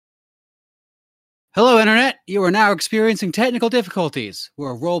Hello, Internet. You are now experiencing technical difficulties.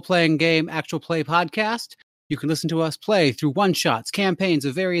 We're a role-playing game, actual play podcast. You can listen to us play through one-shots, campaigns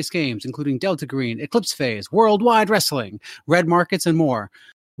of various games, including Delta Green, Eclipse Phase, Worldwide Wrestling, Red Markets, and more.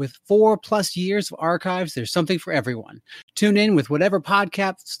 With 4+ years of archives, there's something for everyone. Tune in with whatever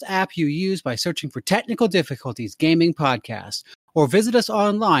podcast app you use by searching for Technical Difficulties Gaming Podcast, or visit us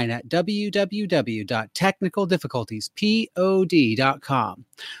online at www.technicaldifficultiespod.com.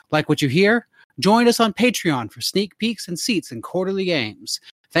 Like what you hear? Join us on Patreon for sneak peeks and seats in quarterly games.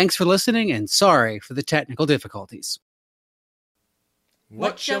 Thanks for listening, and sorry for the technical difficulties.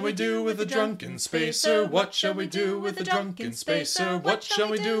 What shall we do with a drunken spacer? What shall we do with a drunken spacer? What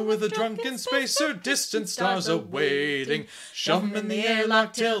shall we do with a drunken spacer? Distant stars are waiting. Shove 'em in the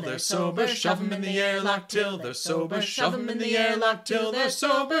airlock till they're sober. Shove 'em in the airlock till they're sober. Shove 'em in the airlock till they're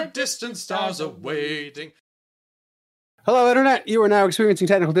sober. Distant stars are waiting. Hello, Internet. You are now experiencing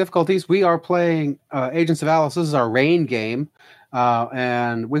technical difficulties. We are playing Agents of Alice. This is our rain game.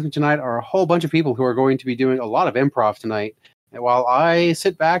 And with me tonight are a whole bunch of people who are going to be doing a lot of improv tonight, while I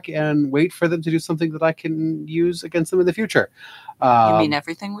sit back and wait for them to do something that I can use against them in the future. You mean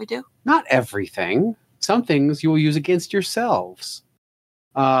everything we do? Not everything. Some things you will use against yourselves.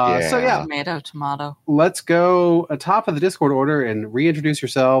 Tomato, tomato. Let's go atop of the Discord order and reintroduce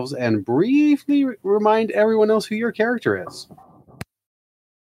yourselves and briefly remind everyone else who your character is.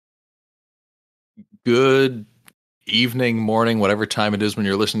 Good evening, morning, whatever time it is when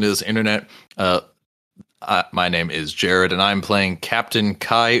you're listening to this, Internet. My name is Jared, and I'm playing Captain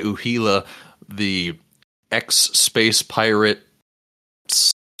Kai Uhila, the ex-space pirate,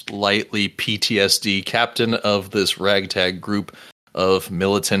 slightly PTSD captain of this ragtag group of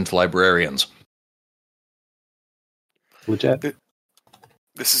militant librarians. Legit.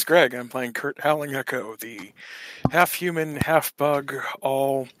 This is Greg. I'm playing Kurt Howling Echo, the half-human, half-bug,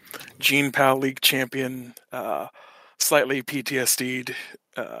 all Gene Pal League champion, slightly PTSD'd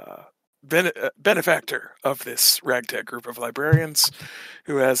benefactor of this ragtag group of librarians,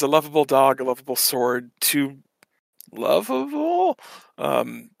 who has a lovable dog, a lovable sword, two lovable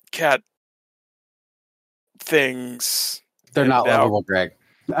cat things. They're not lovable, Greg.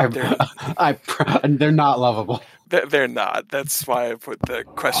 They're not lovable. They're not. That's why I put the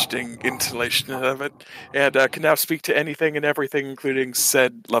questioning intonation of it. And can now speak to anything and everything, including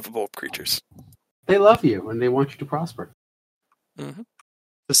said lovable creatures. They love you, and they want you to prosper. Mm-hmm.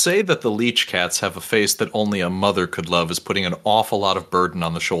 To say that the leech cats have a face that only a mother could love is putting an awful lot of burden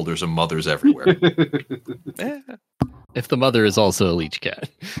on the shoulders of mothers everywhere. If the mother is also a leech cat.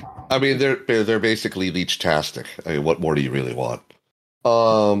 I mean, they're basically leech-tastic. I mean, what more do you really want?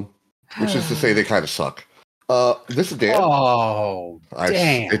 Which is to say, they kind of suck. This is Dan. Oh,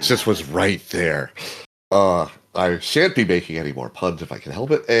 damn. It just was right there. I shan't be making any more puns if I can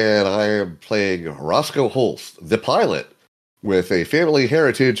help it, and I am playing Roscoe Holst, the pilot, with a family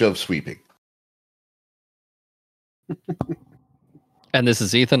heritage of sweeping. And this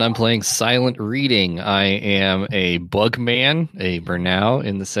is Ethan. I'm playing Silent Reading. I am a bug man, a Bernau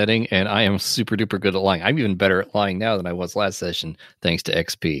in the setting, and I am super duper good at lying. I'm even better at lying now than I was last session, thanks to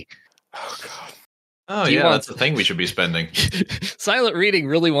XP. Oh, God. Oh, yeah, that's the thing we should be spending. Silent Reading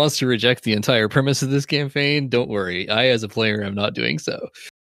really wants to reject the entire premise of this campaign. Don't worry. I, as a player, am not doing so.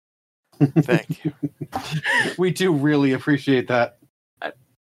 Thank you. We do really appreciate that.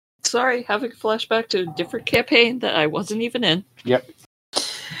 Sorry, having a flashback to a different campaign that I wasn't even in. Yep.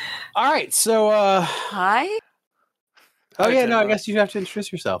 All right, so... Hi? Oh, yeah, no, I guess you have to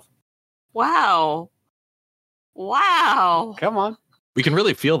introduce yourself. Wow. Come on. We can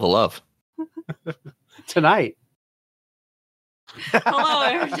really feel the love. Tonight. Hello,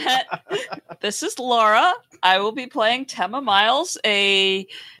 Internet. This is Laura. I will be playing Tema Miles, a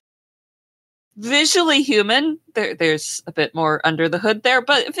visually human. There's a bit more under the hood there,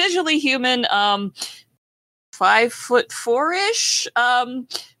 but visually human, 5'4"-ish.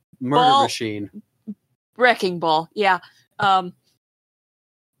 Murder machine. Wrecking ball, yeah. I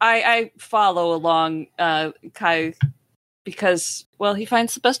follow along Kai because, well, he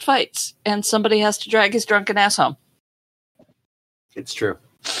finds the best fights, and somebody has to drag his drunken ass home. It's true.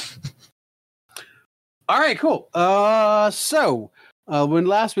 All right, cool. So when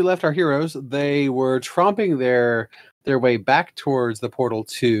last we left our heroes, they were tromping their way back towards the portal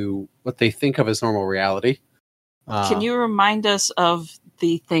to what they think of as normal reality. Can you remind us of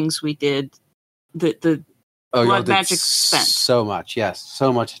the things we did? The blood magic spent so much, yes,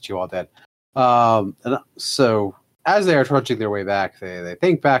 so much that you all did. And so as they are trudging their way back, they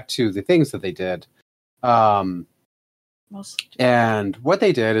think back to the things that they did. And what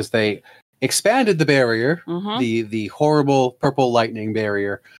they did is they expanded the barrier, the horrible purple lightning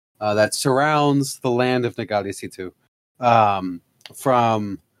barrier, that surrounds the land of Nagari Situ.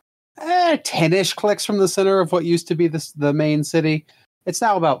 From 10-ish clicks from the center of what used to be the main city. It's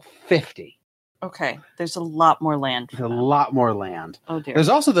now about 50. Okay, there's a lot more land. There's a lot more land. Oh dear. There's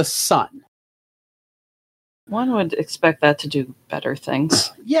also the sun. One would expect that to do better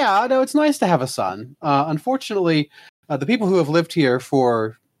things. Yeah, no, it's nice to have a sun. Unfortunately, the people who have lived here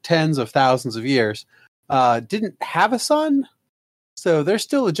for tens of thousands of years didn't have a sun, so they're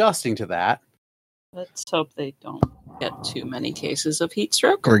still adjusting to that. Let's hope they don't get too many cases of heat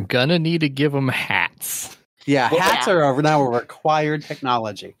stroke. We're gonna need to give them hats. Yeah, Well, hats are now a required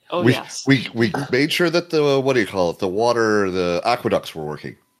technology. Oh, we, yes. we made sure that the the aqueducts were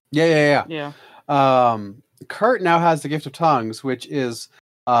working. Yeah. Yeah. Kurt now has the gift of tongues, which is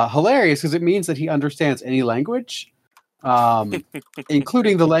hilarious because it means that he understands any language,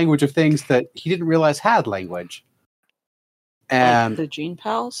 including the language of things that he didn't realize had language. And the Gene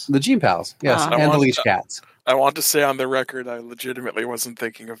Pals? the Gene Pals, yes, Ah. and the leash cats. I want to say on the record, I legitimately wasn't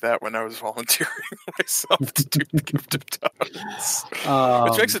thinking of that when I was volunteering myself to do the gift of tongues,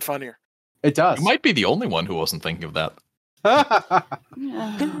 which makes it funnier. It does. You might be the only one who wasn't thinking of that. Yeah.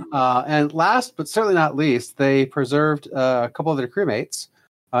 And last but certainly not least, they preserved a couple of their crewmates,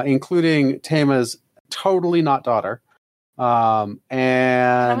 including Tama's totally not daughter. And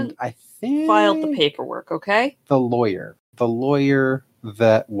Haven't I think Filed the paperwork, okay? the lawyer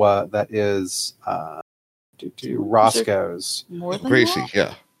that is Roscoe's. More than Gracie, that?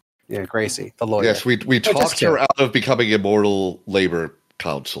 yeah. Yeah, Gracie, the lawyer. Yes, we just talked her out of becoming Immortal Labor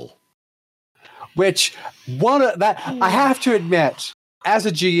Council. Which I have to admit, as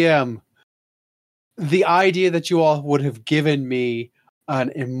a GM, the idea that you all would have given me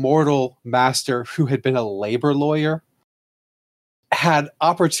an immortal master who had been a labor lawyer had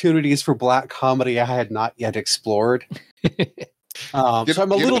opportunities for black comedy I had not yet explored. So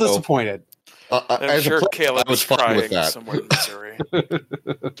I'm a little disappointed. I'm As sure a player, Caleb I was was fine crying with that. somewhere in Missouri.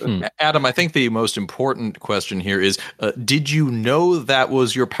 Adam, I think the most important question here is: did you know that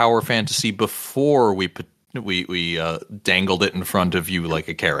was your power fantasy before we dangled it in front of you like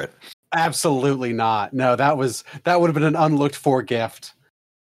a carrot? Absolutely not. No, that would have been an unlooked for gift.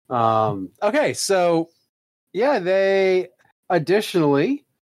 Okay, so yeah, they additionally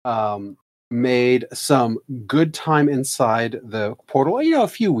made some good time inside the portal. A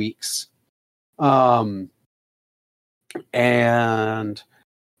few weeks. And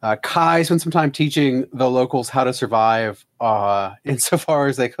Kai spent some time teaching the locals how to survive insofar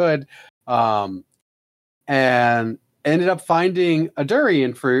as they could, and ended up finding a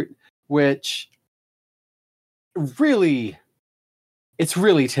durian fruit, which it's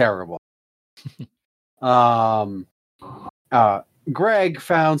really terrible. Greg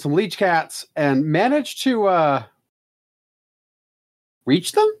found some leech cats and managed to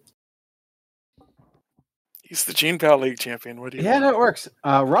reach them. He's the Gene Pal League champion. What do you Yeah, want? no, it works.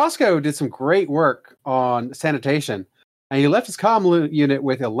 Roscoe did some great work on sanitation, and he left his comm unit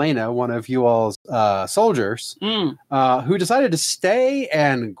with Elena, one of you all's soldiers, who decided to stay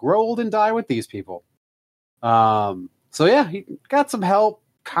and grow old and die with these people. So yeah, he got some help,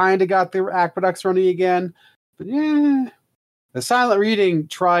 kind of got the aqueducts running again, but yeah, the silent reading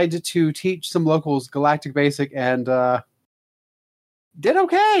tried to teach some locals Galactic Basic and did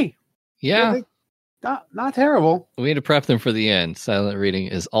okay. Yeah. Not terrible. We had to prep them for the end. Silent reading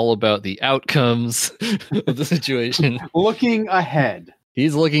is all about the outcomes of the situation. Looking ahead.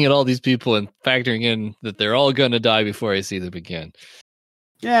 He's looking at all these people and factoring in that they're all going to die before I see them again.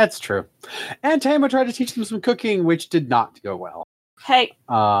 Yeah, it's true. And Tama tried to teach them some cooking, which did not go well. Hey,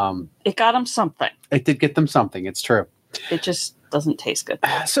 it got him something. It did get them something. It's true. It just doesn't taste good.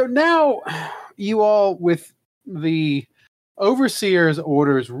 So now you all, with the overseer's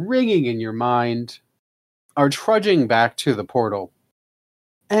orders ringing in your mind, are trudging back to the portal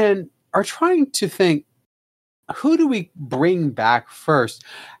and are trying to think, who do we bring back first?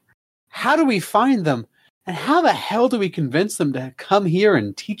 How do we find them? And how the hell do we convince them to come here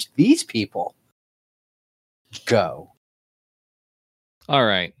and teach these people? Go. All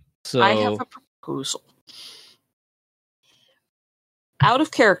right. So I have a proposal. Out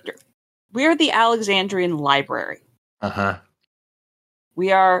of character. We are the Alexandrian Library. Uh-huh.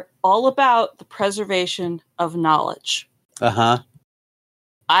 We are all about the preservation of knowledge. Uh-huh.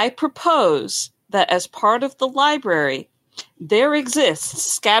 I propose that as part of the library, there exists,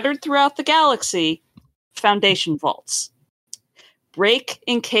 scattered throughout the galaxy, foundation vaults. Break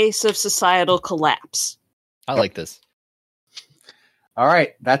in case of societal collapse. I like this. All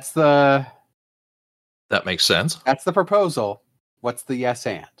right. That's the That makes sense. proposal. What's the yes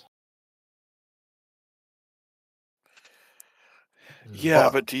and? Yeah,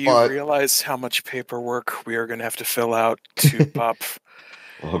 But- but do you but- realize how much paperwork we are going to have to fill out to pop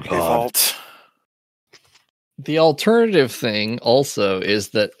Oh a god. vault? The alternative thing also is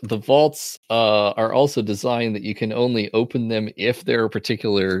that the vaults are also designed that you can only open them if there are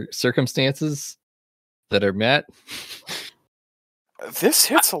particular circumstances that are met. This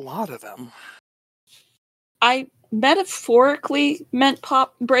hits a lot of them. I metaphorically meant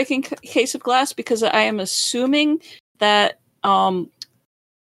breaking case of glass because I am assuming that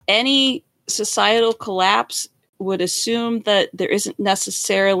any societal collapse would assume that there isn't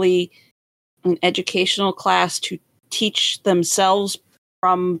necessarily an educational class to teach themselves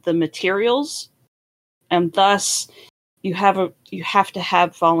from the materials, and thus you have to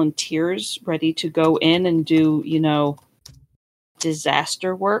have volunteers ready to go in and do,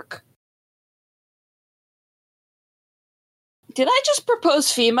 disaster work. Did I just propose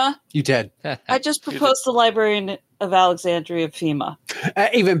FEMA? You did. I just proposed the Librarian of Alexandria FEMA.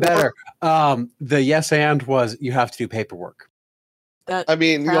 Even better. The yes and was you have to do paperwork. I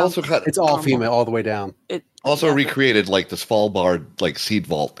mean, you also kind It's all female all the way down. also recreated like the Svalbard like seed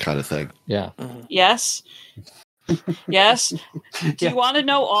vault kind of thing. Yeah. Yes. Yes. Do you want to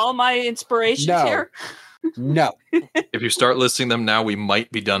know all my inspirations No. here? No. If you start listing them now, we might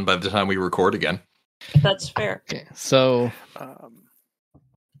be done by the time we record again. That's fair. Okay. So So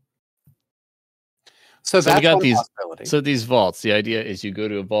So we that's got one these- possibility. So these vaults, the idea is you go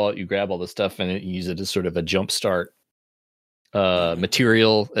to a vault, you grab all the stuff in it, you use it as sort of a jump start.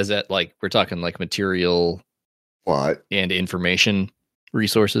 Material, is that like we're talking like material What? and information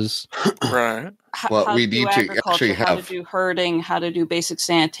resources? Right. Well, How we to do need to agriculture, actually how to have- do herding, how to do basic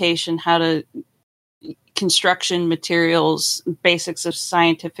sanitation, how to construction materials, basics of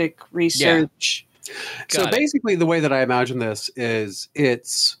scientific research. So Got it. basically, the way that I imagine this is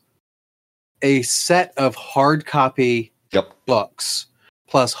it's a set of hard copy Yep. books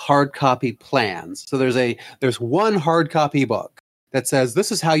plus hard copy plans. So there's one hard copy book that says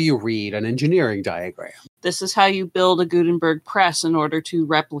this is how you read an engineering diagram. This is how you build a Gutenberg press in order to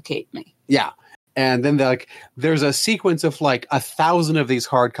replicate me. Yeah. And then there's a sequence of like 1,000 of these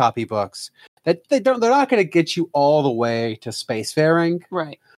hard copy books that they're not going to get you all the way to spacefaring,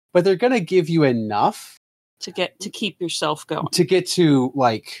 Right. but they're going to give you enough To keep yourself going. to get to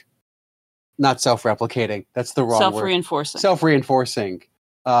like not self-replicating. That's the wrong word. Self-reinforcing. Self-reinforcing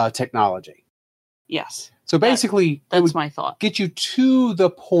technology. Yes. So basically, it That's would my thought. get you to the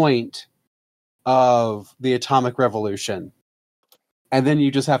point of the atomic revolution, and then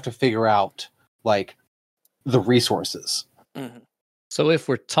you just have to figure out like the resources. Mhm. So if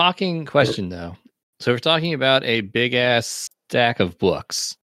we're talking so we're talking about a big ass stack of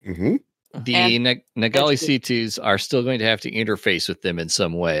books. Mm-hmm. The And Nagali educate- C2s are still going to have to interface with them in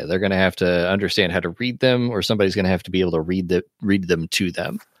some way. They're going to have to understand how to read them, or somebody's going to have to be able to read them to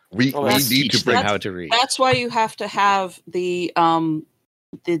them. We Well, we that's- need to Teach them bring how to read. That's why you have to have the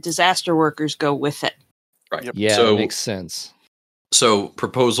disaster workers go with it. Right. Yep. Yeah, So, that makes sense. so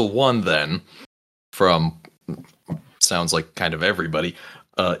proposal one then, from sounds like kind of everybody,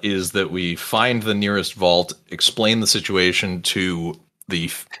 is that we find the nearest vault, explain the situation to the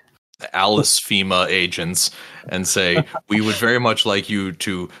Alice FEMA agents, and say, we would very much like you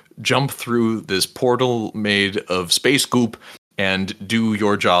to jump through this portal made of space goop and do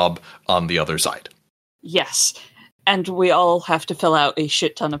your job on the other side. Yes. And we all have to fill out a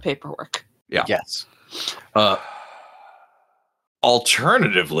shit ton of paperwork. Yeah. Yes.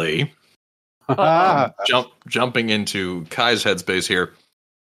 Alternatively, Uh-oh. jumping into Kai's headspace here,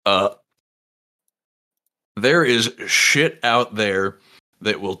 there is shit out there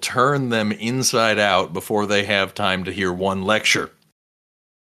that will turn them inside out before they have time to hear one lecture.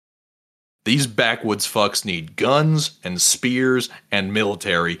 These backwoods fucks need guns and spears and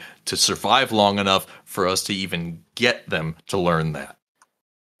military to survive long enough for us to even get them to learn that.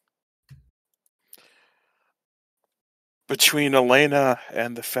 Between Elena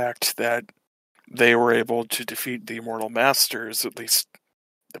and the fact that they were able to defeat the Immortal Masters, at least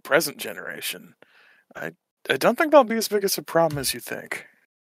the present generation, I don't think that'll be as big as a problem as you think.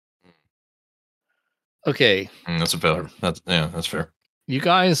 Okay, That's fair. That's fair. you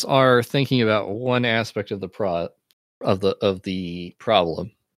guys are thinking about one aspect of the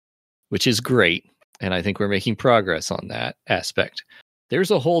problem, which is great, and I think we're making progress on that aspect. There's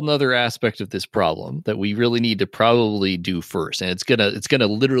a whole nother aspect of this problem that we really need to probably do first, and it's gonna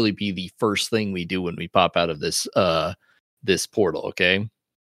literally be the first thing we do when we pop out of this this portal, okay?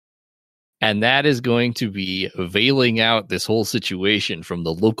 And that is going to be bailing out this whole situation from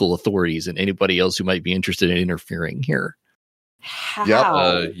the local authorities and anybody else who might be interested in interfering here. How?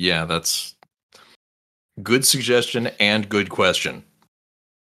 Yep. Yeah, that's good suggestion and good question.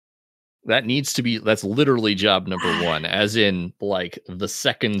 That needs to be, that's literally job number one. As in, like, the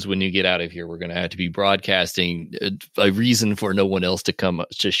seconds when you get out of here, we're going to have to be broadcasting a reason for no one else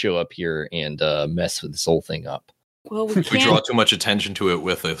to show up here and mess with this whole thing up. Well, we If we draw can't. too much attention to it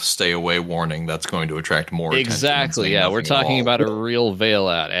with a stay away warning, that's going to attract more attention. Exactly. Yeah, we're talking about a real veil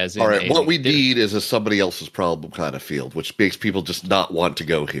out. As in, All right, what we need is a somebody else's problem kind of field, which makes people just not want to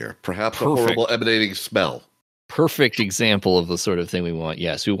go here. Perhaps a Perfect. horrible emanating smell. perfect example of the sort of thing we want.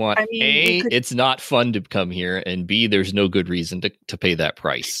 Yes, we want A, it's not fun to come here, and B, there's no good reason to pay that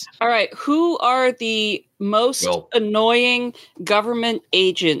price. All right, who are the most annoying government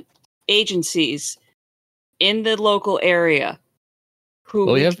agencies in the local area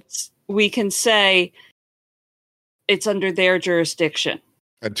who we can say it's under their jurisdiction?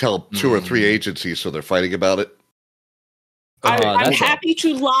 And tell 2 or 3 agencies so they're fighting about it. I'm happy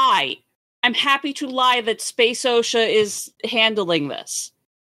to lie. I'm happy to lie that Space OSHA is handling this.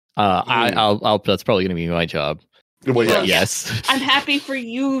 I'll that's probably going to be my job. Well, yes. I'm happy for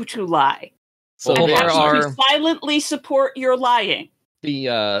you to lie. So I'm there happy are to silently support your lying.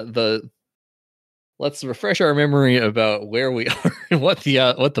 the let's refresh our memory about where we are and what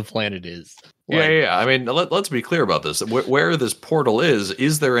the planet is. Yeah. I mean, let's be clear about this. Where this portal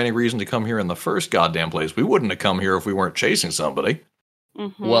is there any reason to come here in the first goddamn place? We wouldn't have come here if we weren't chasing somebody.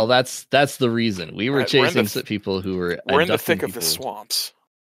 Mm-hmm. Well, that's the reason. We were chasing some people who were. We're in the thick of the swamps.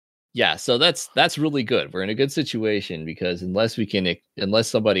 Yeah, so that's really good. We're in a good situation because unless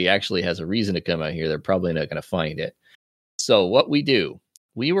somebody actually has a reason to come out here, they're probably not going to find it. So what we do,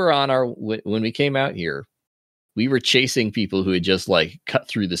 we were when we came out here, we were chasing people who had just like cut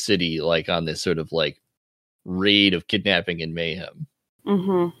through the city, like on this sort of like raid of kidnapping and mayhem.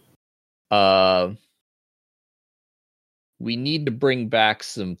 Mm-hmm. We need to bring back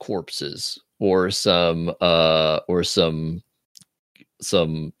some corpses or some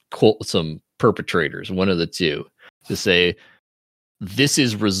perpetrators, one of the two, to say this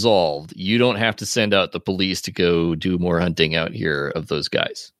is resolved. You don't have to send out the police to go do more hunting out here of those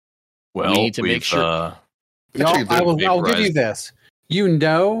guys. Well, we need to make sure. I'll give you this. You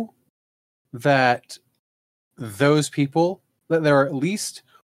know that those people, that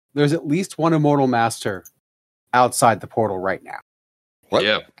there's at least one immortal master outside the portal right now. What?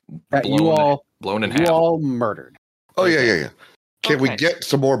 Yeah. That blown in you half. all murdered. Oh, yeah. Can we get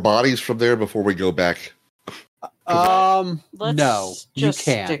some more bodies from there before we go back? Let's no, you just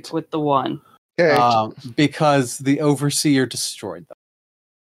can't. stick with the one. Because the overseer destroyed them.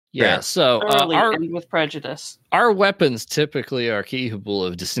 Yeah, so End with prejudice. Our weapons typically are capable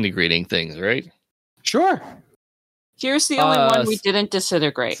of disintegrating things, right? Sure. Here's the only one we didn't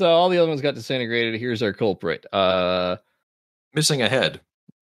disintegrate. So all the other ones got disintegrated. Here's our culprit. Missing a head.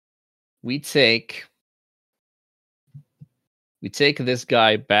 We take this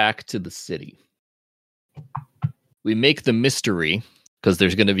guy back to the city. We make the mystery, because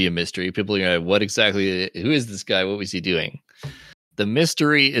there's going to be a mystery. People are going to, who is this guy? What was he doing? The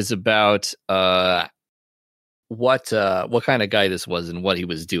mystery is about what kind of guy this was and what he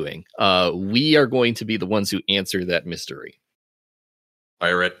was doing. We are going to be the ones who answer that mystery.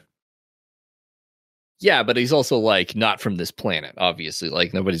 Pirate. Yeah, but he's also like not from this planet, obviously.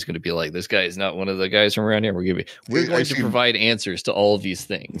 Like nobody's going to be like, this guy is not one of the guys from around here. We're going to provide answers to all of these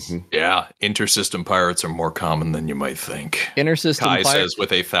things. Mm-hmm. Yeah, intersystem pirates are more common than you might think. Intersystem Kai says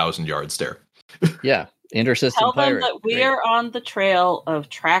with a 1,000-yard stare. Yeah, intersystem Tell pirate. them that we are on the trail of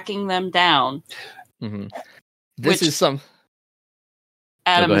tracking them down. Mm-hmm. This is some.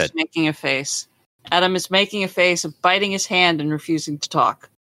 Adam is making a face. Adam is making a face of biting his hand and refusing to talk.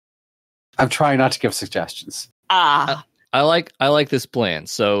 I'm trying not to give suggestions. I like this plan.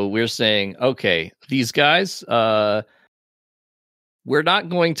 So we're saying, okay, these guys, we're not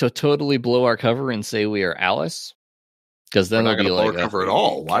going to totally blow our cover and say we are Alice, because then we're not they'll be blow like our cover at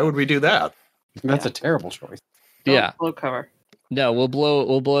all. Why would we do that? That's a terrible choice. Don't blow cover. No, we'll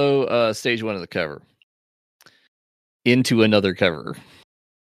blow stage 1 of the cover into another cover.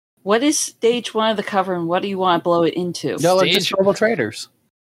 What is stage 1 of the cover, and what do you want to blow it into? No, they're just normal traders.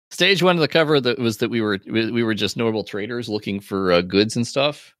 Stage 1 of the cover was that we were just normal traders looking for goods and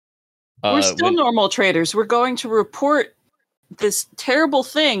stuff. We're still normal traders. We're going to report this terrible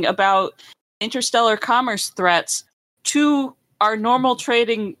thing about interstellar commerce threats to our normal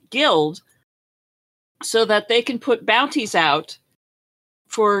trading guild, so that they can put bounties out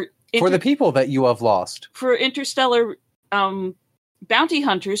for the people that you have lost, for interstellar bounty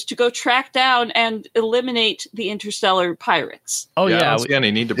hunters to go track down and eliminate the interstellar pirates. Oh yeah, you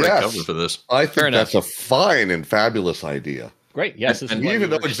need to break cover for this. I think that's a fine and fabulous idea. Great, yes, and we even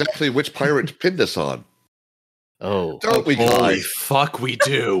know exactly which pirate pinned us on. Oh, Don't we, Holy Kai? fuck, we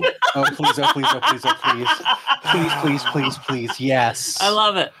do. Oh, please, oh, please, oh, please, oh, please. Please, please, please, please. Yes. I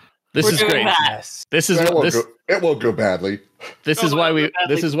love it. this We're is doing great. that. Yes. This is It what won't go badly. this Oh, is why well, we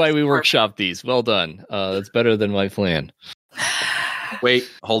badly this is why we work. workshop these. Well done. That's better than my plan. Wait,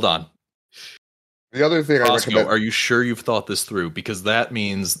 hold on. The other thing I Roscoe, recommend. are you sure you've thought this through? Because that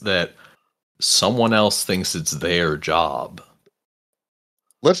means that someone else thinks it's their job.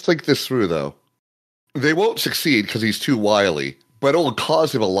 Let's think this through, though. They won't succeed because he's too wily, but it will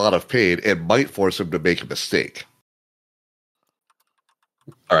cause him a lot of pain and might force him to make a mistake.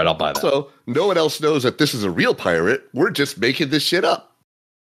 All right, I'll buy that. So no one else knows that this is a real pirate. We're just making this shit up.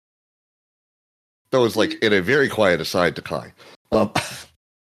 That was like in a very quiet aside to Kai.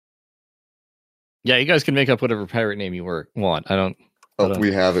 Yeah, you guys can make up whatever pirate name you want. I don't.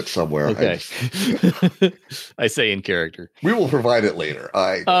 We have it somewhere. Okay. I say in character. We will provide it later.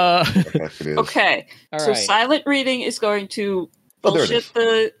 It is. Okay, All so right. silent reading is going to Oh, there it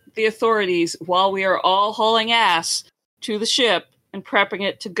bullshit the authorities while we are all hauling ass to the ship and prepping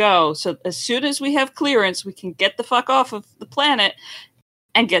it to go. So as soon as we have clearance, we can get the fuck off of the planet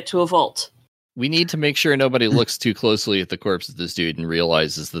and get to a vault. We need to make sure nobody looks too closely at the corpse of this dude and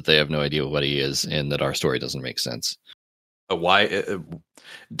realizes that they have no idea what he is and that our story doesn't make sense. Why?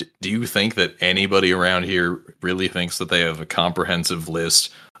 Do you think that anybody around here really thinks that they have a comprehensive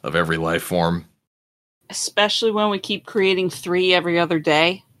list of every life form? Especially when we keep creating 3 every other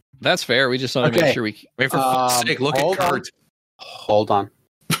day. That's fair. We just want to Okay. make sure we. I mean, for fuck's sake, look at hold on. Kurt. Hold on.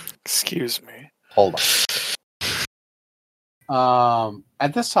 Excuse me. Hold on.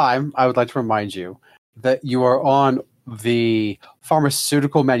 At this time, I would like to remind you that you are on the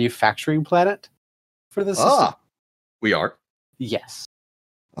pharmaceutical manufacturing planet for this system. Ah, We are. Yes.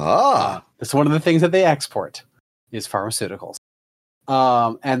 ah. That's one of the things that they export is pharmaceuticals.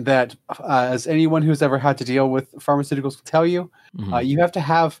 And that, as anyone who's ever had to deal with pharmaceuticals will tell you, Mhm. you have to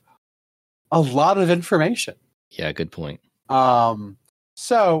have a lot of information. Yeah, good point.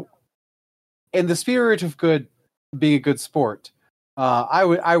 So, in the spirit of being a good sport, I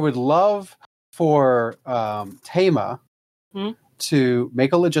would love for Tama to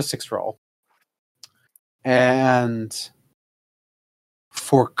make a logistics roll, and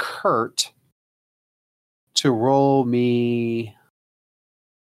for Kurt to roll me,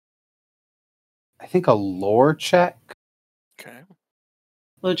 I think, a lore check. Okay.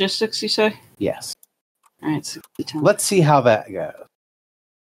 Logistics, you say? Yes. All right. So Let's see how that goes.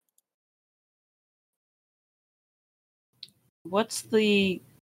 what's the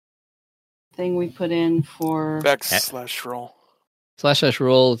thing we put in for? /roll. /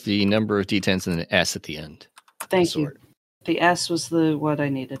 roll the number of d10s and an S at the end. Thank you. Sword. The S was the what I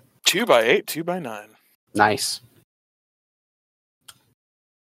needed. 2 by 8, 2 by 9. Nice.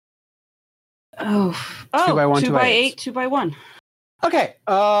 Oh, 2 by 1, 2 2 by by 8, 2 by 1. Okay.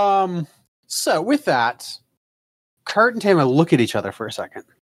 So with that, Kurt and Tama look at each other for a second.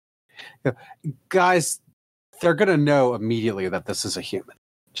 Guys, they're gonna know immediately that this is a human.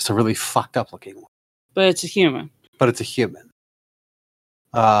 Just a really fucked up looking one. But it's a human. But it's a human.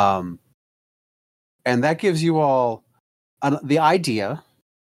 And that gives you all the idea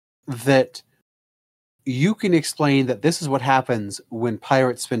that you can explain that this is what happens when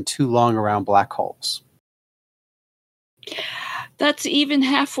pirates spend too long around black holes. That's even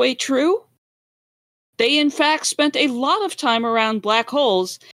halfway true. They, in fact, spent a lot of time around black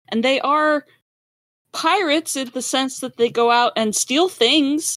holes, and they are pirates in the sense that they go out and steal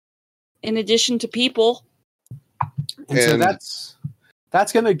things in addition to people. And so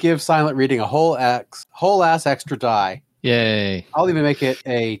that's going to give Silent Reading a whole ass extra die. Yay. I'll even make it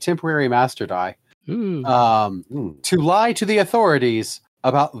a temporary master die. Ooh. To lie to the authorities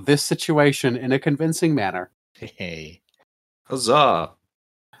about this situation in a convincing manner. Hey. Huzzah.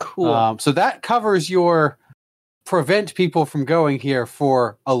 Cool. So that covers your prevent people from going here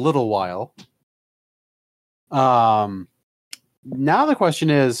for a little while. Now the question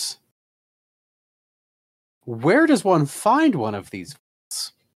is, where does one find one of these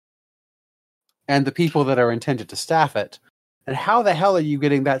vaults? And the people that are intended to staff it? And how the hell are you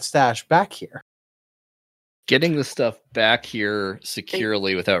getting that stash back here? Getting the stuff back here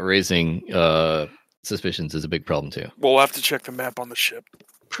securely without raising suspicions is a big problem too. We'll have to check the map on the ship.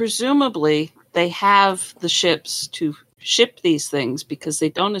 Presumably, they have the ships to ship these things because they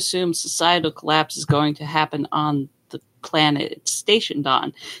don't assume societal collapse is going to happen on the planet it's stationed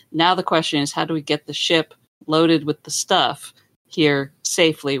on. Now the question is, how do we get the ship loaded with the stuff here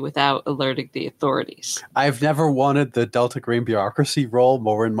safely without alerting the authorities? I've never wanted the Delta Green bureaucracy role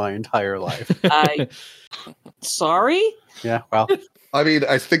more in my entire life. Sorry? Yeah, well, I mean,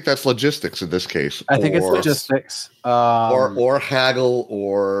 I think that's logistics in this case. I think it's Or- logistics. or haggle,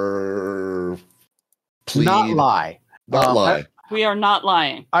 or plead. Not lie. Not lie. We are not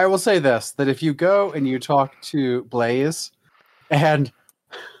lying. I will say this: that if you go and you talk to Blaze, and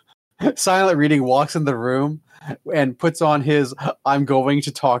Silent Reading walks in the room and puts on his "I'm going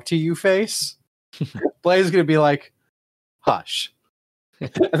to talk to you" face, Blaze is going to be like, "Hush." And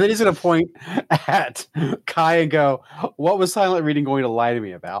then he's going to point at Kai and go, "What was Silent Reading going to lie to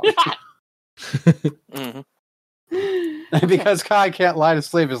me about?" Mhm. And because Kai can't lie to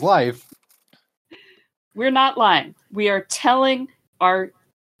save his life, We're not lying. We are telling our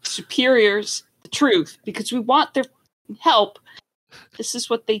superiors the truth because we want their help. This is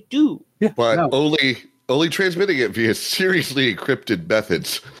what they do. But no. only transmitting it via seriously encrypted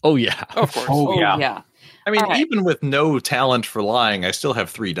methods. Oh yeah. Of course. Oh, yeah. yeah. I mean, All right. even with no talent for lying, I still have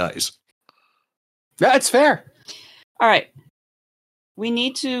 3 dice. That's fair. All right. We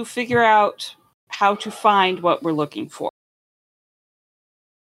need to figure out how to find what we're looking for.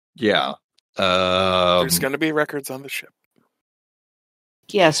 Yeah. There's going to be records on the ship.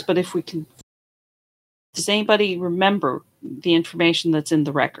 Yes, but if we can. Does anybody remember the information that's in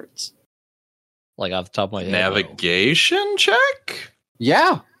the records? Like off the top of my head. Navigation check?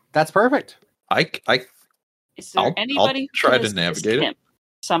 Yeah, that's perfect. I Is there I'll anybody who try can to assist navigate it. him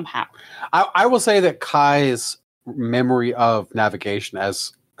somehow? I will say that Kai's memory of navigation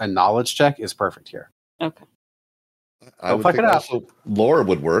as a knowledge check is perfect here. Okay. I Don't would fuck think it up. also lore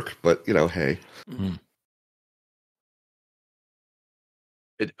would work, but hey.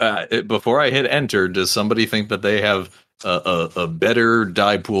 before I hit enter, does somebody think that they have a better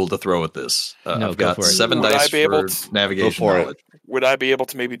die pool to throw at this? No, I've go got for it. 7 Would I dice be able for to- navigation Go for it. knowledge. Would I be able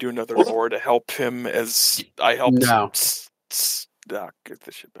to maybe do another lore to help him as I helped No. get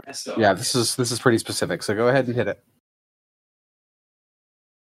the ship back? Yeah, this is pretty specific. So go ahead and hit it.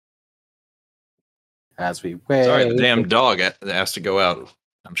 As we wait. Sorry, the damn dog asked to go out.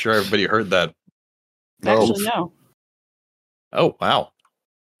 I'm sure everybody heard that. No. Actually, no. Oh, wow.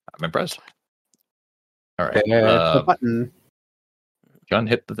 I'm impressed. All right. Hit the button. John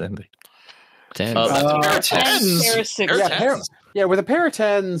hit the thing. 10. Pair of And tens. pair of sixes. Pair of Yeah, pair- tens. Yeah, with a pair of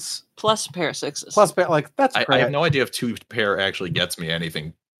tens Plus a pair of sixes. plus like that's I great. have no idea if 2 pair actually gets me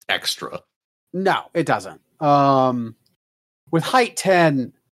anything extra. No, it doesn't. With height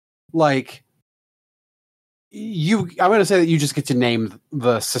 10, like I'm going to say that you just get to name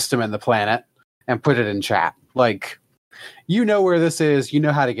the system and the planet and put it in chat. Like, you know where this is, you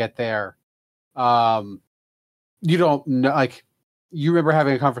know how to get there. You don't know, like, you remember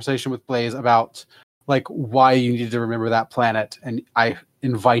having a conversation with Blaze about like why you needed to remember that planet, and I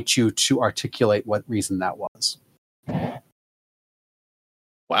invite you to articulate what reason that was.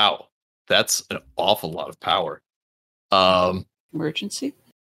 Wow. That's an awful lot of power. Emergency?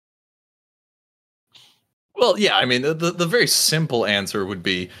 Well, yeah, I mean, the very simple answer would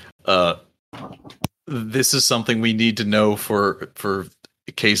be, this is something we need to know for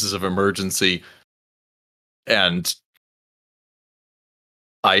cases of emergency, and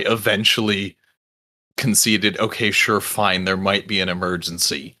I eventually conceded, okay, sure, fine, there might be an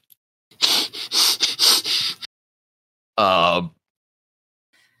emergency.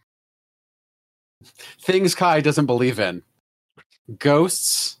 Things Kai doesn't believe in: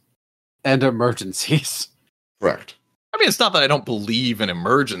 ghosts and emergencies. Correct. I mean, it's not that I don't believe in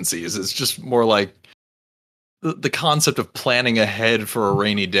emergencies. It's just more like the concept of planning ahead for a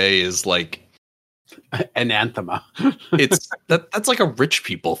rainy day is like Anathema. it's that's like a rich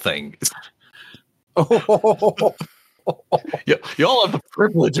people thing. Yeah, you all have the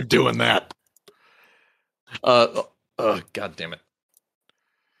privilege of doing that. God damn it!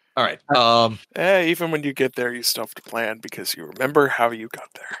 All right. Even when you get there, you still have to plan because you remember how you got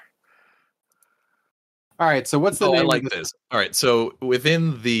there. All right, so what's the I name? like of this. All right, so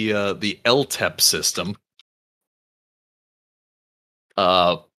within the LTEP system,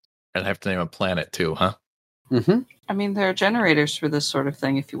 and I have to name a planet too, huh? Mm-hmm. I mean, there are generators for this sort of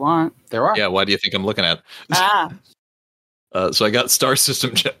thing if you want. There are. Yeah. Why do you think I'm looking at? Ah, So I got star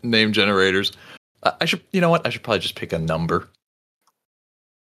system name generators. I should, you know what? I should probably just pick a number.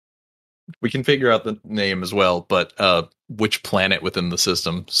 We can figure out the name as well, but which planet within the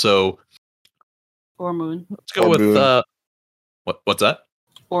system? So or moon. let's go Or with moon. what's that?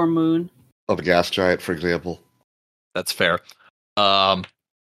 Or moon. Oh, the gas giant, for example. That's fair. So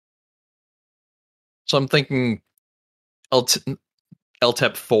I'm thinking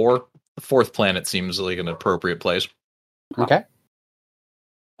LTEP 4. The 4th planet seems like an appropriate place. Okay.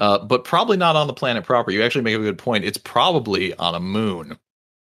 But probably not on the planet proper. You actually make a good point. It's probably on a moon.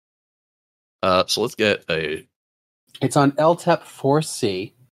 So let's get a It's on LTEP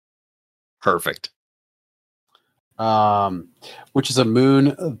 4C, Perfect. which is a moon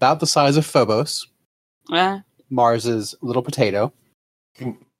about the size of Phobos, Mars's little potato.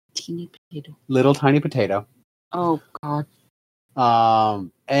 Teeny potato. Little tiny potato. Oh, God.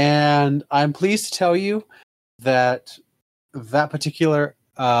 And I'm pleased to tell you that that particular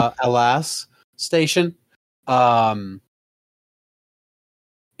LS station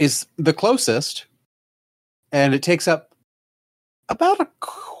is the closest, and it takes up about a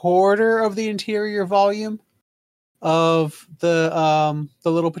quarter of the interior volume of the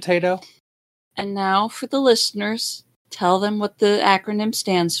little potato. And now for the listeners, tell them what the acronym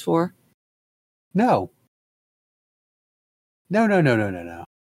stands for. No.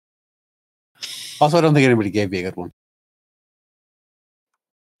 Also, I don't think anybody gave me a good one.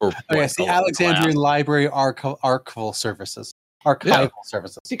 Or Oh, yes, the Alexandrian Library Archival Services. Archival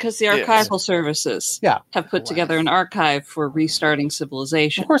Services. Because the Yes. archival services have put together an archive for restarting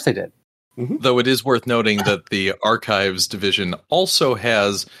civilization. Of course they did. Though it is worth noting that the Archives Division also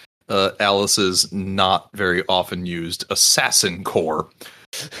has Alice's not very often used Assassin Corps.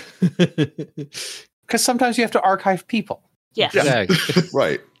 Because sometimes you have to archive people. Yes. Exactly.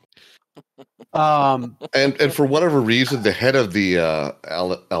 Right. Um, And for whatever reason, the head of the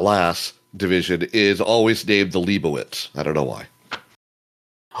Alas division is always named the Leibowitz. I don't know why.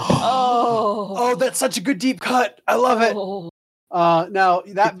 Oh. that's such a good deep cut. I love it. Oh. Now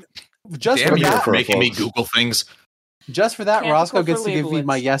that just Damn, for you're that, making me folks. Google things. just for that, Can't Roscoe go gets for to give me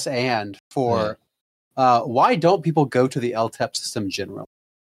my Leibowitz. yes and for why don't people go to the LTEP system generally?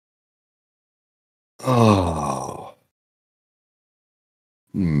 Oh.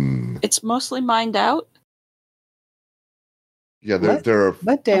 It's mostly mined out. Yeah, What? there are.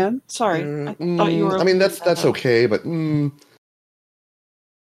 Let Dan. Sorry. I thought you were. I mean, that's okay, but you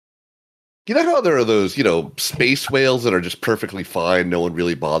know how there are those, space whales that are just perfectly fine. No one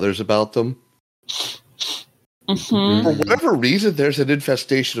really bothers about them. Mhm. For whatever reason, there's an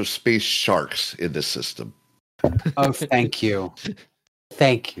infestation of space sharks in this system, Oh, thank you.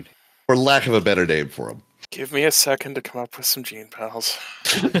 Thank you. for lack of a better name for them. Give me a second to come up with some gene pals.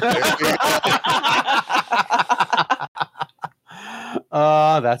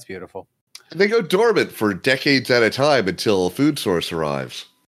 That's beautiful. They go dormant for decades at a time until a food source arrives.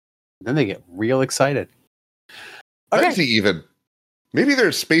 Then they get real excited. Okay. Plenty even. Maybe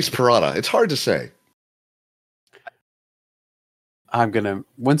they're space piranha. It's hard to say.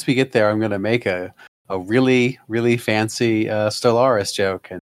 Once we get there, I'm gonna make a really, really fancy Stellaris joke,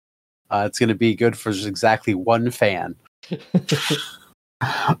 and it's gonna be good for just exactly one fan.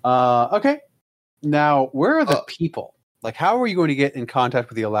 Okay. Now, where are the people? Like, how are you going to get in contact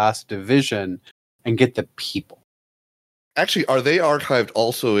with the Alas division and get the people? Actually, are they archived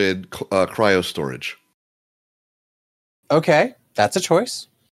also in cryo storage? Okay, that's a choice.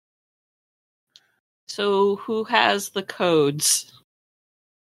 So who has the codes?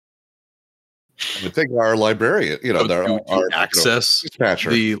 I would think our librarian, to access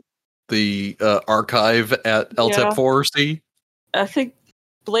dispatcher. the archive at LTEP 4C. I think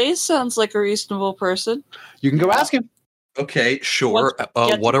Blaze sounds like a reasonable person. You can go ask him. Okay, sure.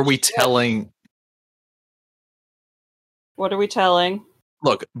 What's- What are we telling? What are we telling?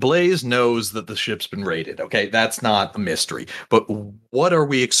 Look, Blaze knows that the ship's been raided. Okay, that's not a mystery. But what are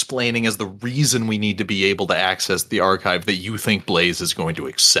we explaining as the reason we need to be able to access the archive that you think Blaze is going to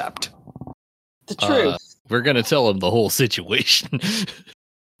accept? The truth. We're going to tell him the whole situation.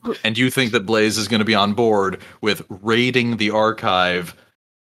 And you think that Blaze is going to be on board with raiding the archive?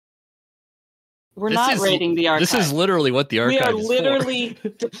 We're This not is- raiding the archive. This is literally what the archive we are is literally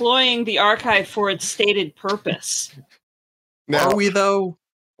deploying the archive for its stated purpose. Now, Are we though?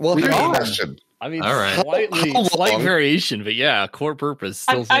 well, We here's the are. question. I mean, All right. slight long? variation, but yeah, core purpose.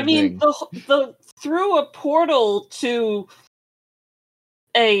 Still I same mean, thing. the through a portal to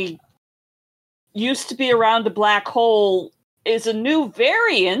a used to be around a black hole is a new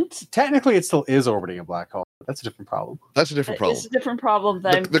variant. Technically, it still is orbiting a black hole. But that's a different problem. That's a different problem. It's a different problem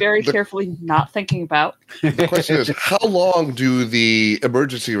that I'm The- very the- carefully not thinking about. The question is, how long do the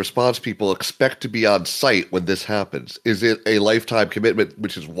emergency response people expect to be on site when this happens? Is it a lifetime commitment,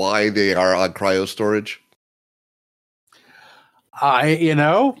 which is why they are on cryo storage?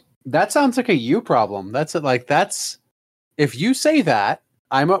 That sounds like a you problem. That's if you say that,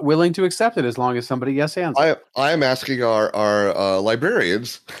 I'm willing to accept it as long as somebody yes ands. I am asking our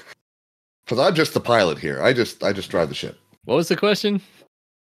librarians, because I'm just the pilot here. I just drive the ship. What was the question?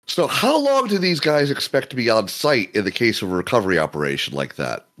 So how long do these guys expect to be on site in the case of a recovery operation like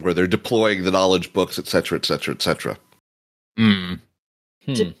that, where they're deploying the knowledge books, et cetera, et cetera, et cetera? Hmm.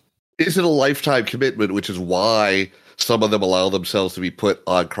 Hmm. isn't a lifetime commitment, which is why some of them allow themselves to be put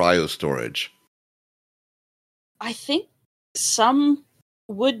on cryo storage. I think some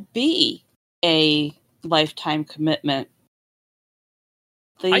would be a lifetime commitment.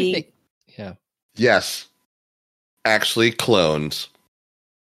 I think, yeah. Yes. Actually, clones.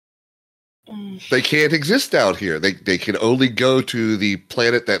 They can't exist out here. They can only go to the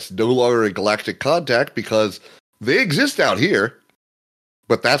planet that's no longer in galactic contact because they exist out here.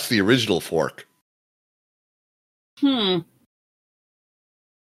 But that's the original fork. Hmm.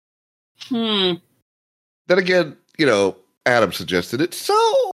 Then again, Adam suggested it,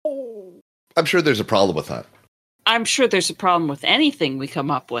 so I'm sure there's a problem with that. I'm sure there's a problem with anything we come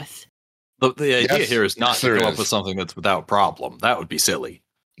up with. The idea here is not there to come is. up with something that's without problem. That would be silly.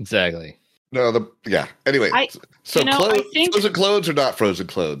 Exactly. No, Anyway, so I think frozen clones or not frozen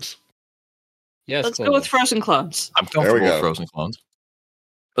clones? Yes. let's go with frozen clones. I'm There we comfortable go. with frozen clones.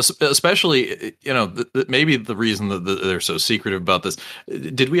 Especially, maybe the reason that they're so secretive about this.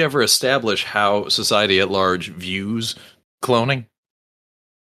 Did we ever establish how society at large views cloning?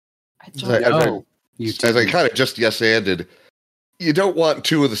 I As don't know. I kind of just yes-anded, you don't want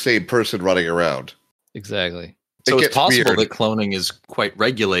two of the same person running around. Exactly. So It it's gets possible weird. that cloning is quite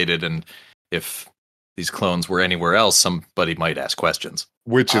regulated, and if these clones were anywhere else, somebody might ask questions.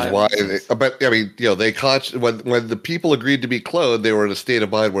 Which is why, when the people agreed to be cloned, they were in a state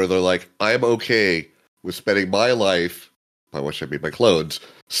of mind where they're like, I'm okay with spending my life, by which I mean my clones,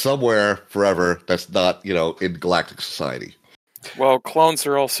 somewhere forever that's not, in galactic society. Well, clones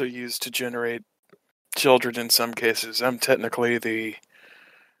are also used to generate children in some cases. I'm technically the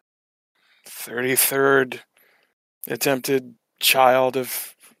 33rd attempted child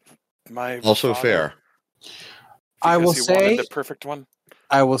of my Also father, fair. I will because he wanted say- the perfect one.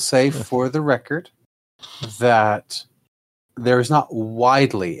 I will say for the record that there is not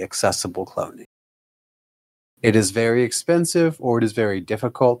widely accessible cloning. It is very expensive, or it is very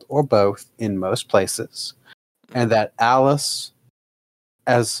difficult, or both in most places. And that Alice,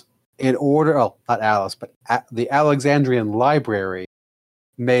 not Alice, but the Alexandrian Library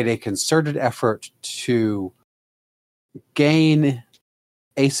made a concerted effort to gain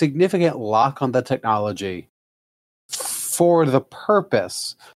a significant lock on the technology for the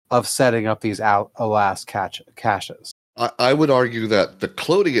purpose of setting up these Alas caches. I would argue that the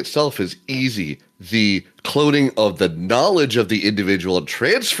cloning itself is easy. The cloning of the knowledge of the individual and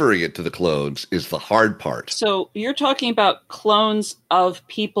transferring it to the clones is the hard part. So you're talking about clones of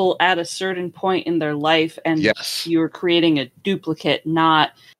people at a certain point in their life, and Yes. you're creating a duplicate,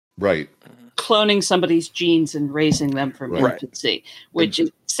 not Right. cloning somebody's genes and raising them from Right. infancy, which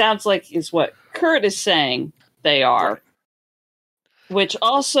it sounds like is what Kurt is saying they are. Which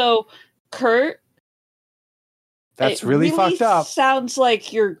also, Kurt, That's it really fucked up. Sounds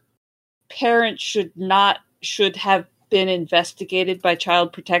like your parents should have been investigated by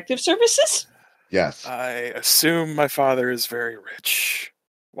Child Protective Services. Yes. I assume my father is very rich.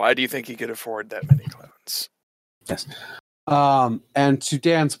 Why do you think he could afford that many clones? Yes. And to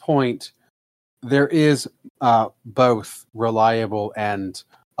Dan's point, there is both reliable and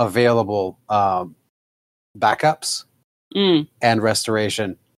available backups Mm. and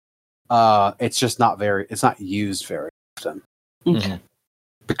restoration. It's just it's not used very often Okay.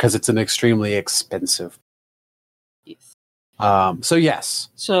 because it's an extremely expensive. Yes. So yes,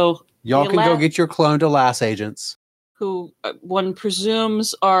 So y'all The can go Alas- get your cloned Alas agents. who one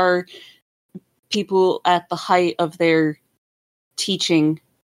presumes are people at the height of their teaching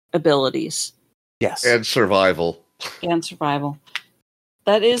abilities Yes. And survival. and survival.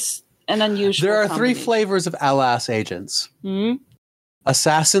 That is an unusual. There are 3 combination. flavors of Alas agents: Mm-hmm.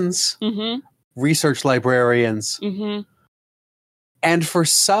 assassins, Mm-hmm. research librarians, Mm-hmm. and for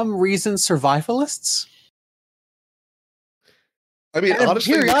some reason, survivalists. I mean, And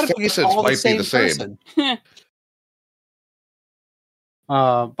honestly, periodically, it's assassins all might be the same. person.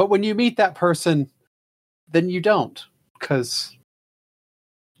 But when you meet that person, then you don't, because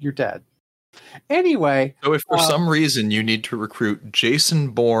you're dead. Anyway, So if for some reason you need to recruit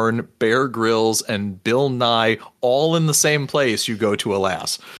Jason Bourne, Bear Grylls, and Bill Nye all in the same place, you go to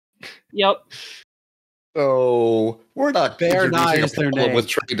Alas. Yep. So we're not Bear Nye introducing is a their problem name. with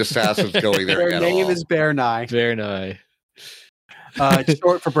trained assassins going there their at name all. is Bear Nye. Very nice. It's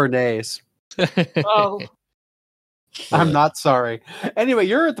short for Bernays. Oh, I'm not sorry. Anyway,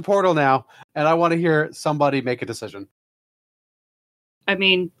 you're at the portal now, and I want to hear somebody make a decision. I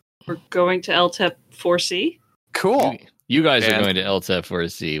mean, we're going to LTEP 4C. Cool. You guys are And- going to LTEP for a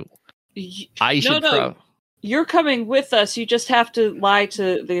C. Y- I should no. You're coming with us. You just have to lie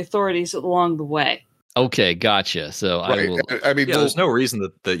to the authorities along the way. Okay, gotcha. So I Right. will. I mean, Yeah, there's no reason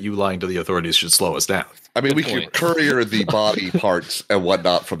that you lying to the authorities should slow us down. we Good can point. courier the body parts and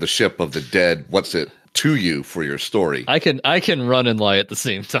whatnot from the ship of the dead. What's it to you for your story? I can run and lie at the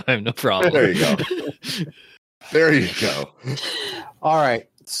same time. No problem. There you go. There you go. All right.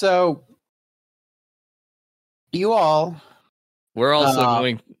 So you all, We're also Uh,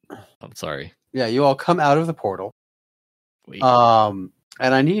 going. I'm sorry. yeah, you all come out of the portal. Wait. And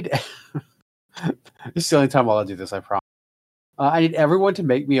I need. This is the only time I'll do this. I promise. I need everyone to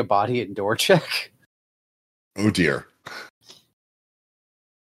make me a body endure check. Oh dear.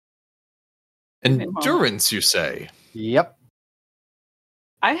 Endurance, you say? Yep.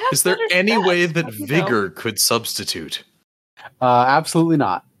 I have. Is there better any stats, way that but, you know. vigor could substitute? Absolutely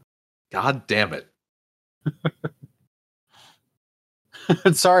not. God damn it.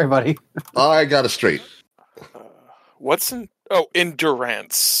 Sorry, buddy. I got it straight. What's in? Oh,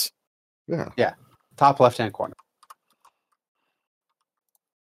 endurance. Yeah. Top left-hand corner.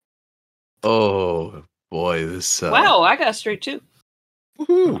 Oh boy, this. Wow, I got straight too.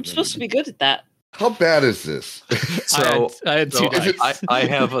 Woohoo. I'm supposed to be good at that. How bad is this? So, I had so two dice. I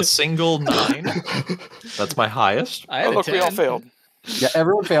have a single 9. That's my highest. I Oh, had a look, we all 10. failed. Yeah,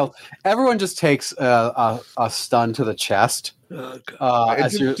 everyone failed. Everyone just takes a stun to the chest And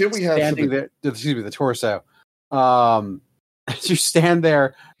as you're did we have standing something- there. Excuse me, the torso. As you stand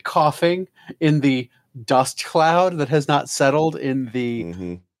there coughing in the dust cloud that has not settled in the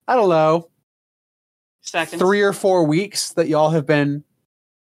Mhm. I don't know Seconds. 3 or 4 weeks that y'all have been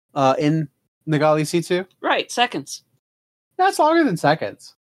in Nagali C2. Right, seconds. That's longer than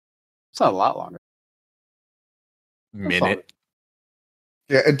seconds. It's not a lot longer. Minute.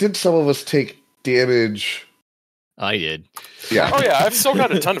 Yeah, and did some of us take damage? I did. Yeah. Oh yeah, I've still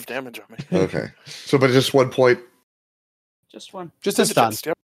got a ton of damage on me. Okay. So, but just 1 point. Just one. Just a stun.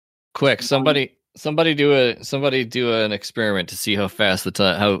 Yep. Quick, somebody do an experiment to see how fast the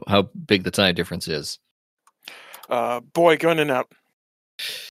time how big the time difference is. Boy, going in and out.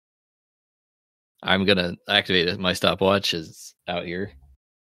 I'm gonna activate it. My stopwatch is out here.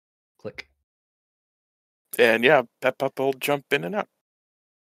 Click. And yeah, Pep Pup will jump in and out.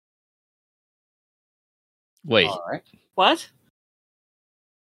 Wait. All right. What?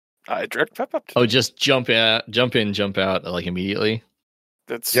 I direct Pep Pup. Oh, just jump in, jump out like immediately.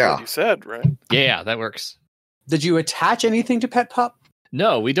 That's Yeah. what you said, right? Yeah, that works. Did you attach anything to Pet Pup?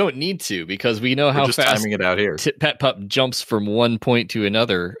 No, we don't need to because we know We're how just fast timing it out here. Pet Pup jumps from one point to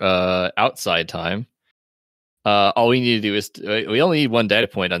another outside time. All we need to do is we only need one data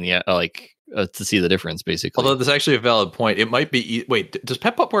point on the to see the difference, basically. Although there's actually a valid point. It might be. Wait, does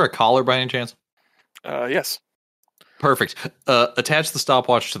Pep Pup wear a collar by any chance? Yes. Perfect. Attach the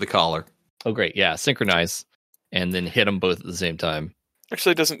stopwatch to the collar. Oh, great. Yeah, synchronize and then hit them both at the same time.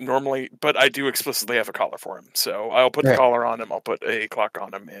 Actually, it doesn't normally, but I do explicitly have a collar for him. So I'll put Right. the collar on him, I'll put a clock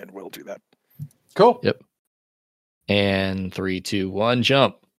on him, and we'll do that. Cool. Yep. And 3, 2, 1,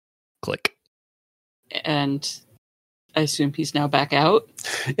 jump. Click. And I assume he's now back out.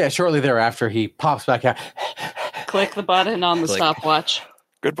 Yeah, shortly thereafter, he pops back out. Click the button on the Click. stopwatch.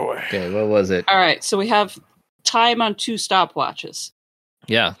 Good boy. Okay, what was it? All right, so we have time on 2 stopwatches.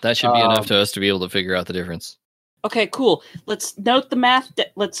 Yeah, that should be enough Um, to us to be able to figure out the difference. Okay, cool. Let's note the math.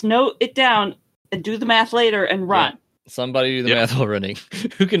 Let's note it down and do the math later and run. Somebody do the Yep. math while running.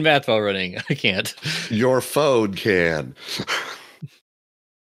 Who can math while running? I can't. Your phone can.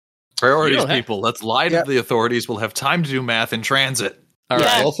 Priorities, You don't have- people. Let's lie to Yeah. the authorities. We'll have time to do math in transit. All Yeah.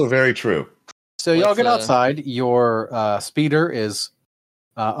 right. It's also very true. So y'all Let's, get outside. Your speeder is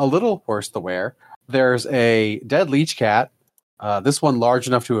a little worse to wear. There's a dead leech cat. This one large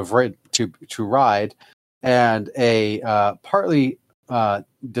enough to have to ride, and a partly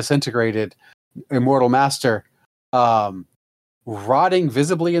disintegrated immortal master, rotting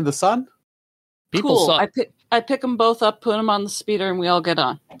visibly in the sun. People cool. saw I pick them both up, put them on the speeder, and we all get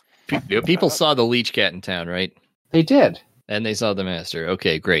on. people saw the leech cat in town, right? They did. And they saw the master.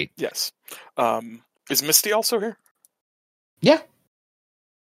 Okay, great. Yes. Is Misty also here? Yeah.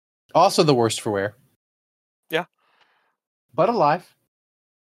 Also the worst for wear. Yeah. But alive.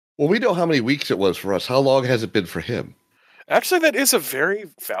 Well, we know how many weeks it was for us. How long has it been for him? Actually, that is a very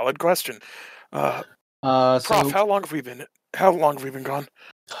valid question. Prof, how long have we been? How long have we been gone?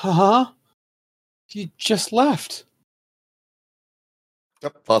 Huh? You just left.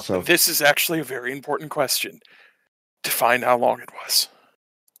 Yep, thought so. This is actually a very important question. Define how long it was.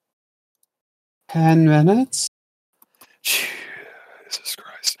 10 minutes? Jesus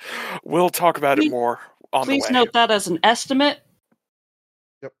Christ. We'll talk about it Please- more on the Please way. note that as an estimate.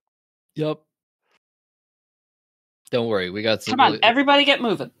 Yep. Don't worry, we got some. Come on, everybody get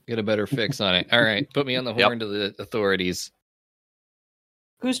moving. Get a better fix on it. All right, put me on the horn to the authorities.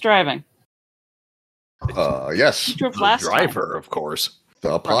 Who's driving? Yes. Who drove The last driver, of course.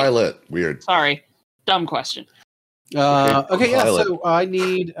 The pilot. Weird. Sorry. Dumb question. Okay, yeah. Pilot. So I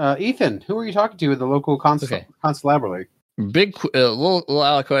need Ethan. Who are you talking to at the local constabulary? Big, little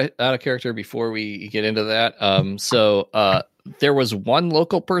out of character before we get into that. So there was one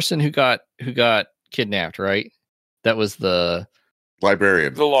local person who got kidnapped, right? That was the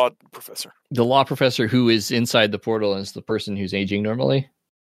Librarian. The law professor. law professor who is inside the portal and is the person who's aging normally.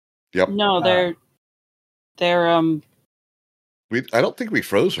 Yep. No, they're I don't think we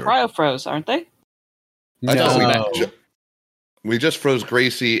froze her. cryofroze, aren't they? I thought No. we just froze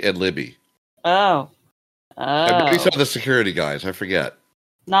Gracie and Libby. Oh. And maybe Oh. some of the security guys. I forget.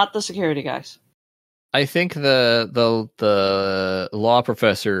 Not the security guys. I think the law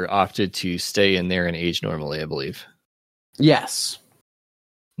professor opted to stay in there and age normally, I believe. Yes.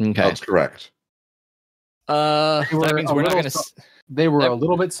 Okay. That's correct. That were means a we're not little going to. They were That- a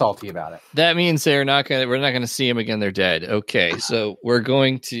little bit salty about it. That means we're not going to see him again. They're dead. Okay, so we're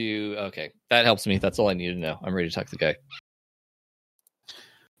going to. Okay, that helps me. That's all I need to know. I'm ready to talk to the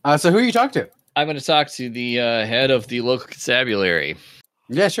guy. So who are you talking to? I'm going to talk to the head of the local constabulary.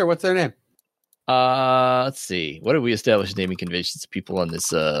 Yeah, sure. What's their name? Let's see. What did we establish naming conventions to people on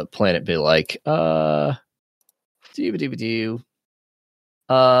this planet be like? His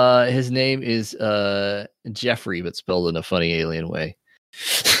name is Jeffrey, but spelled in a funny alien way.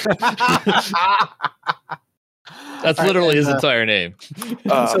 That's literally his entire name.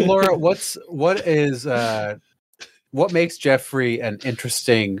 So Laura, what makes Jeffrey an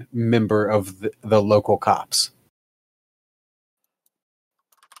interesting member of the local cops?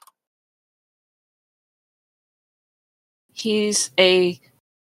 He's a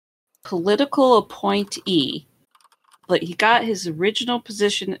political appointee, but he got his original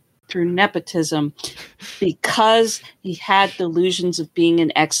position through nepotism because he had delusions of being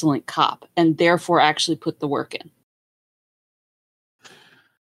an excellent cop and therefore actually put the work in.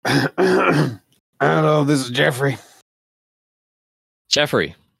 Hello, this is Jeffrey.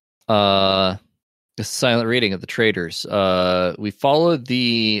 Jeffrey, this is silent reading of the traders. We followed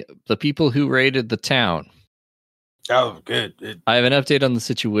the people who raided the town. Oh, good. I have an update on the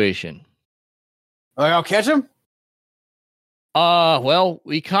situation. I'll catch him. Well,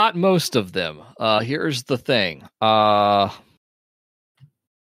 we caught most of them. Here's the thing.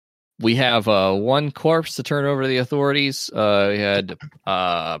 We have one corpse to turn over to the authorities. We had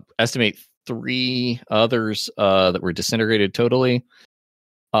estimate 3 others that were disintegrated totally.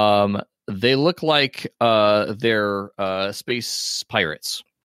 They look like they're space pirates.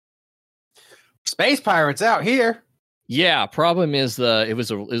 Space pirates out here. Yeah, problem is it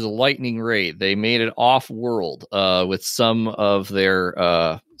was a lightning raid. They made it off world with some of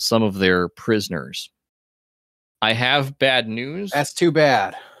their prisoners. I have bad news. That's too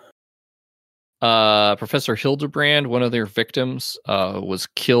bad. Professor Hildebrand, one of their victims, was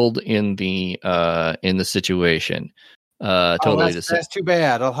killed in the situation. Totally that's too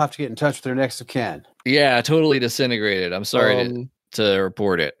bad. I'll have to get in touch with their next of kin. Yeah, totally disintegrated. I'm sorry to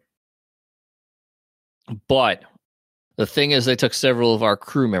report it. But the thing is, they took several of our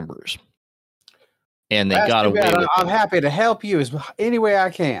crew members, and they got away with it. I'm happy to help you any way I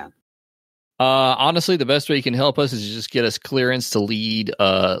can. Honestly, the best way you can help us is just get us clearance to leave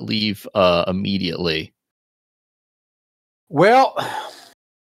immediately. Well,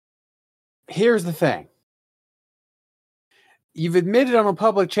 here's the thing. You've admitted on a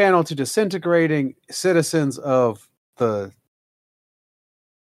public channel to disintegrating citizens of the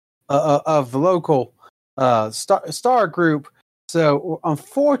local star group. So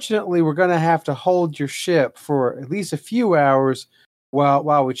unfortunately, we're going to have to hold your ship for at least a few hours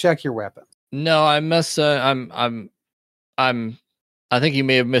while we check your weapon. No, I must. I think you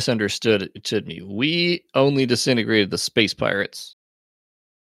may have misunderstood me. We only disintegrated the space pirates.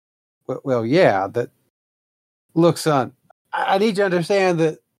 Well, yeah. Look, son, I need you to understand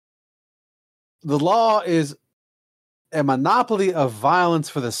that the law is a monopoly of violence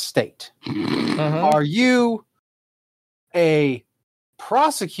for the state. Are you a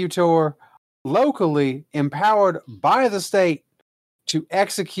prosecutor locally empowered by the state to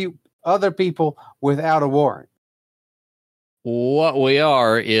execute other people without a warrant? What we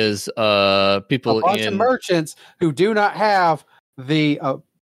are is people a bunch of merchants who do not have the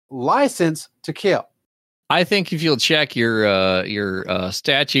license to kill. I think if you'll check your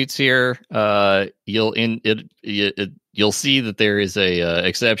statutes here, you'll see that there is a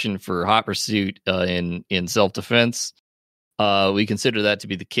exception for hot pursuit in self-defense. We consider that to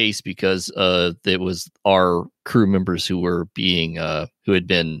be the case because it was our crew members who were being who had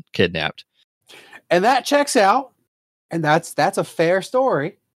been kidnapped. And that checks out. And that's a fair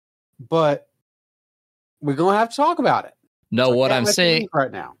story. But we're going to have to talk about it. No, So I what can't I'm let you saying, leave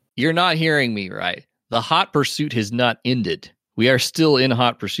right now. you're not hearing me right. The hot pursuit has not ended. We are still in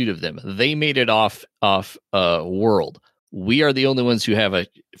hot pursuit of them. They made it off world. We are the only ones who have a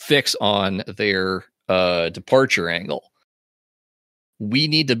fix on their departure angle. We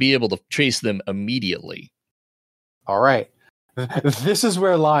need to be able to chase them immediately. All right. This is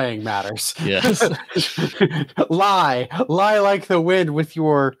where lying matters. Yes. Lie like the wind with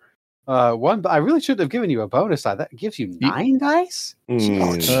your one. I really shouldn't have given you a bonus die. That gives you 9 dice.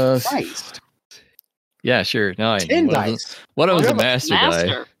 Jesus Christ! Yeah, sure. 9. 10 One of dice. them- One of them's a Well, master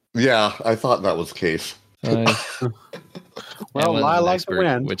die. Yeah, I thought that was the case. Well, And one lie of them like expert, the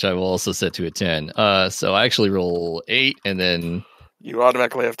wind. which I will also set to a 10. So I actually roll 8, and then You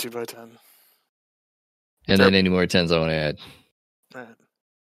automatically have 2 by 10. then any more 10s I want to add. Right.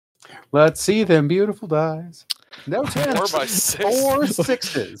 Let's see them beautiful dice. No 10s. 4 by 6. 4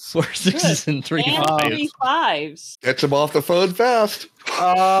 6s. 4 6s and 3 And 5s. 3 5s. Catch him off the phone fast.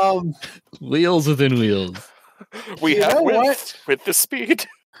 Wheels within wheels. We You have know width with the speed.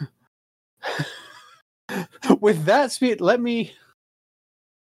 With that speed, I'm going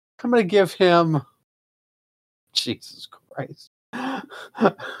to give him. Jesus Christ. I'm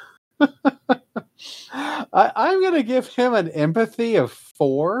going to give him an empathy of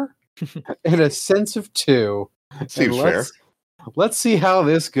 4 and a sense of 2. Seems And fair. Let's see how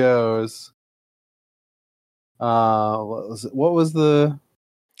this goes. What was the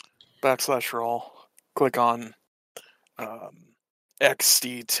 / roll. Click on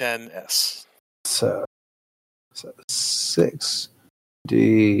XD10S. so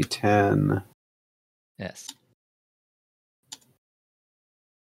 6d10? Yes.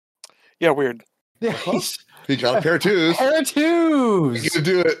 Yeah, weird. Yeah, He got a pair of twos. pair of He's twos. gonna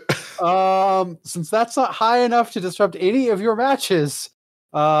do it. Since that's not high enough to disrupt any of your matches,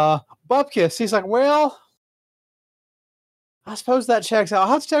 Bupkis, he's like, well, I suppose that checks out. I'll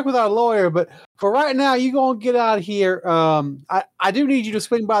have to check with our lawyer, but for right now, you gonna get out of here. I do need you to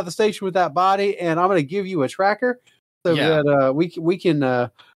swing by the station with that body, and I'm gonna give you a tracker so Yeah. that we can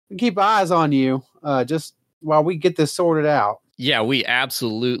keep eyes on you just while we get this sorted out. Yeah, we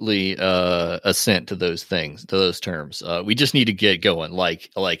absolutely assent to those things, to those terms. We just need to get going.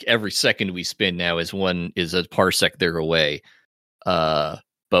 Like every second we spend now is a parsec they're away.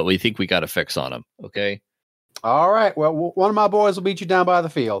 But we think we got a fix on them. Okay. All right. Well, one of my boys will beat you down by the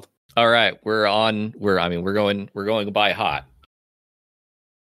field. All right. We're going by hot,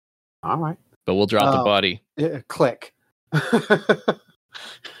 All right. but we'll drop the body. Click. All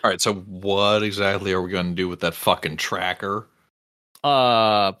right, so what exactly are we going to do with that fucking tracker?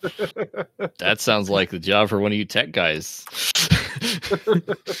 That sounds like the job for one of you tech guys.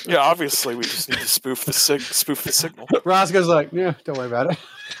 Yeah, obviously we just need to spoof the signal. Roscoe's like, yeah, don't worry about it.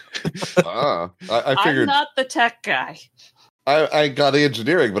 I I'm figured not the tech guy. I got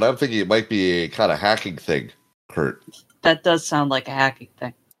engineering, but I'm thinking it might be a kind of hacking thing, Kurt. That does sound like a hacking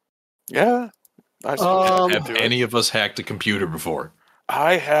thing. Yeah. I suppose I Have can do it. any of us hacked a computer before?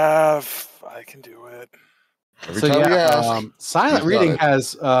 I have. I can do it. Every So time we ask, silent he's got reading it.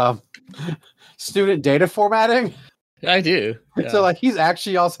 has student data formatting. I do. Yeah. So like he's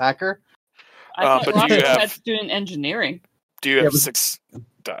actually y'all's hacker. I thought but do you Rocket have- had student engineering. Do you Yeah, have but- 6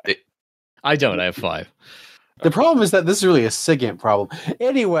 die? I don't. I have 5. The problem is that this is really a SIGINT problem.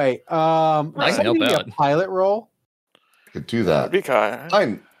 Anyway, I can help give me out. a pilot roll. I could do that. Be kind.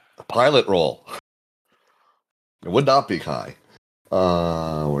 Fine. A pilot roll. It would not be Kai.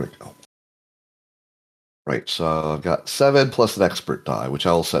 Where'd it go? Right, so I've got 7 plus an expert die, which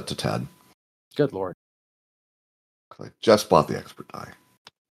I will set to 10. Good lord. I just bought the expert die.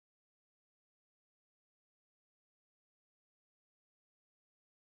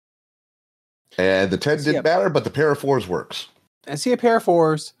 And the 10 didn't Yep. matter, but the pair of 4s works. I see a pair of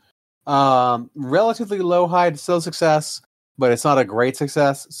 4s. Relatively low high still success, but it's not a great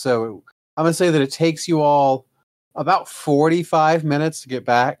success. So I'm gonna say that it takes you all about 45 minutes to get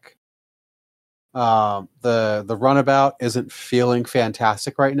back. The runabout isn't feeling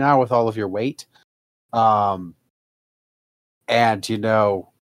fantastic right now with all of your weight. And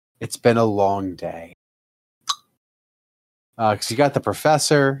it's been a long day. Because you got the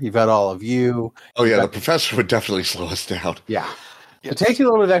professor, you've got all of you. Oh, yeah, the professor would definitely slow us down. Yeah. Yes. It takes you a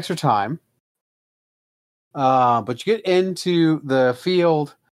little bit of extra time. But you get into the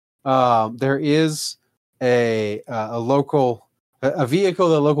field. There is a vehicle,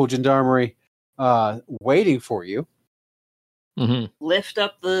 the local gendarmerie, waiting for you. lift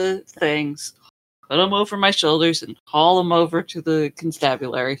up the things, put them over my shoulders, and haul them over to the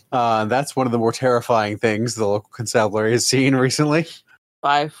constabulary. That's one of the more terrifying things the local constabulary has seen recently.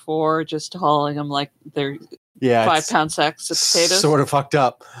 5'4", just hauling them like they're Yeah, 5 it's pound sacks of potatoes. sort of fucked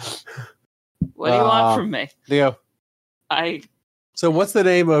up. What do you want from me? Leo. So what's the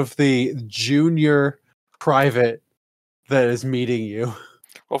name of the junior private that is meeting you?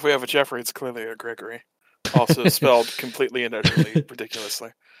 Well, if we have a Jeffrey, it's clearly a Gregory. Also spelled completely and utterly ridiculously.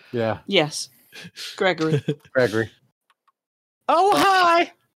 Yeah. Yes, Gregory. Gregory. Oh,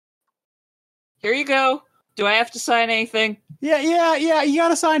 hi! Here you go. Do I have to sign anything? Yeah. You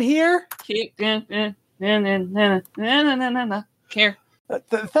gotta sign here. Here.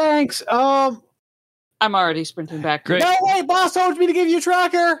 Thanks. I'm already sprinting back. Great. No, wait, boss told me to give you a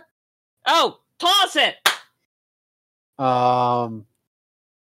tracker. Oh, toss it!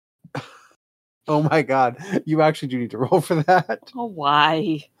 Oh my god, you actually do need to roll for that Oh,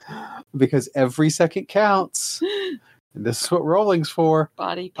 why? because every second counts. And this is what rolling's for.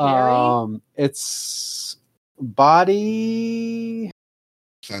 Body parry? It's body.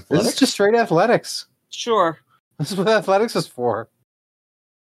 This is Athletics? just straight athletics. Sure. This is what athletics is for.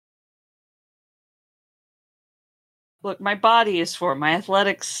 Look, my body is 4. My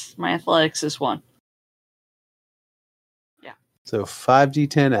athletics is 1. So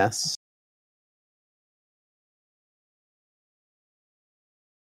 5d10s.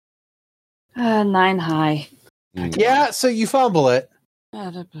 9 high. Yeah, so you fumble it,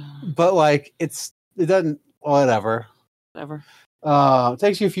 but like it doesn't. Whatever. Whatever. It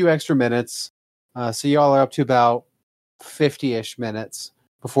takes you a few extra minutes. So y'all are up to about 50-ish minutes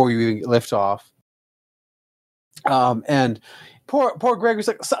before you even lift off. And poor Gregory's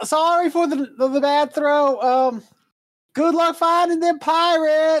like, sorry for the bad throw. Good luck finding them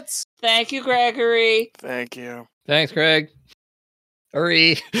pirates. Thank you, Gregory. Thank you. Thanks, Greg.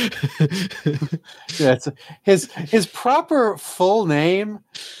 Hurry. Yeah, his proper full name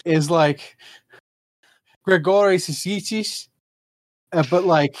is like Gregory Sisichis, but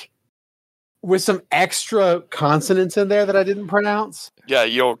like with some extra consonants in there that I didn't pronounce. Yeah,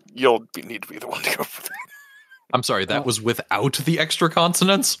 you'll need to be the one to go for that. I'm sorry, that was without the extra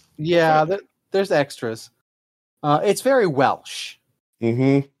consonants? Yeah, there's extras. It's very Welsh.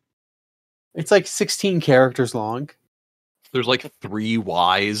 Mm-hmm. It's like 16 characters long. There's like 3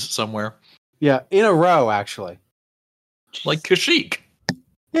 Ys somewhere. Yeah, in a row, actually. Like Kashyyyk.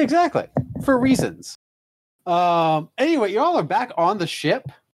 Yeah, exactly. For reasons. Anyway, y'all are back on the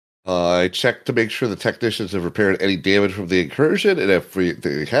ship. I checked to make sure the technicians have repaired any damage from the incursion, and if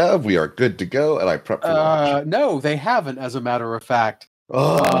they have, we are good to go, and I prep for launch. No, they haven't, as a matter of fact.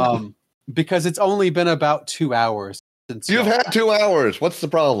 Oh, Because it's only been about 2 hours since you've y'all- had 2 hours. What's the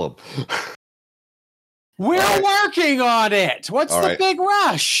problem? We're working on it. What's All the right. big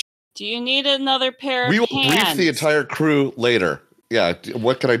rush? Do you need another pair We will of hands? brief the entire crew later. Yeah,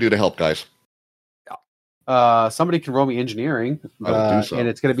 what can I do to help, guys? Somebody can roll me engineering. I will do so. And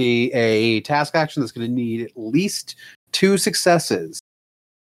it's going to be a task action that's going to need at least 2 successes.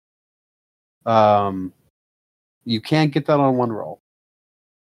 You can't get that on 1 roll.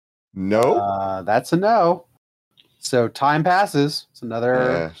 No? That's a no. So time passes. It's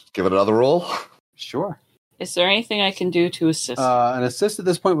another. Give it another roll. Sure. Is there anything I can do to assist? An assist at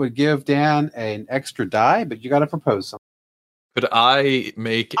this point would give Dan an extra die, but you got to propose something. Could I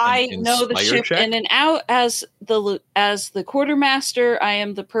make I an know the inspire ship check? in and out as the quartermaster. I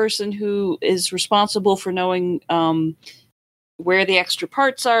am the person who is responsible for knowing where the extra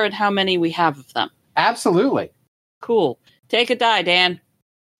parts are and how many we have of them. Absolutely. Cool. Take a die, Dan.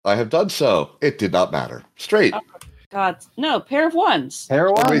 I have done so. It did not matter. Straight. God, no, pair of ones. Pair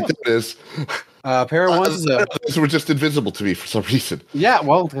of Wait, ones. that is. Pair of ones is a. Those were just invisible to me for some reason. Yeah,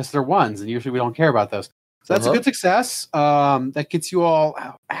 well, because they're ones, and usually we don't care about those. So that's a good success. That gets you all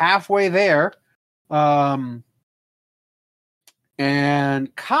halfway there. And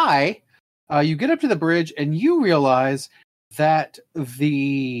Kai, you get up to the bridge, and you realize that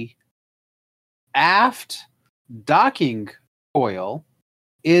the aft docking coil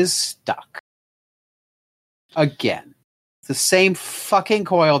is stuck. Again. It's the same fucking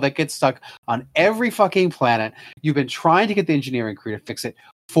coil that gets stuck on every fucking planet. You've been trying to get the engineering crew to fix it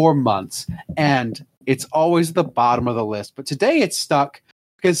for months, and it's always at the bottom of the list. But today it's stuck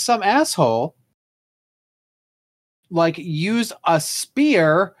because some asshole used a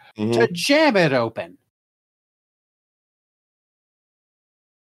spear to jam it open.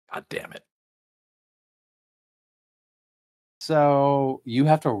 God damn it. So you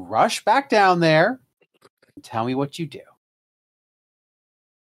have to rush back down there and tell me what you do.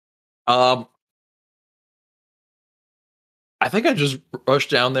 I think I just rush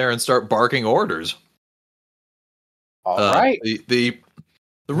down there and start barking orders. All right. The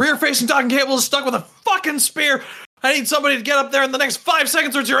rear-facing docking cable is stuck with a fucking spear. I need somebody to get up there in the next 5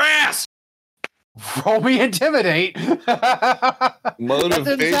 seconds, or it's your ass. Roll me intimidate. That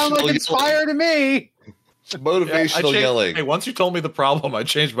didn't sound like inspire to me. Motivational yelling. Hey, once you told me the problem, I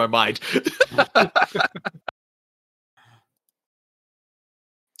changed my mind.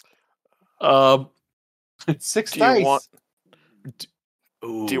 It's 6 Do dice. you want?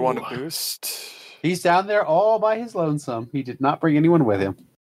 Do you want a boost? He's down there all by his lonesome. He did not bring anyone with him.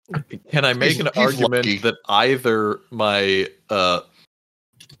 Can I make an He's argument lucky. that either my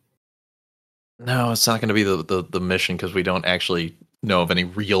no, it's not going to be the mission because we don't actually know of any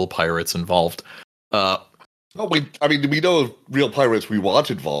real pirates involved. We know of real pirates we want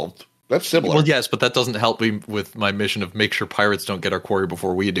involved. That's similar. Well, yes, but that doesn't help me with my mission of make sure pirates don't get our quarry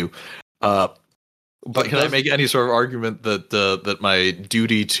before we do. But can I make any sort of argument that my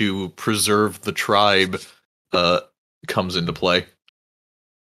duty to preserve the tribe comes into play?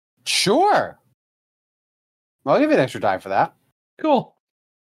 Sure. I'll give you an extra die for that. Cool.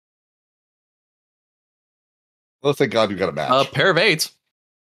 Oh, thank God you got a match. Pair of 8s.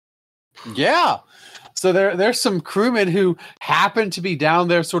 Yeah. So there's some crewmen who happen to be down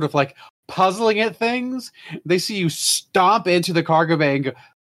there sort of like puzzling at things. They see you stomp into the cargo bay and go,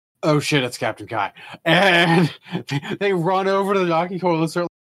 oh shit, it's Captain Kai. And they run over to the docking pole and start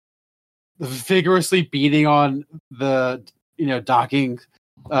vigorously beating on the docking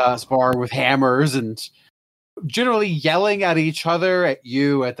spar with hammers and generally yelling at each other, at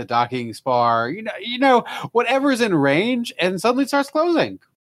you, at the docking spar, whatever's in range, and suddenly it starts closing.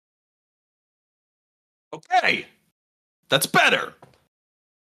 Okay. That's better.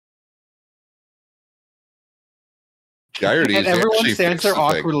 The irony And is they everyone actually stands fixed there the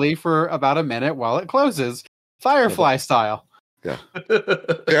thing. awkwardly for about a minute while it closes, Firefly style.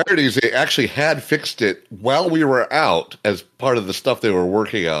 The irony is they actually had fixed it while we were out as part of the stuff they were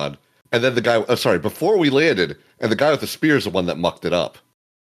working on. And then the guy, before we landed, and the guy with the spear is the one that mucked it up.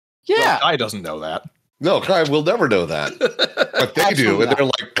 Yeah. Well, Kai doesn't know that. No, Kai will never know that. But they do, and they're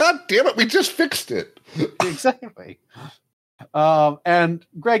like, God damn it, we just fixed it. Exactly. And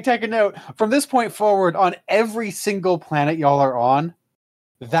Greg, take a note. From this point forward, on every single planet y'all are on,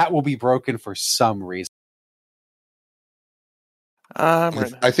 that will be broken for some reason.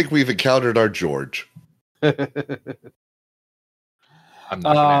 I think we've encountered our George. I'm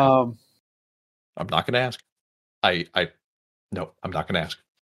not going to ask. No, I'm not going to ask.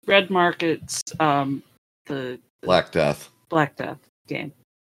 Red Market's the Black Death. Black Death game.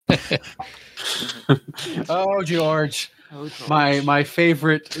 Oh, George. Oh, George. My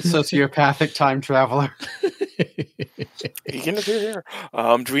favorite sociopathic time traveler. Egan, if you're here.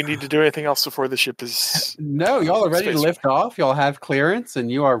 Do we need to do anything else before the ship is... No, y'all are ready to Space. lift off. Y'all have clearance, and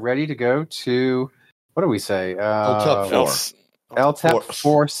you are ready to go to, what do we say? LTEP 4. else? LTEP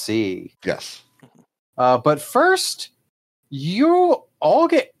 4C. Yes. But first, you all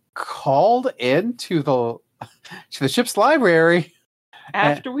get called into the ship's library.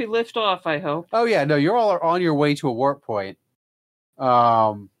 After we lift off, I hope. Oh yeah, no, you all are on your way to a warp point.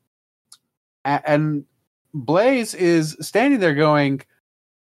 And Blaze is standing there going,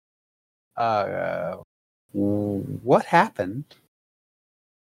 what happened?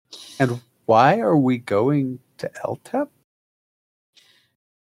 And why are we going to LTEP?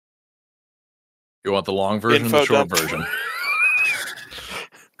 You want the long version or Info the short dump. version?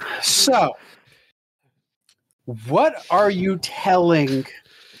 So, what are you telling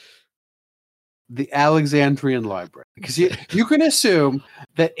the Alexandrian Library? Because you can assume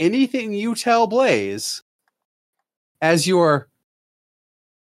that anything you tell Blaze as your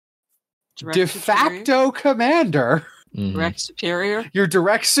Direct de superior? facto commander, Mhm. Direct superior. your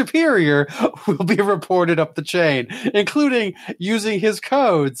direct superior, will be reported up the chain, including using his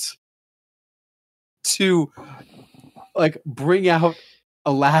codes to bring out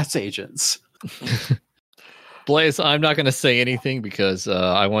Alas agents. Blaze, I'm not going to say anything because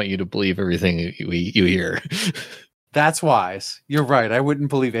I want you to believe everything you hear. That's wise. You're right. I wouldn't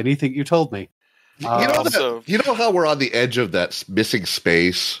believe anything you told me. You know so- you know how we're on the edge of that missing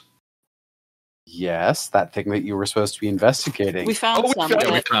space? Yes, that thing that you were supposed to be investigating. We found we some found of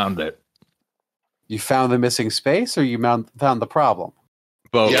Yeah, we it. found it. You found the missing space, or you found the problem?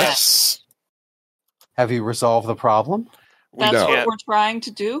 Both. Yes. Have you resolved the problem? That's No. what we're trying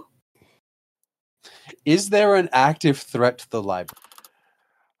to do. Is there an active threat to the library?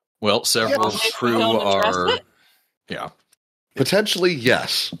 Well, several If we crew don't address are. it, Yeah. Potentially,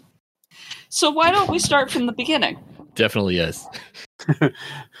 yes. so why don't we start from the beginning? Definitely yes.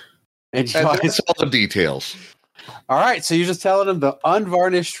 And you And guys, that's all the details. All right, so you're just telling him the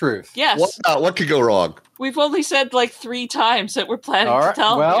unvarnished truth. Yes. What could go wrong? We've only said like 3 times that we're planning All to right,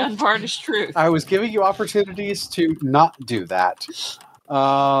 tell well, the unvarnished truth. I was giving you opportunities to not do that.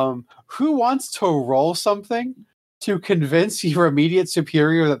 Who wants to roll something to convince your immediate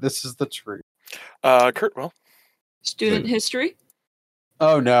superior that this is the truth? Kurt will. Student history?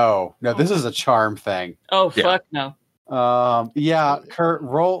 Oh, no. No, this is a charm thing. Oh, Yeah. fuck no. Yeah, Kurt,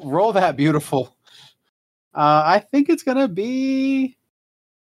 roll that beautiful. I think it's going to be...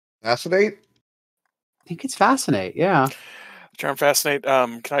 Fascinate? I think it's Fascinate, yeah. Charm Fascinate.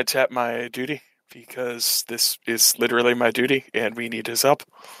 Can I tap my duty? Because this is literally my duty, and we need his help.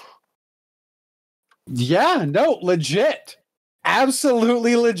 Yeah, no, legit.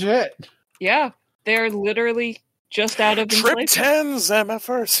 Absolutely legit. Yeah, they're literally just out of Trip enslavement. 10s,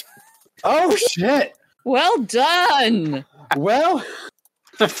 MFers. Oh, shit. Well done! Well,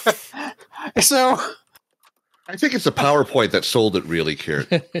 so... I think it's the PowerPoint that sold it, really, Kurt.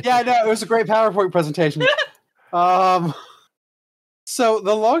 Yeah, no, it was a great PowerPoint presentation. So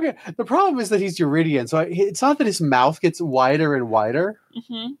the problem is that he's Eurydian, so it's not that his mouth gets wider and wider.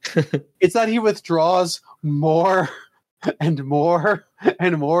 Mm-hmm. It's that he withdraws more and more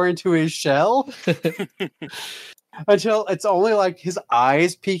and more into his shell until it's only like his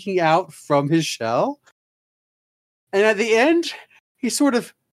eyes peeking out from his shell. And at the end, he sort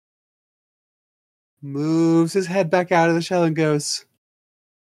of moves his head back out of the shell and goes,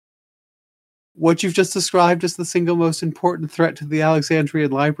 "What you've just described is the single most important threat to the Alexandrian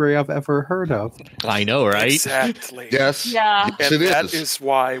Library I've ever heard of." I know, right? Exactly. Yes. Yeah. Yes, And it that is. is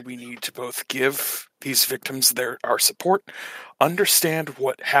why we need to both give these victims our support, understand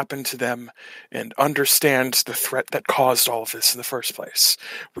what happened to them, and understand the threat that caused all of this in the first place.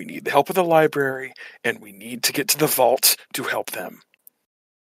 We need the help of the library, and we need to get to the vault to help them.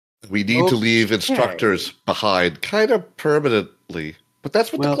 We need to leave instructors behind, kind of permanently. But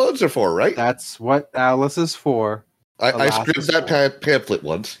that's what Well, the clothes are for, right? That's what Alice is for. I stripped that pamphlet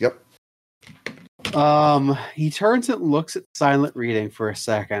once. Yep. He turns and looks at silent reading for a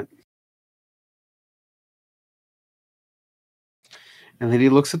second. And then he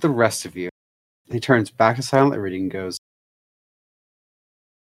looks at the rest of you. He turns back to silent reading and goes,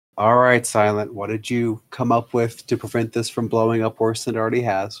 "All right, Silent, what did you come up with to prevent this from blowing up worse than it already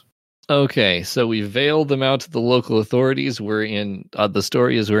has?" Okay, so we veiled them out to the local authorities. We're in the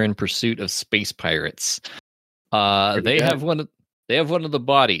story is we're in pursuit of space pirates. They have one of the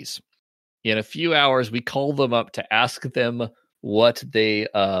bodies. In a few hours, we call them up to ask them what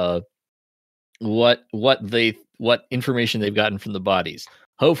information they've gotten from the bodies.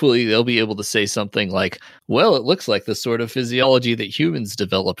 Hopefully, they'll be able to say something like, "Well, it looks like the sort of physiology that humans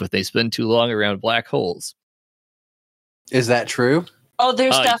developed when they spend too long around black holes." Is that true? Oh,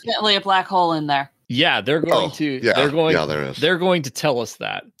 there's definitely a black hole in there. Yeah, they're going to. Yeah, There is. They're going to tell us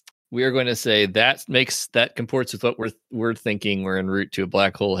that. We are going to say that comports with what we're thinking. We're en route to a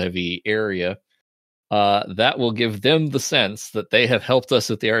black hole heavy area. That will give them the sense that they have helped us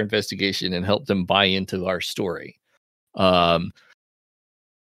with our investigation and helped them buy into our story.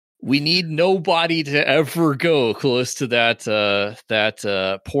 We need nobody to ever go close to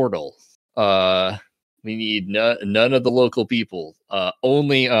that portal. We need none of the local people.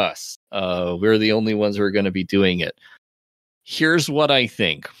 Only us. We're the only ones who are going to be doing it. Here's what I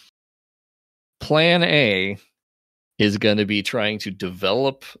think. Plan A is going to be trying to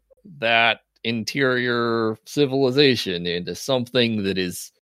develop that interior civilization into something that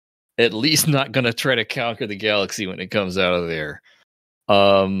is at least not going to try to conquer the galaxy when it comes out of there.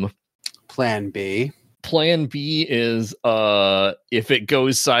 Plan B. Plan B is if it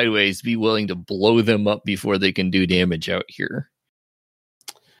goes sideways, be willing to blow them up before they can do damage out here.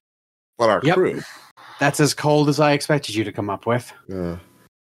 But our crew. That's as cold as I expected you to come up with. Yeah.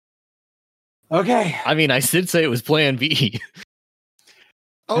 Okay. I mean, I did say it was Plan B.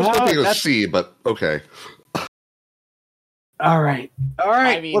 I was hoping it was C, but okay. All right.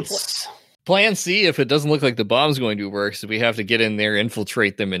 I mean, Plan C, if it doesn't look like the bomb's going to work, so we have to get in there,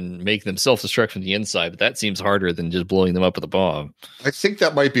 infiltrate them, and make them self-destruct from the inside. But that seems harder than just blowing them up with a bomb. I think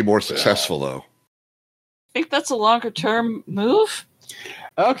that might be more successful, though. I think that's a longer-term move.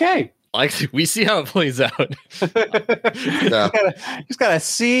 Okay. Like, we see how it plays out. Just gotta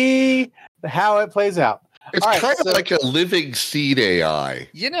see how it plays out. It's kind of like a living seed AI.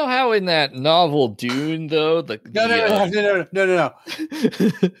 You know how in that novel Dune, though? No.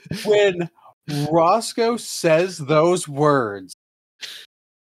 When Roscoe says those words,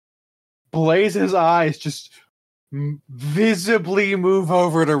 Blaze's eyes just visibly move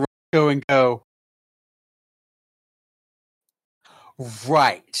over to Roscoe and go,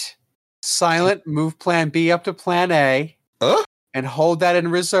 "Right. Silent, move plan B up to plan A, and hold that in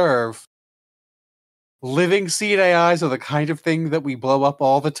reserve. Living seed AIs are the kind of thing that we blow up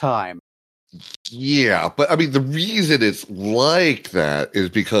all the time. Yeah, but I mean, the reason it's like that is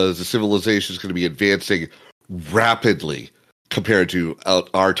because the civilization is going to be advancing rapidly compared to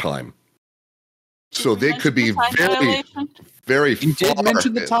our time. So they could be very You far. did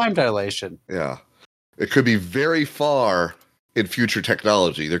mention the time dilation. Yeah. It could be very far in future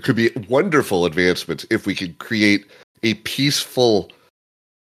technology. There could be wonderful advancements if we could create a peaceful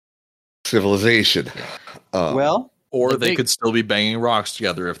civilization. Or they could still be banging rocks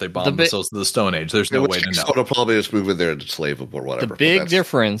together if they bombed themselves to the Stone Age. There's no way to know. They'll probably just move in there and enslave them or whatever. The big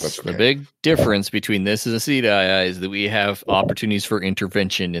difference between this and the seed AI is that we have opportunities for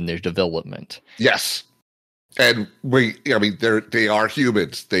intervention in their development. Yes. And they are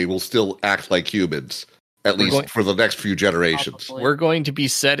humans. They will still act like humans, at least for the next few generations. Probably. We're going to be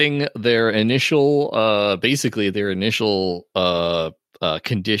setting their initial,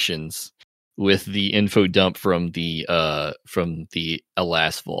 conditions with the info dump from the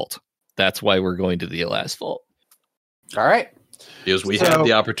Elas Vault. That's why we're going to the Elas Vault. All right. Because we have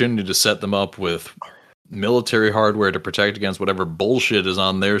the opportunity to set them up with military hardware to protect against whatever bullshit is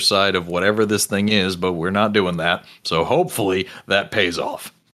on their side of whatever this thing is, but we're not doing that. So hopefully that pays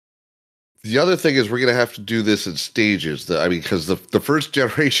off. The other thing is we're going to have to do this in stages. Because the first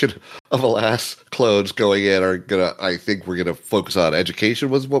generation of Elas clones going in are going to, I think we're going to focus on education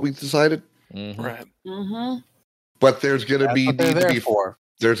was what we decided. Mm-hmm. Right. Mm-hmm. But there's going to be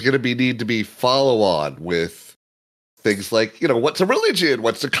need to be follow on with things like, what's a religion,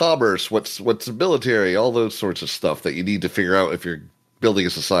 what's a commerce, what's a military, all those sorts of stuff that you need to figure out if you're building a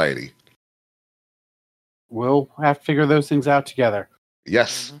society. We'll have to figure those things out together.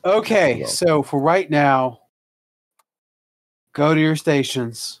 Yes. Okay, so for right now, go to your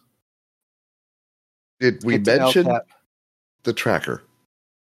stations. Did we mention the tracker?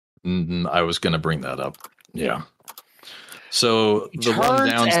 I was going to bring that up. Yeah. So the one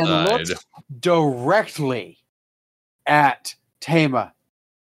Turns and downside looks directly at Tama.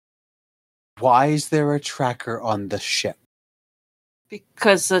 Why is there a tracker on the ship?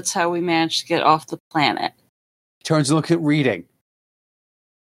 Because that's how we managed to get off the planet. Turns and looks at Reading.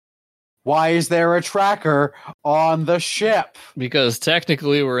 Why is there a tracker on the ship? Because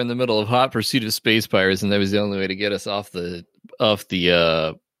technically we're in the middle of hot pursuit of space pirates, and that was the only way to get us off the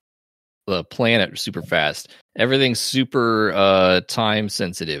planet super fast. Everything's super time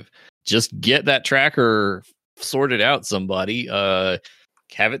sensitive. Just get that tracker sorted out, somebody.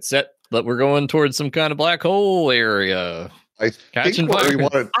 Have it set that we're going towards some kind of black hole area. I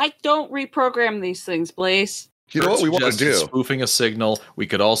don't reprogram these things, Blaze. You know what we want to do? Spoofing a signal. We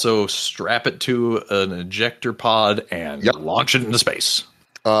could also strap it to an ejector pod and launch it into space.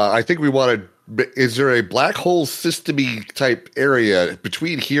 I think we want to. Is there a black hole system-y type area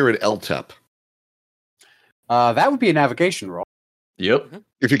between here and LTEP? That would be a navigation roll. Yep.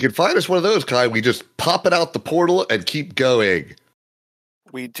 If you can find us one of those, Kai, we just pop it out the portal and keep going.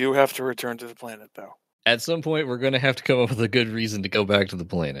 We do have to return to the planet, though. At some point, we're going to have to come up with a good reason to go back to the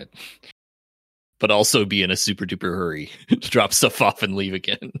planet. But also be in a super duper hurry to drop stuff off and leave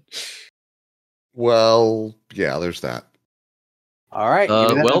again. Well, yeah, there's that. All right.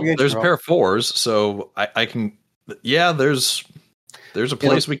 There's a pair of fours, so I can. Yeah, there's a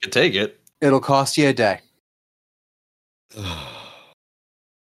place we could take it. It'll cost you a day.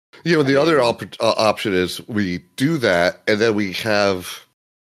 The other option is we do that, and then we have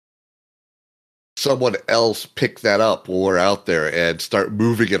someone else pick that up while we're out there and start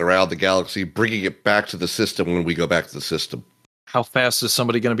moving it around the galaxy, bringing it back to the system when we go back to the system. How fast is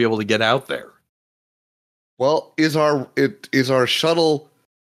somebody going to be able to get out there? Well, is our shuttle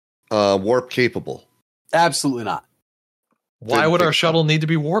warp capable? Absolutely not. Why would our shuttle need to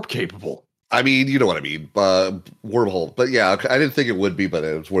be warp capable? I mean, you know what I mean. Wormhole. But yeah, I didn't think it would be, but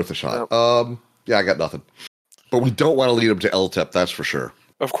it was worth a shot. Nope. Yeah, I got nothing. But we don't want to lead them to LTEP, that's for sure.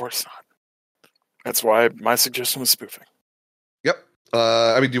 Of course not. That's why my suggestion was spoofing. Yep.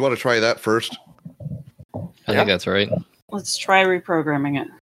 Do you want to try that first? I think that's right. Let's try reprogramming it.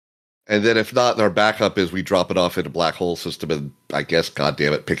 And then if not, our backup is we drop it off in a black hole system and, I guess,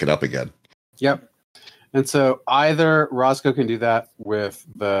 goddammit, pick it up again. Yep. And so either Roscoe can do that with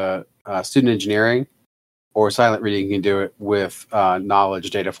the student engineering, or Silent Reading can do it with knowledge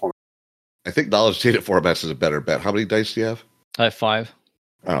data format. I think knowledge data formats is a better bet. How many dice do you have? I have 5.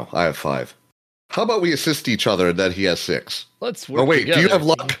 Oh, I have 5. How about we assist each other and then he has 6? Let's work together. Do you have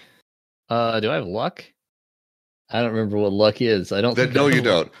luck? Do I have luck? I don't remember what luck is. I don't. Then no, you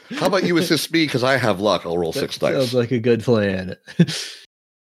don't. How about you assist me because I have luck? I'll roll 6 dice. Sounds like a good plan.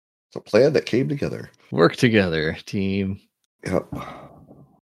 It's a plan that came together. Work together, team. Yep.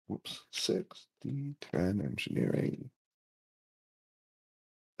 Whoops. 6, D10 engineering.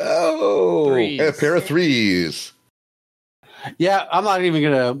 Oh, Threes. and a pair of 3s. Yeah, I'm not even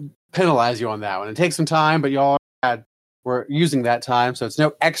going to penalize you on that one. It takes some time, but y'all were using that time, so it's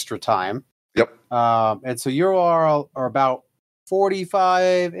no extra time. Yep. And so you are about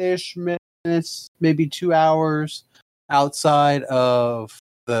 45-ish minutes, maybe 2 hours outside of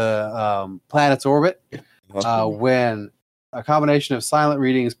the planet's orbit when a combination of silent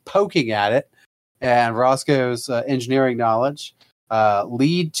readings poking at it and Roscoe's engineering knowledge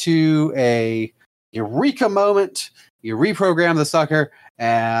lead to a eureka moment. You reprogram the sucker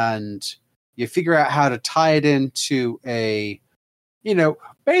and you figure out how to tie it into a,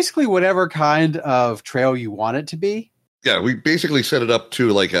 basically whatever kind of trail you want it to be. Yeah, we basically set it up to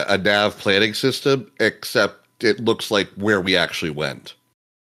like a nav planning system, except it looks like where we actually went.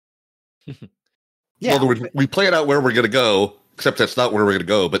 In other words, we plan out where we're going to go, except that's not where we're going to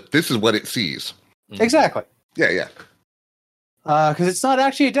go, but this is what it sees. Exactly. Yeah. Because it's not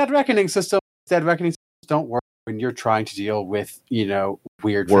actually a dead reckoning system. Dead reckoning systems don't work when you're trying to deal with,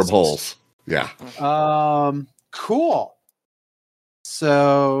 weird Wormholes. Yeah. Cool.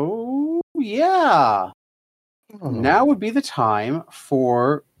 So, yeah. Now would be the time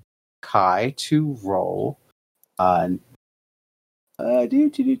for Kai to roll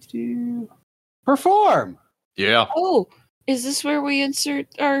perform. Yeah. Oh, is this where we insert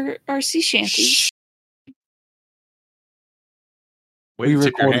our sea shanties? We Wait,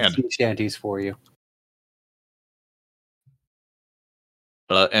 tip your recorded hand. sea shanties for you.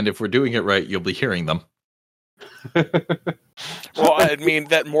 And if we're doing it right, you'll be hearing them. Well, I mean,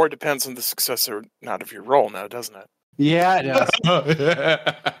 that more depends on the success or not of your roll now, doesn't it? Yeah, it does.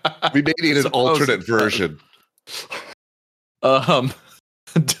 We may need an alternate version.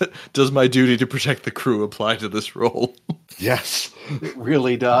 Does my duty to protect the crew apply to this role? Yes. It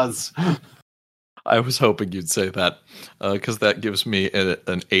really does. I was hoping you'd say that, because that gives me an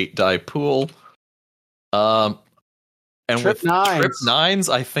 8-die pool. And Trip with Trip nines.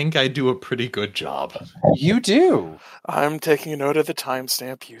 9s, I think I do a pretty good job. You do. I'm taking a note of the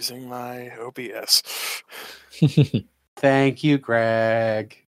timestamp using my OBS. Thank you,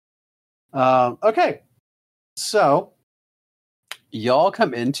 Greg. Okay. So, y'all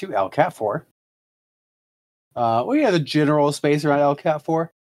come into LCAT 4. We have the general space around LCAT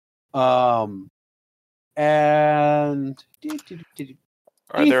 4. And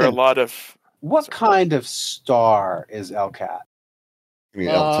Are there a Ethan, lot of... what kind of star is LCAT? You mean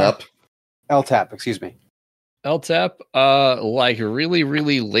LTAP? LTAP, excuse me. LTAP, like really,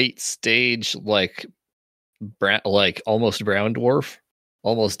 really late stage, like almost brown dwarf,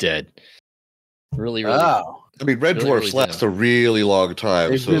 almost dead. Really. Oh. I mean, red Really, dwarfs really last a really long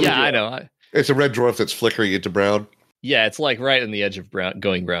time. They So really Yeah, do. I know. it's a red dwarf that's flickering into brown. Yeah, it's like right on the edge of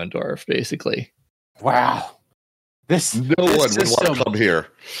going brown dwarf, basically. Wow. This No one would want system, to come here.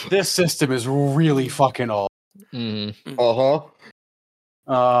 this system is really fucking old. Mm-hmm.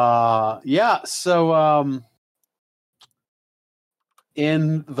 Yeah, so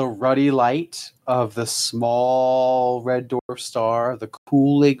in the ruddy light of the small red dwarf star, the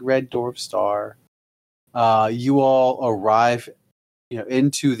cooling red dwarf star, you all arrive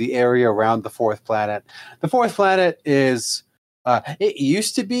into the area around the fourth planet. The fourth planet is it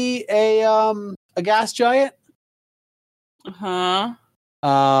used to be a gas giant. Huh?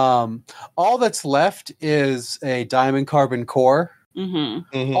 All that's left is a diamond carbon core.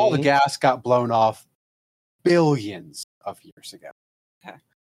 Mm-hmm. All the gas got blown off billions of years ago. Okay.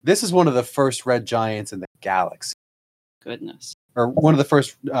 This is one of the first red giants in the galaxy, Goodness. or one of the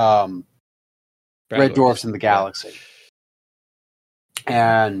first red dwarfs in the galaxy.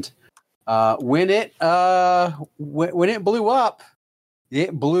 And when it blew up,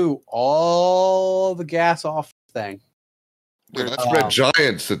 it blew all the gas off the thing. Well, that's red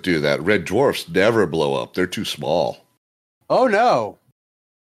giants that do that. Red dwarfs never blow up. They're too small. Oh no!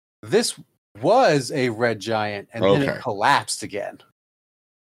 This was a red giant, and then Okay. it collapsed again.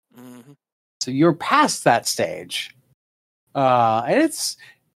 Mhm. So you're past that stage, and it's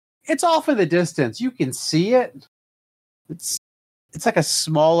off in the distance. You can see it. It's like a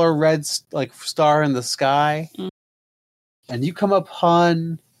smaller red star in the sky, and you come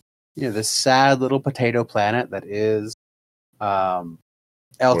upon the sad little potato planet that is LTAP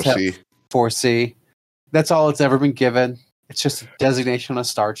 4C. 4C. That's all it's ever been given. It's just a designation on a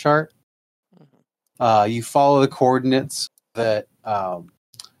star chart. You follow the coordinates that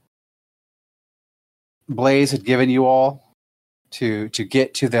Blaze had given you all to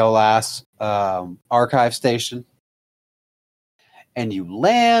get to their last archive station. and you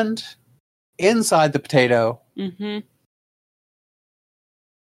land inside the potato, Mm-hmm.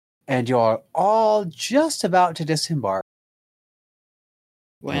 and you're all just about to disembark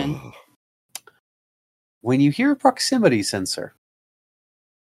When? when you hear a proximity sensor.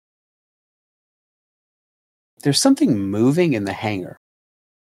 There's something moving in the hangar.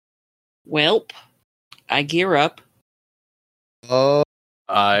 Welp. I gear up. Uh,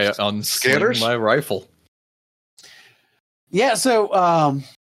 I unsling Scanners? my rifle. Yeah, so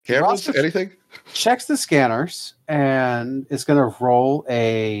cameras? Roster- Anything? checks the scanners and is going to roll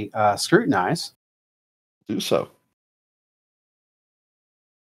a scrutinize. Do so.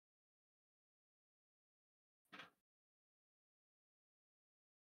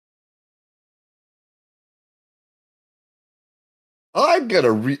 I'm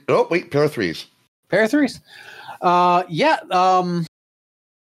gonna oh wait, pair of threes. Pair of threes. Yeah.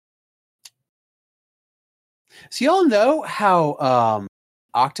 So y'all know how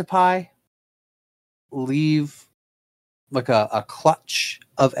octopi leave like a clutch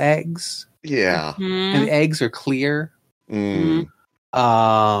of eggs, Yeah. and the eggs are clear. Mm.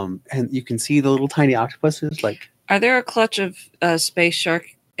 And you can see the little tiny octopuses. Like, Are there a clutch of space shark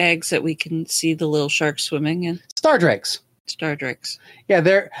eggs that we can see the little sharks swimming in? star drakes. Star drakes. Yeah,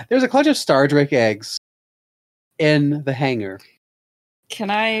 there's a clutch of star drake eggs in the hangar. Can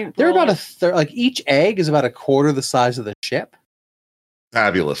I? They're roll about a third. Like each egg is about a quarter the size of the ship.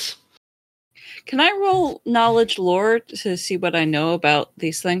 Fabulous. Can I roll knowledge lore to see what I know about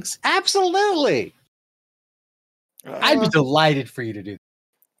these things? Absolutely. I'd be delighted for you to do that.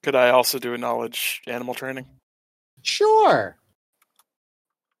 Could I also do a knowledge animal training? Sure.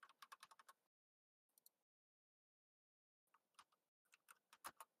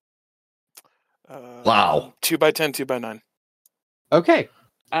 Wow. 2x10, 2x9. Okay.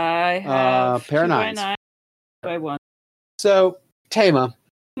 I have pair of 2 by nines. 9 by 1. So, Tama,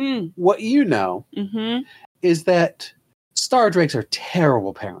 Mm. what you know Mm-hmm. is that star drakes are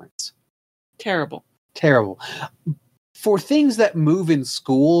terrible parents. Terrible. Terrible. For things that move in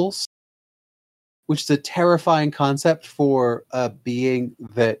schools, which is a terrifying concept for a being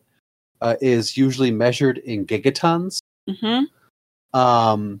that is usually measured in gigatons,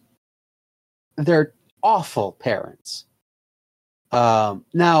 Mm-hmm. they're awful parents.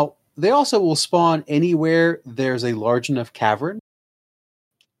 Now, they also will spawn anywhere there's a large enough cavern.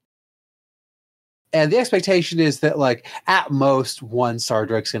 And the expectation is that, like, at most, one star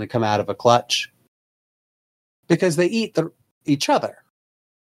drake's going to come out of a clutch. Because they eat each other.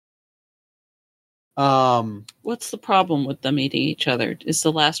 What's the problem with them eating each other? Is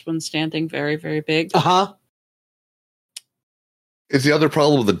the last one standing very, very big? Uh-huh. Is the other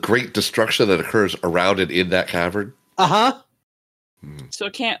problem the great destruction that occurs around and in that cavern? Uh-huh. So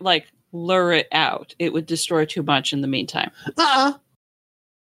it can't, like, lure it out. It would destroy too much in the meantime. Uh-uh.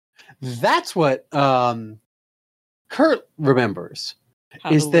 That's what Kurt remembers.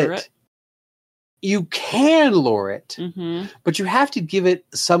 How is to lure that it? you can lure it, Mm-hmm. but you have to give it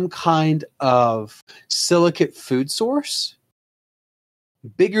some kind of silicate food source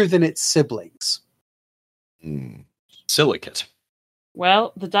bigger than its siblings. Mm. Silicate.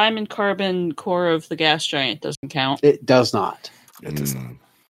 Well, the diamond carbon core of the gas giant doesn't count. It does not. It does not.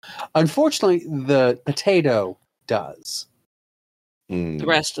 Unfortunately, the potato does. Mm. The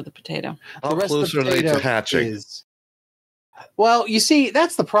rest of the potato. How The rest close of are the they potato to hatching? is- Well, you see,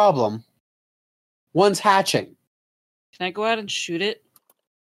 that's the problem. One's hatching. Can I go out and shoot it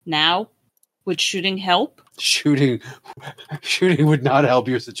now? Would shooting help? Shooting would not help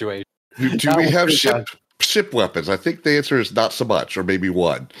your situation. Do That we will have be ship weapons? I think the answer is not so much, or maybe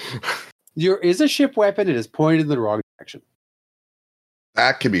one. There is a ship weapon. It is pointed in the wrong direction.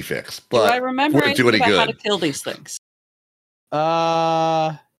 That can be fixed, Do I but remember wouldn't do anything any about how to good. kill these things?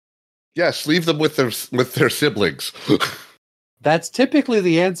 Yes, leave them with their siblings. That's typically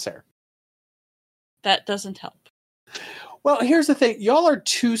the answer. That doesn't help. Well, here's the thing. Y'all are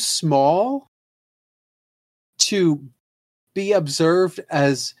too small to be observed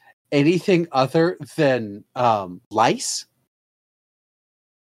as anything other than lice.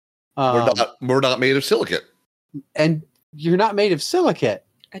 We're not made of silicate. And you're not made of silicate.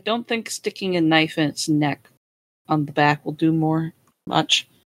 I don't think sticking a knife in its neck on the back will do much.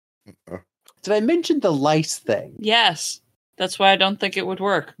 Did I mention the lice thing? Yes. That's why I don't think it would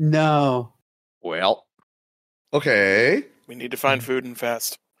work. No. Well, Okay. We need to find food and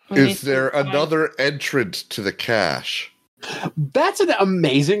fast. We need Is to there find- another entrance to the cache? That's an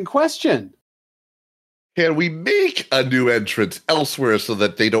amazing question. Can we make a new entrance elsewhere so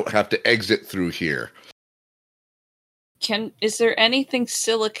that they don't have to exit through here? Is there anything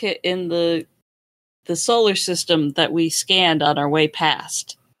silicate in the the solar system that we scanned on our way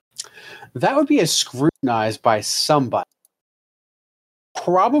past? That would be a scrutinized by somebody.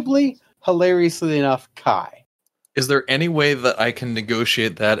 Probably, hilariously enough, Kai. Is there any way that I can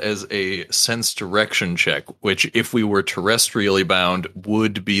negotiate that as a sense direction check, which, if we were terrestrially bound,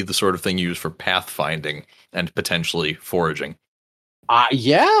 would be the sort of thing used for pathfinding and potentially foraging?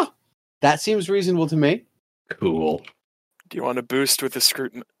 Yeah. That seems reasonable to me. Cool. Do you want to boost with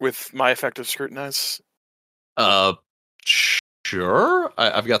the with my effective scrutinize? Sure.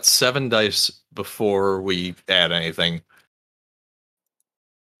 I've got 7 dice before we add anything.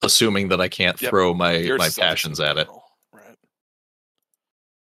 Assuming that I can't throw my passions at it. Right.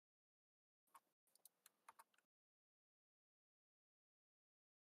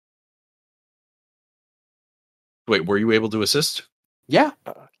 Wait, were you able to assist? Yeah.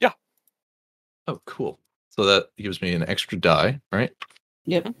 Yeah. Oh, cool. So that gives me an extra die, right?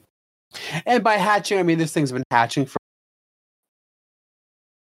 Yep. And by hatching, I mean this thing's been hatching for...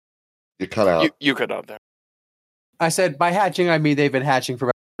 You cut out. You cut out there. I said by hatching, I mean they've been hatching for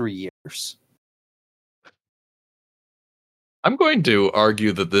about 3 years. I'm going to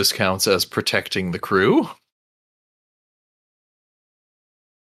argue that this counts as protecting the crew.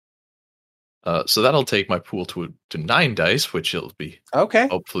 So that'll take my pool to 9 dice, which will be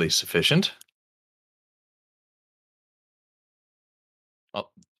hopefully sufficient. Well,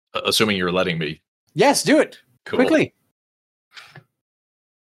 assuming you're letting me. Yes, do it. Cool. Quickly.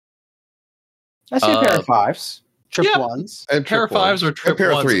 I see a pair of 5s. Trip 1s. And pair of 5s or trip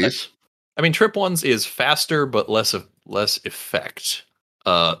pair 1s. Of 3s. I mean, trip 1s is faster, but less effect.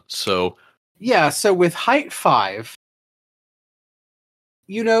 So with height 5,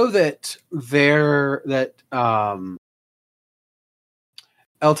 you know that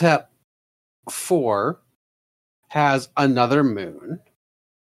LTEP 4 has another moon.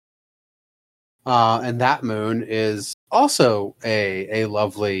 And that moon is also a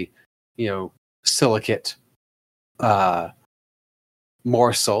lovely, silicate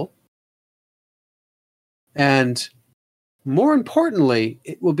morsel. And more importantly,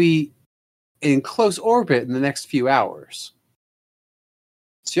 it will be in close orbit in the next few hours.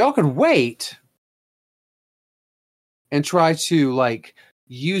 So y'all could wait and try to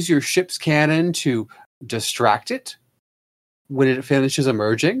use your ship's cannon to distract it when it finishes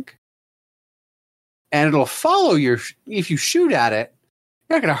emerging. And it'll follow if you shoot at it,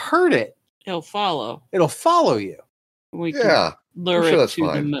 you're not going to hurt it. It'll follow. It'll follow you. We can lure it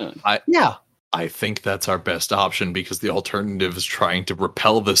to the moon. I think that's our best option because the alternative is trying to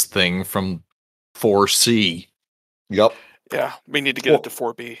repel this thing from 4C. Yep. Yeah, we need to get it to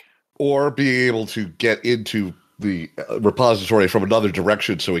 4B. Or be able to get into the repository from another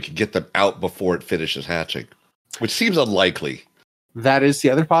direction so we can get them out before it finishes hatching, which seems unlikely. That is the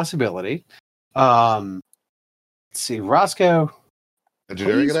other possibility. Let's see, Roscoe.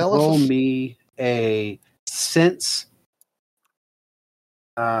 Engineering please analysis? Roll me a sense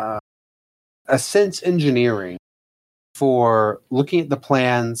engineering for looking at the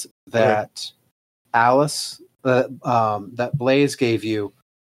plans that Alice, that Blaze gave you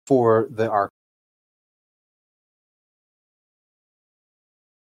for the arc.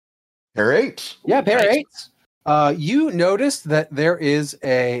 Pair 8. Yeah, pair 8s. You noticed that there is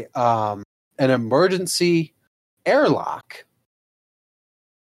an emergency airlock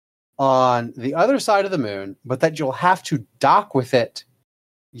on the other side of the moon, but that you'll have to dock with it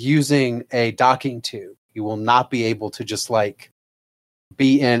using a docking tube. You will not be able to just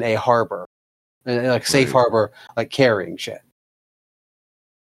be in a harbor, safe harbor, carrying shit.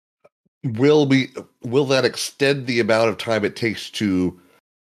 Will that extend the amount of time it takes to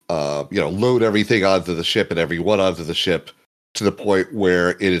load everything onto the ship and everyone onto the ship to the point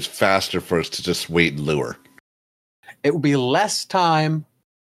where it is faster for us to just wait and lure? It will be less time,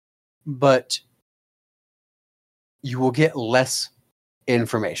 but you will get less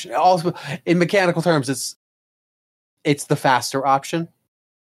information. Also, in mechanical terms, it's the faster option.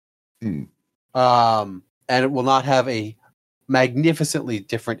 And it will not have a magnificently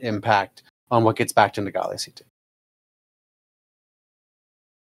different impact on what gets back to Nagali CT.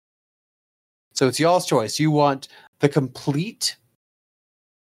 So it's y'all's choice. You want the complete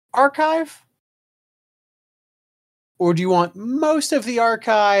archive? Or do you want most of the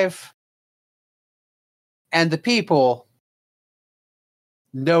archive and the people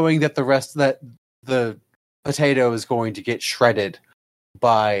knowing that the potato is going to get shredded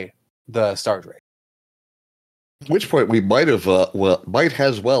by the Star Drake? At which point we might as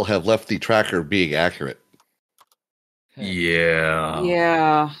well have left the tracker being accurate. Yeah.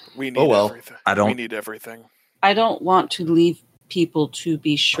 Yeah. We need everything. I don't. We need everything. I don't want to leave people to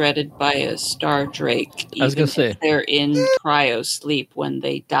be shredded by a star drake, I was even gonna say. if they're in cryo sleep when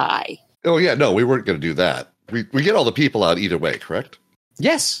they die. Oh yeah, no, we weren't going to do that. We get all the people out either way, correct?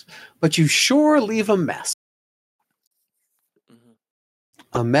 Yes, but you sure leave a mess.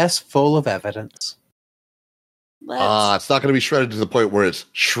 A mess full of evidence. Let's It's not going to be shredded to the point where it's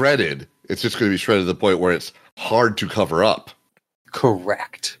shredded. It's just going to be shredded to the point where it's hard to cover up.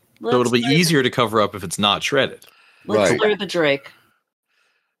 Correct. So it'll be easier to cover up if it's not shredded. Let's Right. clear the drake.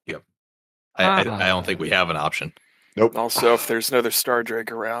 I don't think we have an option. Nope. Also, if there's another Star Drake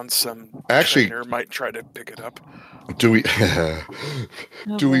around, some Actually- trainer might try to pick it up. Do we Oh,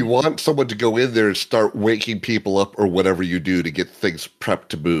 do we boy. want someone to go in there and start waking people up or whatever you do to get things prepped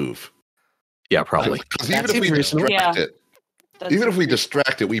to move? Yeah, probably. 'Cause That even if we seems reasonable. distract Yeah. it, That's even if we a-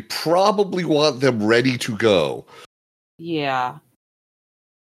 distract it, we probably want them ready to go. Yeah.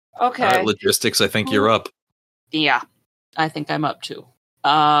 All Okay. right, logistics, I think you're up. Yeah. I think I'm up to.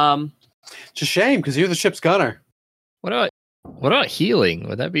 It's a shame because you're the ship's gunner. What about healing?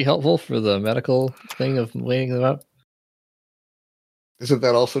 Would that be helpful for the medical thing of waking them up? Isn't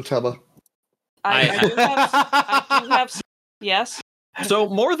that also Tema? I do have yes. So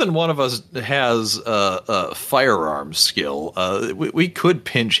more than one of us has a firearm skill. We could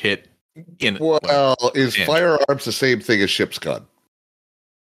pinch hit in. Well, is yeah. firearms the same thing as ship's gun?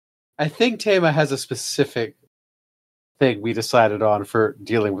 I think Tama has a specific thing we decided on for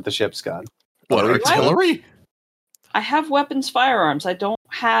dealing with the ship's gun. What, artillery? I have weapons, firearms. I don't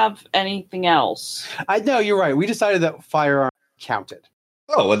have anything else. I know you're right. We decided that firearm counted.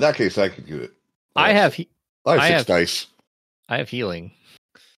 Oh, in that case, I could do it. I have I have I six have- dice. I have healing.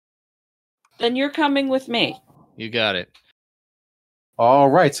 Then you're coming with me. You got it. All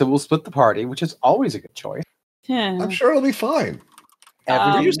right, so we'll split the party, which is always a good choice. I'm sure it'll be fine. We're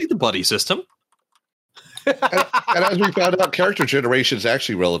Um, using the buddy system. And as we found out, character generation is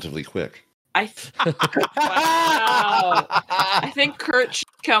actually relatively quick. Wow. I think Kurt should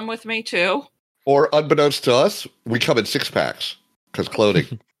come with me too. Or, unbeknownst to us, we come in 6-packs because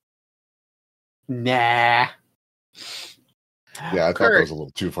clothing. Nah. Yeah, I thought that Kurt. was a little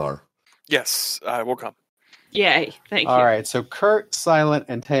too far. Yes, I will come. Yay! Thank All you. right, so Kurt, Silent,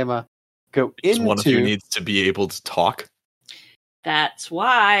 and Tama go Just one of you into needs to be able to talk. That's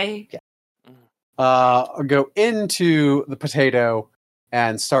why. go into the potato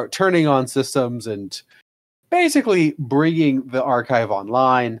and start turning on systems and basically bringing the archive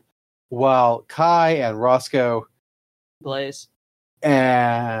online, while Kai and Roscoe Blaze.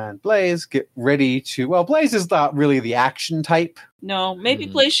 and Blaze get ready to. Well, Blaze is not really the action type. No, maybe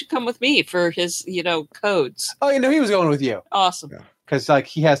Mhm. Blaze should come with me for his, codes. Oh, he was going with you Awesome. because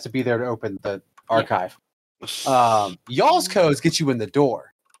he has to be there to open the archive. Y'all's codes get you in the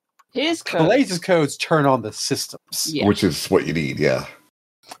door. His codes. Blaze's codes turn on the systems. Yeah. Which is what you need, yeah.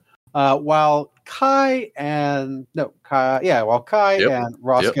 While Kai and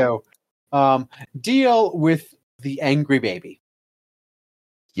Roscoe deal with the angry baby.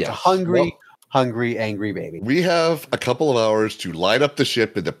 Yeah. The hungry, angry baby. We have a couple of hours to line up the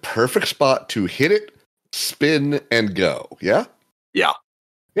ship in the perfect spot to hit it, spin, and go. Yeah? Yep.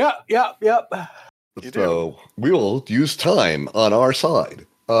 You So we will use time on our side.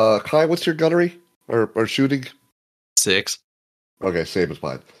 Kai, what's your gunnery? Or shooting? 6 Okay, same as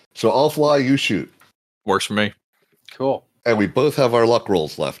mine. So I'll fly, you shoot. works for me. Cool. And we both have our luck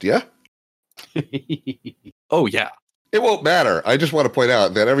rolls left, yeah? Oh yeah. It won't matter. I just want to point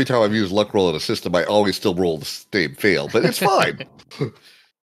out that every time I've used luck roll in a system, I always still roll the same fail, but it's fine.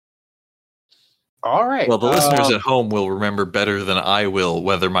 All right. Well, the listeners at home will remember better than I will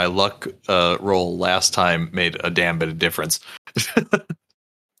whether my luck roll last time made a damn bit of difference.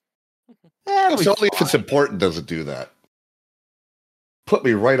 It's only if it's important does it do that. Put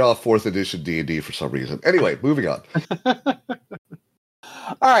me right off 4th edition D&D for some reason. Anyway, moving on.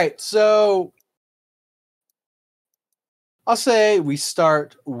 All right, so I'll say we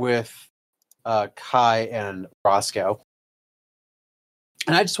start with Kai and Roscoe.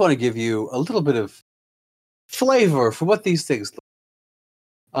 And I just want to give you a little bit of flavor for what these things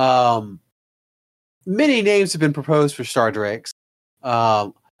look. Many names have been proposed for Star Drakes.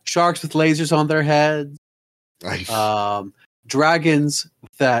 Sharks with lasers on their heads. Nice. Dragons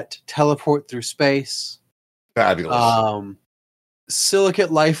that teleport through space. Fabulous.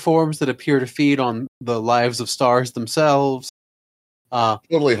 Silicate life forms that appear to feed on the lives of stars themselves.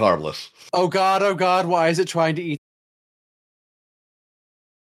 Totally harmless. Oh god, why is it trying to eat?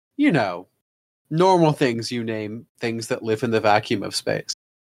 Normal things you name, things that live in the vacuum of space.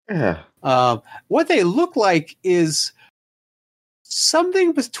 Yeah. What they look like is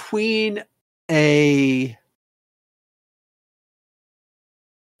something between a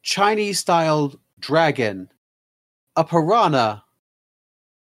Chinese-styled dragon, a piranha,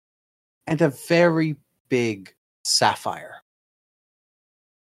 and a very big sapphire.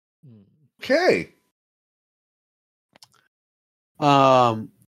 Okay.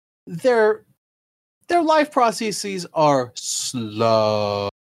 Their life processes are slow,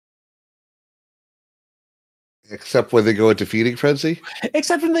 Except when they go into feeding frenzy.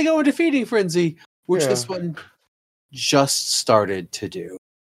 except when they go into feeding frenzy, which Yeah. this one just started to do.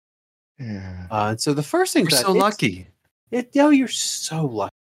 Yeah. And so the first thing We're so lucky. You're so lucky.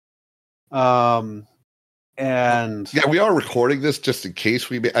 And Yeah, we are recording this just in case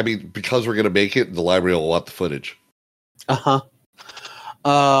because we're going to make it, the library will want the footage. uh-huh.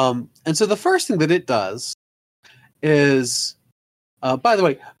 And so the first thing that it does is, by the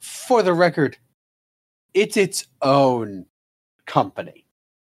way, for the record, it's its own company.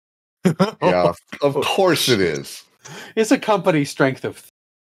 Yeah, of course it is. It's a company strength of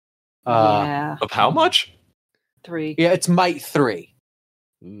Yeah. Of how much? 3. yeah, it's might 3.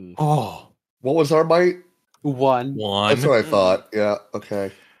 Ooh. Oh, What was our might? 1. That's what one. I thought. Yeah,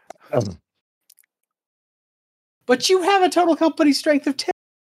 okay. But you have a total company strength of 10.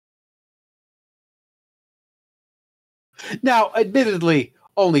 Now, admittedly,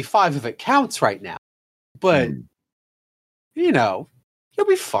 only 5 of it counts right now. But, you'll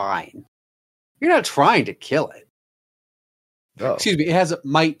be fine. You're not trying to kill it. Oh. Excuse me, it has a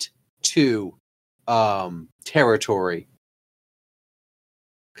might 2 territory.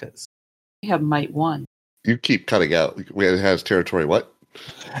 Because We have might 1. You keep cutting out. It has territory what?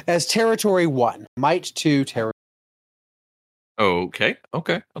 as territory 1, might 2 territory. Okay.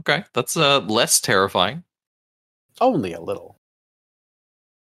 That's less terrifying. Only a little.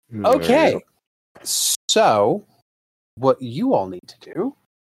 There you Okay. go. So, what you all need to do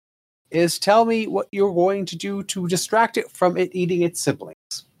is tell me what you're going to do to distract it from it eating its siblings.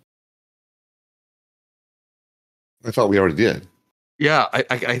 I thought we already did. Yeah,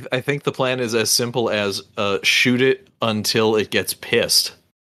 I think the plan is as simple as shoot it until it gets pissed.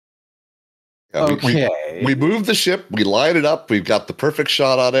 Yeah, Okay. we move the ship, we line it up, we've got the perfect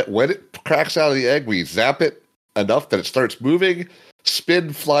shot on it. When it cracks out of the egg, we zap it enough that it starts moving,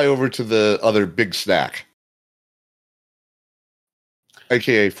 spin, fly over to the other big snack.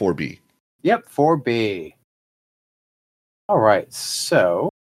 AKA 4B. Yep, 4B. All right, so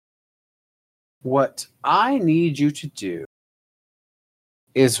what I need you to do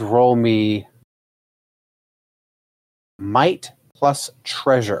is roll me might plus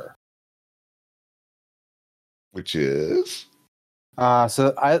treasure. Which is?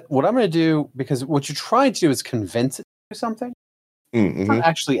 So what I'm going to do, because what you're trying to do is convince it to do something, Mm-hmm. not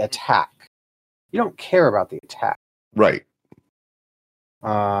actually attack. You don't care about the attack. Right.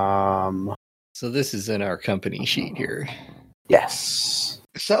 So this is in our company sheet here. Yes.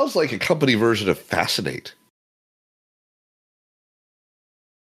 It sounds like a company version of Fascinate.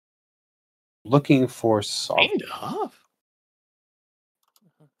 Looking for soft. Kind of.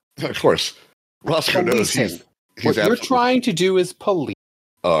 Of course. Roscoe knows Policing. he's What you're absolutely... trying to do is police.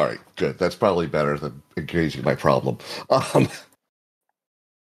 All right, good. That's probably better than engaging my problem.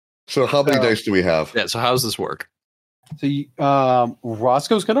 So how many So- dice do we have? Yeah. So how's this work? So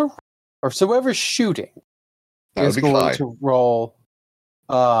Roscoe's going to, or so whoever's shooting That is would be going fine. to roll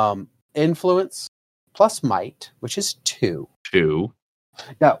influence plus might, which is 2. 2.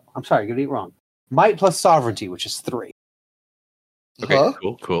 No, I'm sorry, getting it wrong. Might plus sovereignty, which is 3. Okay. Huh?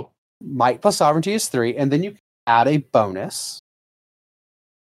 Cool. Might plus sovereignty is 3, and then you can add a bonus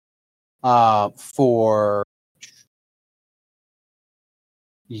for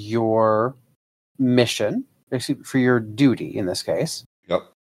your mission, basically for your duty in this case. Yep.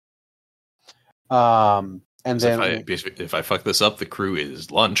 And So then if I fuck this up, the crew is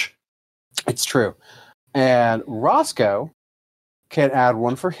lunch. it's true. And Roscoe can add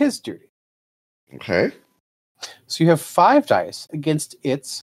 1 for his duty. Okay. So you have 5 dice against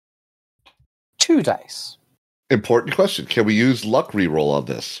its 2 dice. Important question. Can we use luck reroll on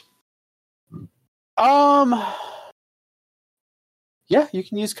this? Yeah, you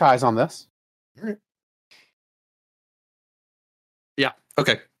can use Kai's on this. Yeah.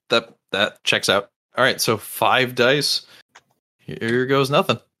 Okay. That checks out. All right. So 5 dice. Here goes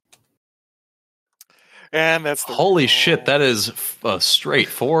nothing. And that's the Holy roll. shit! That is straight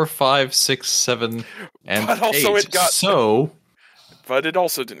 4, 5, 6, 7, and But also 8. it got- So But it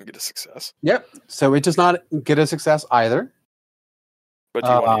also didn't get a success. Yep. So it does not get a success either. But do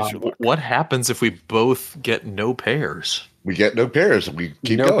you want to use your luck? what happens if we both get no pairs? We get no pairs. We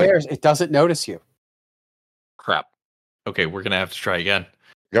keep no going. pairs. It doesn't notice you. Crap. Okay, we're gonna have to try again.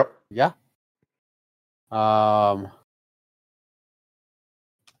 Yep. Yeah.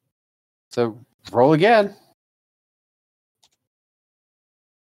 So roll again.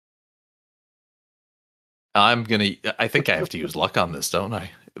 I think I have to use luck on this, don't I?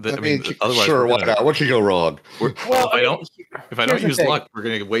 Otherwise, sure, why not? What could go wrong? Well, if I don't use luck, we're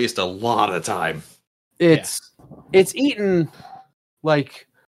gonna waste a lot of time. It's eaten like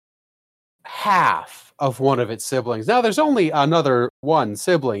half of one of its siblings. Now there's only another one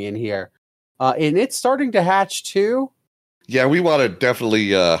sibling in here, and it's starting to hatch too. Yeah, we want to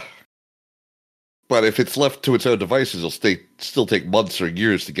definitely. But if it's left to its own devices, it'll still take months or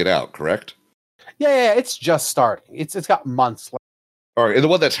years to get out. Correct? Yeah, it's just starting. It's got months left. All right, and the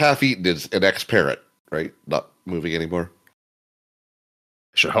one that's half eaten is an ex-parent, right? Not moving anymore.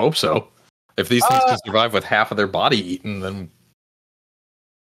 I should hope so. If these things can survive with half of their body eaten, then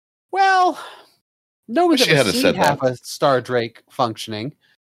well, no one's Wish you ever had've seen said half that. a Star Drake functioning,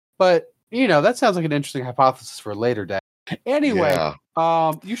 but that sounds like an interesting hypothesis for a later day. Anyway,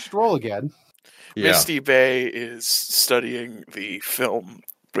 Yeah. you should roll again. yeah. Misty Bay is studying the film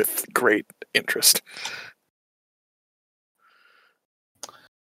with great interest.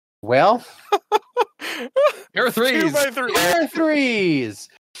 Well, Here are 3s. 2 by 3. Air threes.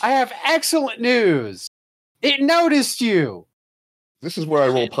 I have excellent news. It noticed you. This is where I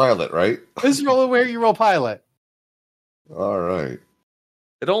roll pilot, right? This is where you roll pilot. All right.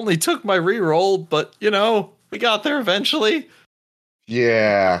 It only took my reroll, but we got there eventually.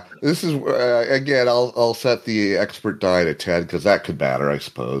 Yeah, this is again. I'll set the expert die to 10 because that could matter, I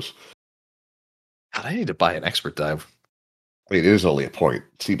suppose. God, I need to buy an expert dive. I mean, it is only a point.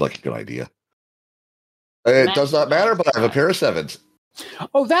 It seemed like a good idea. It does not matter, but I have a pair of 7s.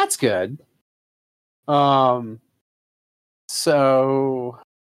 Oh, that's good. So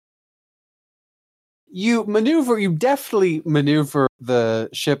you deftly maneuver the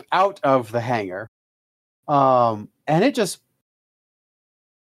ship out of the hangar. And it just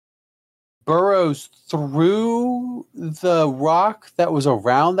burrows through the rock that was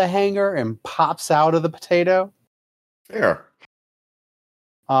around the hangar and pops out of the potato. Fair.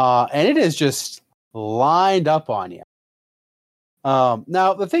 And it is just lined up on you.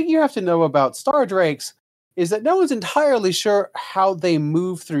 Now, the thing you have to know about Star Drakes is that no one's entirely sure how they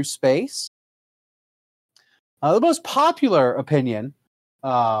move through space. The most popular opinion,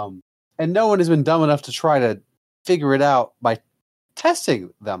 and no one has been dumb enough to try to figure it out by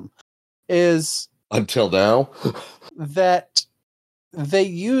testing them, is Until now. that they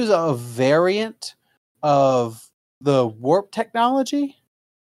use a variant of the warp technology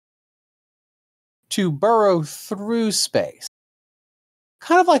to burrow through space.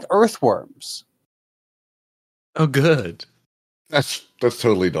 Kind of like earthworms. Oh, good. That's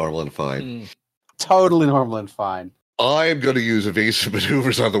totally normal and fine. Totally normal and fine. I'm going to use evasive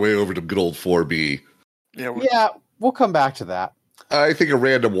maneuvers on the way over to good old 4B. Yeah, we'll come back to that. I think a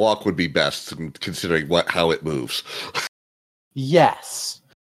random walk would be best, considering how it moves. Yes.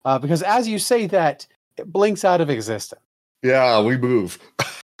 Because as you say that, it blinks out of existence. Yeah, we move.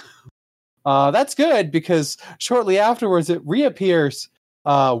 That's good, because shortly afterwards it reappears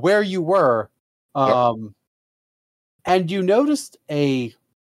where you were. And you noticed a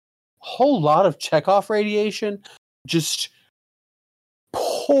whole lot of Chekhov radiation just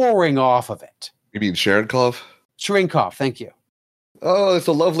pouring off of it. You mean Cherenkov? Shrinkov, thank you. Oh, it's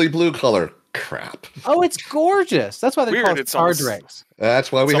a lovely blue color. Crap. Oh, it's gorgeous. That's why they Weird, call it it's Star almost- Drakes.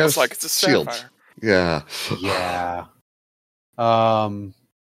 That's why we It's have almost like it's a shields. sapphire. Yeah. Yeah.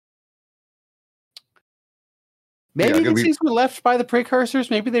 Maybe Yeah, these things were left by the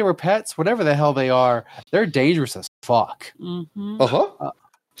precursors. Maybe they were pets. Whatever the hell they are, they're dangerous as fuck. Mm-hmm. Uh-huh.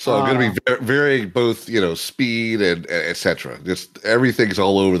 So I'm going to be varying both, speed and etc. Just everything's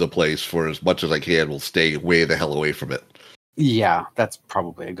all over the place for as much as I can. Will stay way the hell away from it. Yeah, that's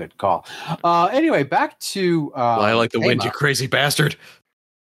probably a good call. Anyway, back to I like the wind, Tama. you crazy bastard.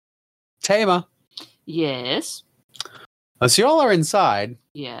 Tama. Yes. So y'all are inside.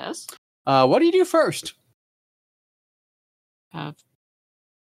 Yes. What do you do first?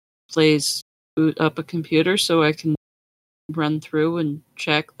 Please boot up a computer so I can run through and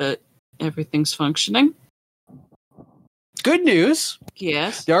check that everything's functioning. Good news.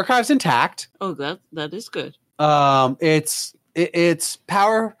 Yes. The archive's intact. Oh, that is good. Its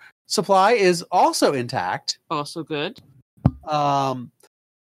power supply is also intact. Also good. Bad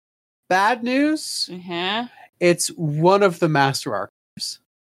news. Uh-huh. It's one of the master archives.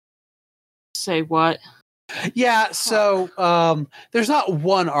 Say what? Yeah, so there's not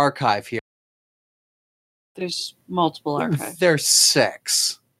one archive here. There's multiple archives. There's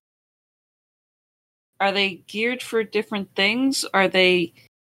 6. Are they geared for different things? Are they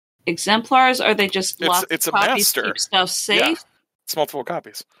exemplars? Are they just lots It's of a copies master. keep stuff safe? Yeah. It's multiple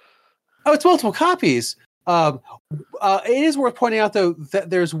copies. Oh, it's multiple copies. It is worth pointing out, though, that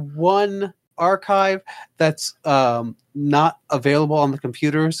there's one archive that's not available on the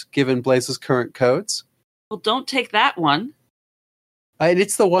computers, given Blaze's current codes. Well, don't take that one. And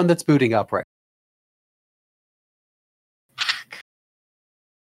it's the one that's booting up right.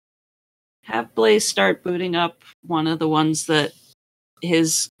 Have Blaze start booting up one of the ones that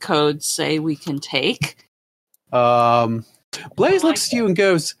his codes say we can take. Blaze looks at you and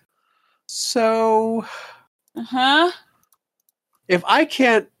goes, "So, if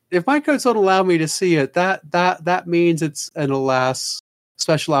my codes don't allow me to see it, that means it's an Alas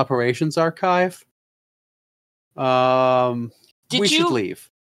Special Operations Archive. We should leave."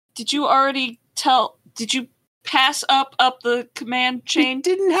 Did you already did you pass up the command chain? We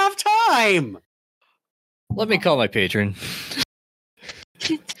didn't have time. Let me call my patron.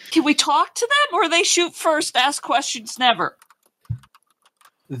 Can we talk to them, or they shoot first, ask questions never?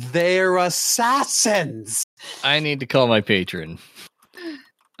 They're assassins. I need to call my patron.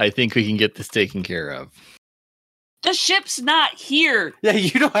 I think we can get this taken care of. The ship's not here. Yeah,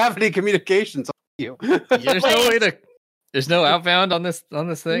 you don't have any communications on you. There's no way to. There's no outbound on this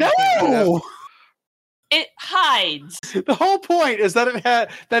thing. No. It hides. The whole point is that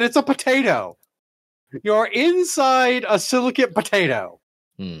it's a potato. You're inside a silicate potato.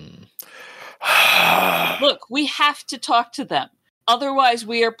 Look, we have to talk to them. Otherwise,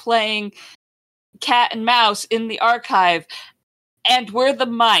 we are playing cat and mouse in the archive, and we're the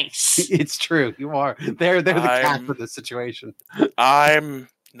mice. It's true. You are. They're the cat for this situation. I'm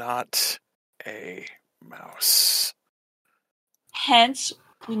not a mouse. Hence,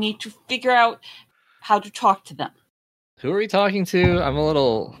 we need to figure out how to talk to them. Who are we talking to? I'm a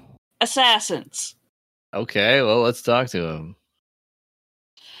little... Assassins. Okay, well, let's talk to them.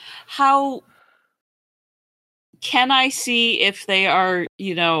 How can I see if they are,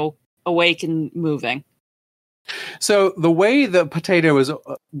 awake and moving? So the way the potato has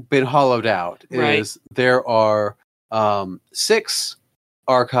been hollowed out is there are 6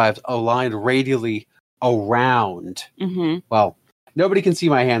 archives aligned radially around. Mm-hmm. Well, nobody can see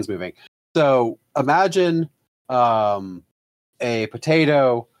my hands moving. So imagine a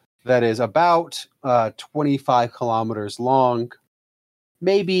potato that is about 25 kilometers long,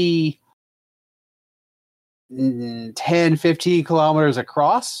 maybe 10, 15 kilometers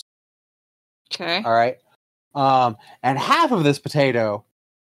across. Okay. All right. And half of this potato,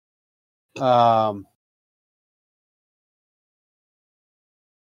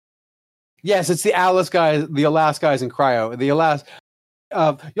 yes, it's the Alas guys in Cryo.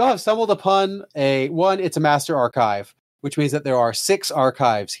 You'll have stumbled upon it's a master archive, which means that there are 6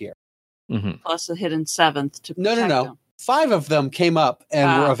 archives here. Mm-hmm. Plus a hidden 7th to protect No. them. 5 of them came up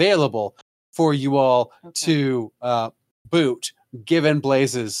and were available for you all to boot, given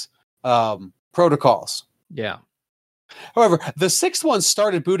Blaze's protocols. Yeah. However, the 6th one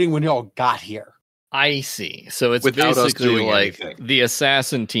started booting when you all got here. I see. So it's Without us basically doing like anything. the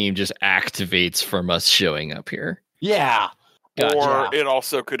assassin team just activates from us showing up here. Yeah. Gotcha. Or it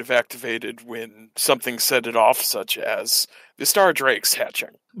also could have activated when something set it off, such as the Star Drakes hatching.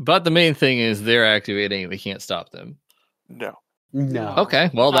 But the main thing is they're activating and we can't stop them. No. No. Okay,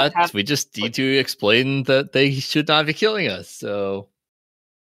 well, Not we just need to explain that they should not be killing us. So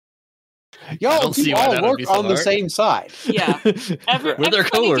I Y'all don't see do why all that would work be so on the hard. same side. Yeah. We're their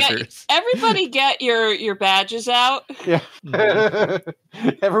coworkers. Everybody get your badges out. Yeah.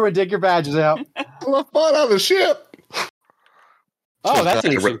 Everyone dig your badges out. Left fun on the ship. Oh, that's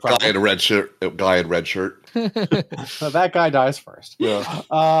an interesting guy in problem. a red shirt. Guy in red shirt. So that guy dies first. Yeah.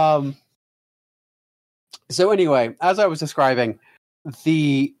 So anyway, as I was describing,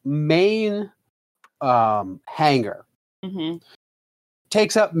 the main hangar Mm-hmm.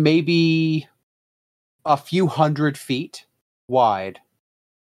 takes up maybe a few hundred feet wide,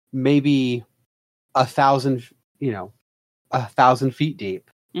 maybe 1,000, 1,000 feet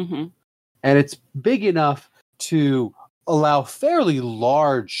deep. Mm-hmm. And it's big enough to allow fairly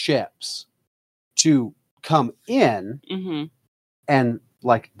large ships to come in Mm-hmm. and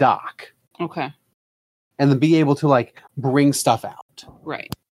dock Okay. and then be able to bring stuff out.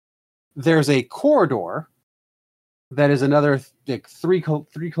 Right. There's a corridor that is another 3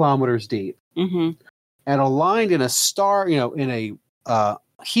 kilometers deep Mm-hmm. and aligned in a star, in a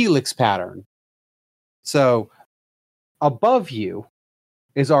helix pattern. So above you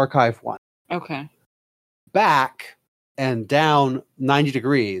is Archive 1. Okay. Back and down 90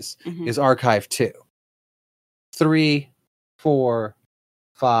 degrees Mhm. is Archive 2. 3, 4,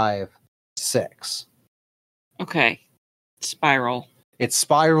 5, 6. Okay. Spiral. It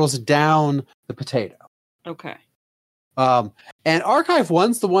spirals down the potato. Okay. And Archive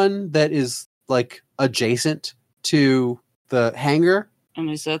 1's the one that is like adjacent to the hangar. And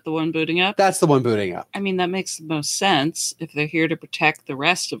is that the one booting up? That's the one booting up. I mean, that makes the most sense if they're here to protect the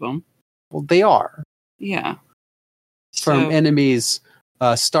rest of them. Well, they are Yeah. from enemies,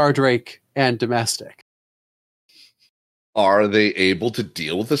 Stardrake and Domestic. Are they able to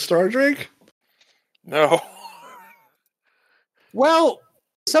deal with the Stardrake? No. Well,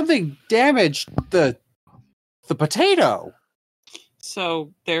 something damaged the potato,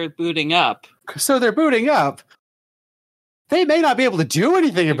 So they're booting up. so they're booting up. They may not be able to do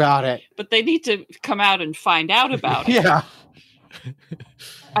anything about it. But they need to come out and find out about it. Yeah.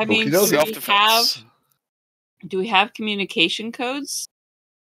 I mean, Okey-doke. Self-defense. do we have communication codes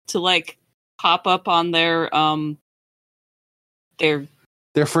to like pop up on their Their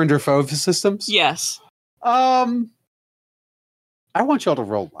friend or foe systems? yes. I want y'all to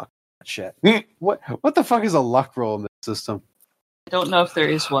roll luck. Shit. Hmm. What the fuck is a luck roll in this system? I don't know if there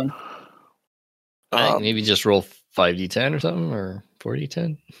is one. I think Um, maybe just roll 5d10 or something, or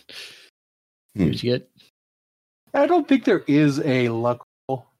 4d10. See what you get. I don't think there is a luck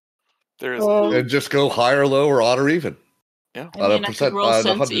roll. there is. And just go high or low or odd or even. I On a mean, I could percent- roll on a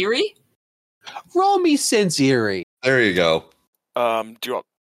Sense 100. Eerie. Roll me Sense Eerie. There you go. Do you want,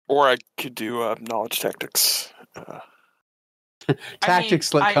 or I could do knowledge tactics.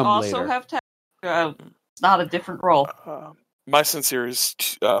 Tactics I come also later. have it's not a different roll, My sincere is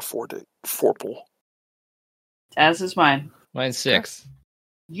 4 pull. as is mine. Mine's 6.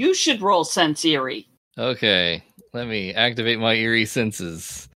 You should roll Sense Eerie. Okay, let me activate my eerie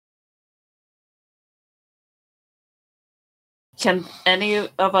senses. Can any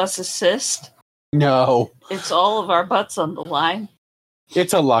of us assist? No. It's all of our butts on the line.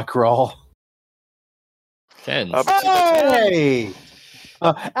 It's a luck roll. 10. Hey!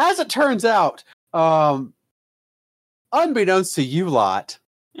 As it turns out, unbeknownst to you lot,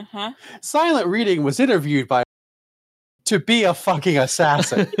 Uh-huh. Silent Reading was interviewed by to be a fucking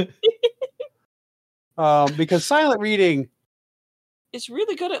assassin. Because Silent Reading, It's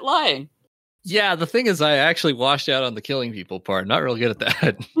really good at lying. Yeah, the thing is, I actually washed out on the killing people part. Not real good at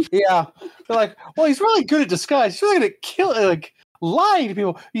that. yeah, they're like, well, he's really good at disguise. He's really good at lying to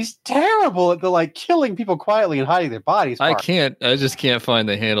people. He's terrible at the killing people quietly and hiding their bodies. I part. I just can't find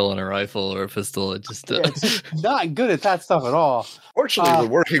the handle on a rifle or a pistol. It just, Yeah, it's just not good at that stuff at all. Fortunately,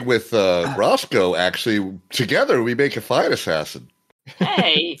 we're working with Roscoe. Actually, together we make a fine assassin.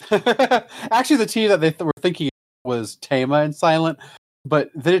 Hey, Actually, the team that they were thinking was Tama and Silent,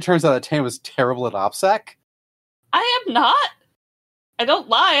 but then it turns out that Tama was terrible at OPSEC. I am not. I don't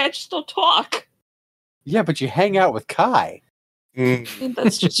lie. I just don't talk. Yeah, but you hang out with Kai, I mean,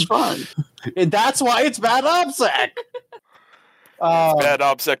 that's just fun. and that's why it's bad OPSEC. Bad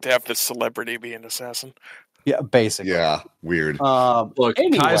OPSEC to have this celebrity be an assassin. Yeah, basically. Yeah, weird. Look,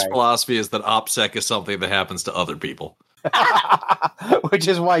 Anyway. Kai's philosophy is that OPSEC is something that happens to other people. Which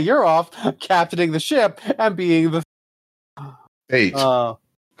is why you're off captaining the ship and being the. 8.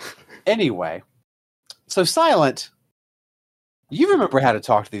 Anyway, so Silent, you remember how to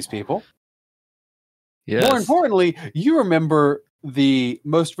talk to these people. yes. More importantly, you remember the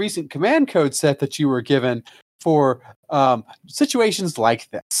most recent command code set that you were given for situations like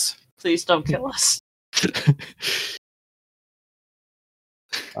this. Please don't kill us.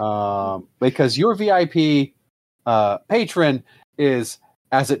 Because your VIP patron is,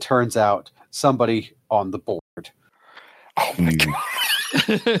 as it turns out, somebody on the board. Oh my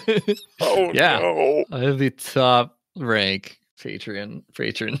god! Oh Yeah. no! I have the top rank patron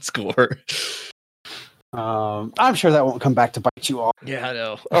score. I'm sure that won't come back to bite you all. Yeah, I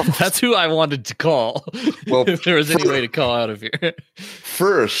know. That's who I wanted to call. Well, if there was any way to call out of here.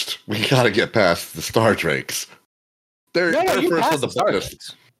 First, we got to get past the Star Drakes. They're you first passed on the the Star bite us.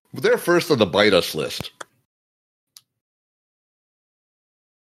 Drakes. They're first on the bite us list.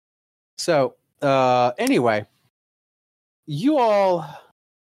 So, anyway, you all.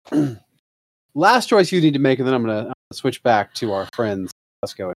 Last choice you need to make, and then I'm gonna switch back to our friends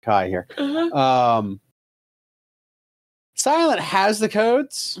Lesko and Kai here. Uh-huh. Silent has the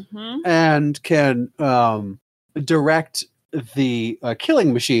codes Mhm. and can direct the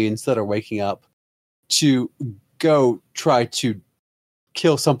killing machines that are waking up to go try to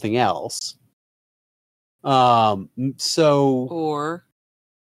kill something else. So Or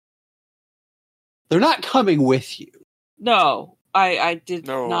they're not coming with you. no, I did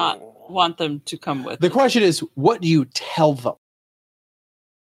No. not want them to come with. The us. question is, what do you tell them?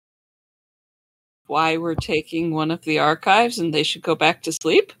 Why we're taking one of the archives and they should go back to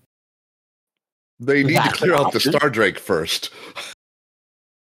sleep? They need That's to clear an out the option. Star Drake first.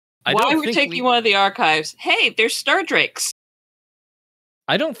 Why we're taking one of the archives? Hey, there's Star Drakes.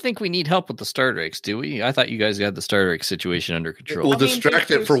 I don't think we need help with the Star Drakes, do we? I thought you guys had the Star Drake situation under control. We'll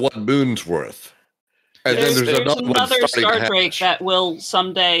distract it for 1 moon's worth. And then there's another one starting Star to Drake hatch. that will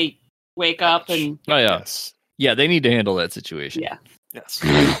someday wake up and... Oh, yeah. Yes. Yeah, they need to handle that situation. Yeah. Yes.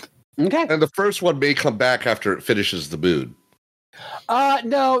 Okay. And the first one may come back after it finishes the moon.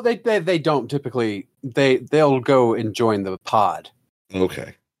 No, they don't typically. They'll go and join the pod.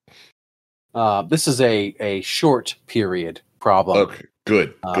 Okay. This is a short period problem. Okay.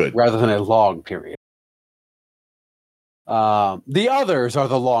 Good. Good. Rather than a long period. The others are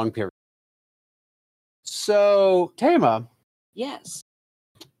the long period. So, Tama, Yes.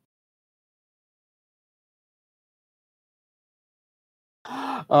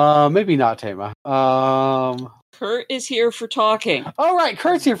 maybe not Tama. Kurt is here for talking. All right,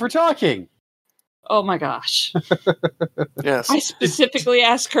 Kurt's here for talking. Oh my gosh. Yes. I specifically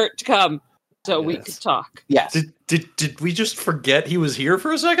asked Kurt to come so we Yes. could talk. Yes. Did we just forget he was here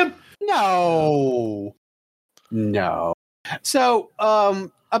for a second? No. So,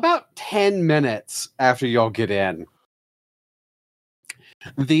 about 10 minutes after y'all get in,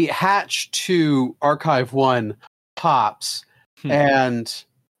 the hatch to Archive 1 pops, and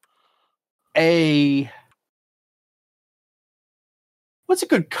what's a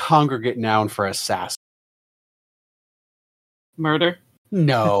good congregate noun for assassin? Murder?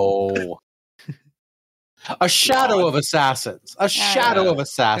 No. A shadow of assassins. A shadow of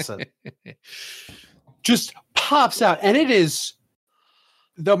assassin. Just pops out, and it is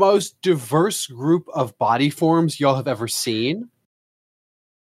the most diverse group of body forms y'all have ever seen,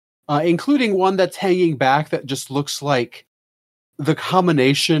 including one that's hanging back that just looks like the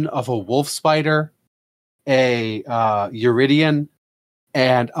combination of a wolf spider, a Eurydian,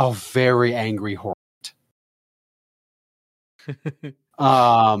 and a very angry hornet.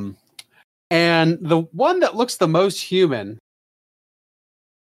 And the one that looks the most human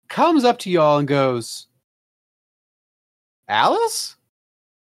comes up to y'all and goes, Alice?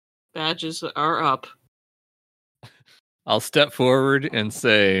 Badges are up. I'll step forward and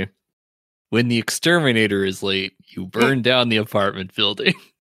say, when the exterminator is late, you burn down the apartment building.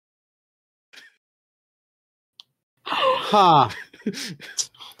 Huh.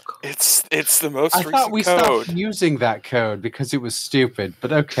 It's the most I recent thought we code. stopped using that code because it was stupid,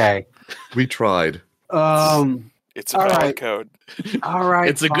 but okay. We tried. It's a all valid right. code. All right.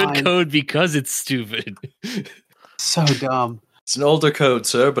 It's a good fine. code because it's stupid. So dumb. It's an older code,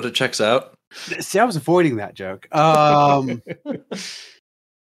 sir, but it checks out. See, I was avoiding that joke.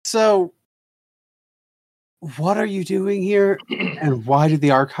 So, what are you doing here, and why did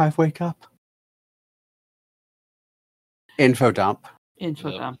the archive wake up? Info dump. Info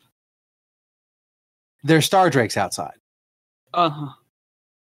Yep. dump. There's Star Drakes outside, Uh-huh.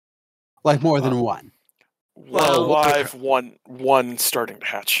 like more than one. Well, Well, live one starting to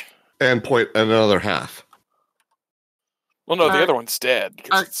hatch. And point another half. Well, no, the Our- other one's dead. 'Cause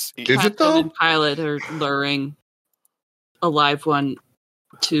our- it's Is it Captain though? and pilot are luring a live one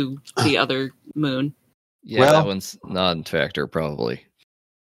to the other moon. Yeah, Well- that one's non-factor, probably.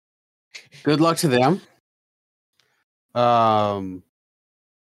 Good luck to them.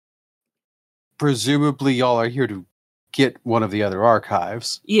 Presumably, y'all are here to get one of the other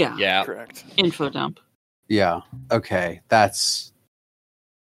archives. Yeah. Yeah. correct. Info dump. Yeah. Okay. That's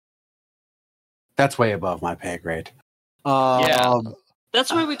way above my pay grade. Yeah.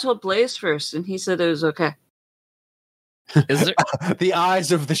 That's why we told Blaze first, and he said it was okay. Is there? The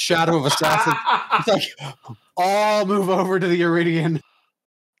eyes of the shadow of assassin. It's like all move over to the Iridian.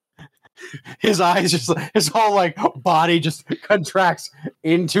 His eyes just, his whole like body just contracts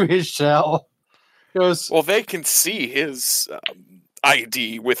into his shell. Goes, Well, they can see his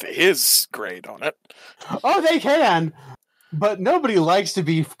ID with his grade on it. oh, they can, but nobody likes to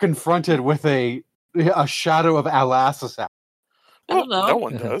be confronted with a shadow of Alas assassin. I don't know. No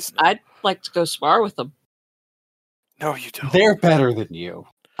one does. I'd like to go spar with them. No, you don't. They're better than you.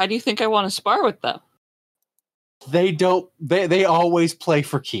 How do you think I want to spar with them? They don't. They always play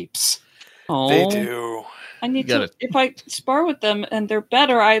for keeps. Oh, They do. I need You to. If I spar with them and they're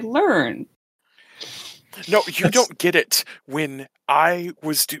better, I learn. No, you don't get it. When I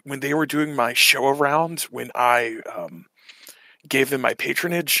was when they were doing my show around, when I gave them my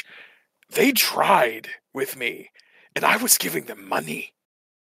patronage, they tried with me, and I was giving them money.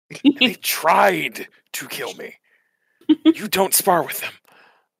 And they tried to kill me. You don't spar with them.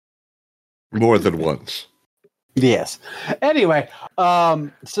 More than once. Yes. Anyway, so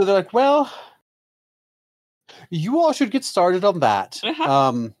they're like, well, you all should get started on that.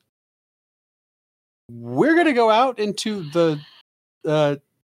 Uh-huh. We're gonna go out into the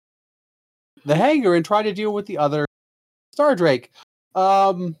the hangar and try to deal with the other Star Drake.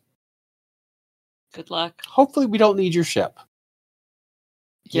 Good luck. Hopefully we don't need your ship.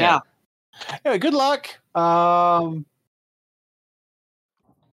 Yeah. Anyway, good luck.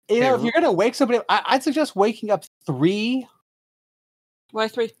 If you're gonna wake somebody up, I'd suggest waking up 3. Why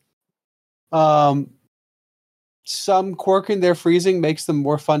 3? Some quirk in their freezing makes them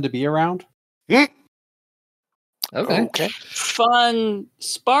more fun to be around. Okay. Fun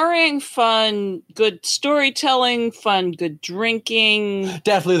sparring, fun good storytelling, fun good drinking.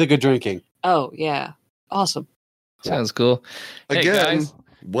 Definitely the good drinking. Oh, yeah. Awesome. Sounds cool. Hey, Again, guys.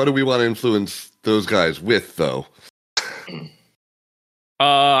 what do we want to influence those guys with, though?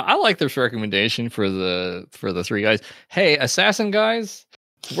 I like this recommendation for the 3 guys. Hey, assassin guys,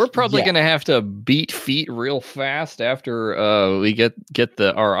 we're probably Yeah. gonna have to beat feet real fast after we get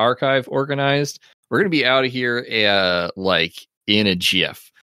our archive organized. We're gonna be out of here like in a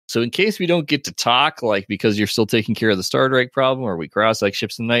jiff. So in case we don't get to talk, like because you're still taking care of the Star Drake problem, or we cross like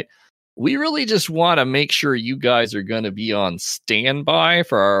ships in the night, we really just want to make sure you guys are going to be on standby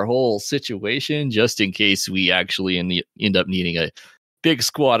for our whole situation, just in case we actually end up needing a big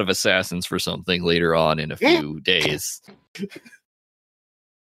squad of assassins for something later on in a few days.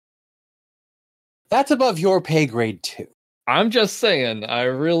 That's above your pay grade too. I'm just saying, I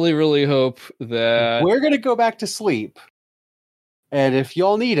really, really hope that We're gonna go back to sleep, and if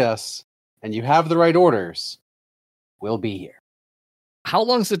y'all need us and you have the right orders, we'll be here. How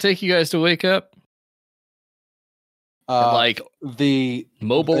long does it take you guys to wake up? And, like the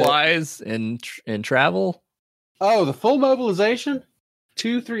mobilize and travel? the full mobilization,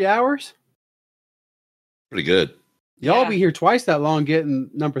 2-3 hours. Pretty good. Y'all Yeah. be here twice that long getting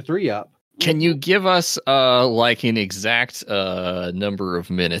number 3 up. Can you give us like an exact number of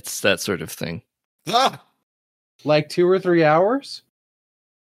minutes, that sort of thing? Ah! Like 2 or 3 hours.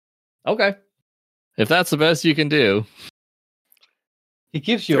 Okay. If that's the best you can do. He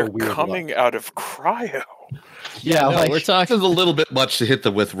gives you They're a weird coming look. out of cryo. Yeah, No, like, we're This talking. is a little bit much to hit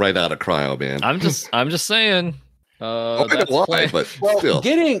them with right out of cryo, man. I'm just saying. I know That's why, plan- but well, still.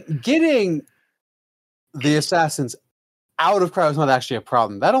 getting the assassins out of cryo is not actually a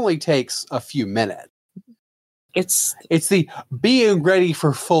problem. That only takes a few minutes. It's, It's the being ready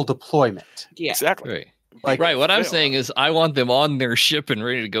for full deployment. yeah. Exactly. Right. Like, Right. What I'm Fail. saying is, I want them on their ship and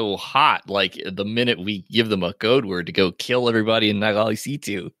ready to go hot. Like the minute we give them a code word to go kill everybody in Nagali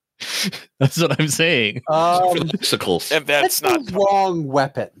C2. That's what I'm saying. For the bicycles. And That's that's the not wrong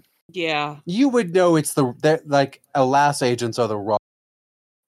weapon. Yeah. You would know it's like Alas agents are the wrong.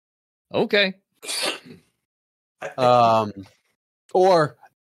 Okay. Or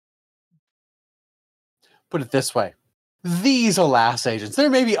put it this way: these Alas agents. There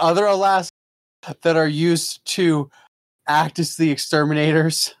may be other Alas that are used to act as the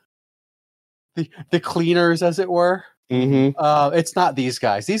exterminators, the cleaners, as it were. Mm-hmm. It's not these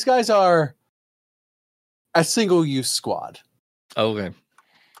guys. These guys are a single-use squad. Okay.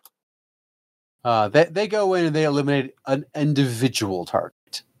 They go in and they eliminate an individual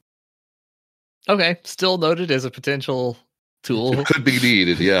target. Okay. Still noted as a potential tool. Could be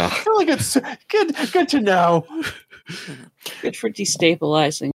needed, yeah. I feel like it's good to know. Good for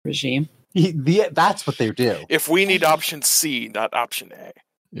destabilizing regime. That's what they do. if we need option C, not option A.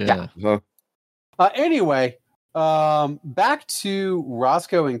 Yeah. Anyway, back to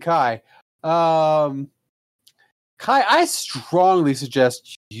Roscoe and Kai. Kai, I strongly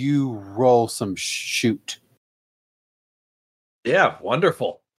suggest you roll some shoot. Yeah,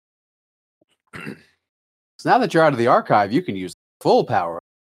 wonderful. So now that you're out of the archive, you can use full power.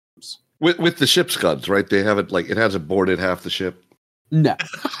 With the ship's guns, right? They have it like it hasn't boarded half the ship. No.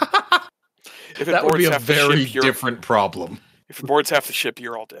 If it That would boards be a half the very ship, you're- different problem. If it boards half the ship,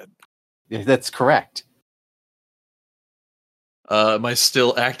 you're all dead. That's correct. Am I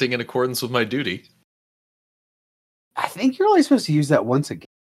still acting in accordance with my duty? I think you're only supposed to use that once again.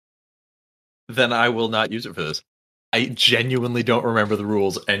 Then I will not use it for this. I genuinely don't remember the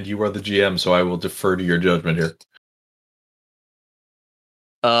rules, and you are the GM, so I will defer to your judgment here.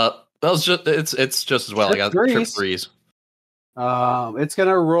 That was just it's just as well. I got trip threes. It's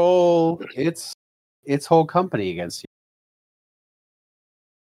gonna roll its whole company against you.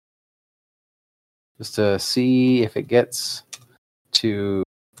 Just to see if it gets to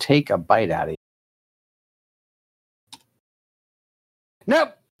take a bite out of you.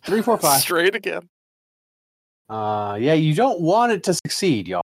 Nope. 3, 4, 5. Straight again. Yeah, you don't want it to succeed,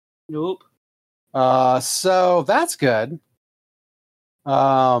 y'all. Nope. So that's good.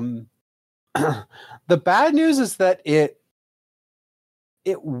 The bad news is that it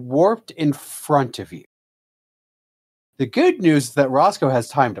warped in front of you. The good news is that Roscoe has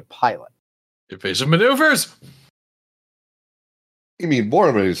time to pilot. Evasive maneuvers. You mean more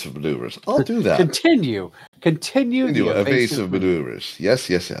evasive maneuvers? I'll do that. Continue the evasive maneuvers. Yes.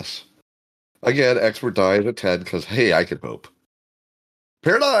 Again, expert die at 10 because, hey, I can hope.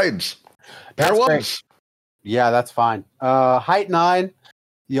 Pair 9s. Pair That's 1s. great. Yeah, that's fine. Height 9,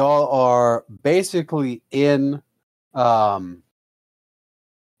 y'all are basically in the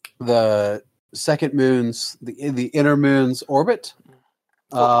second moon's, the inner moon's orbit.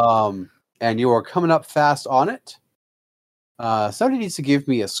 And you are coming up fast on it. Somebody needs to give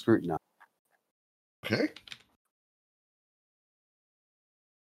me a scrutinize. Okay.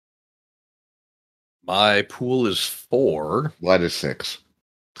 My pool is 4. Mine is 6.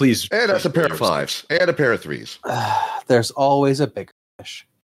 Please. And that's a pair of 5s. And a pair of 3s. There's always a bigger fish.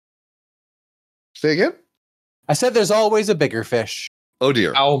 Say again? I said there's always a bigger fish. Oh,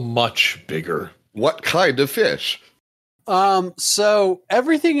 dear. How much bigger? What kind of fish? So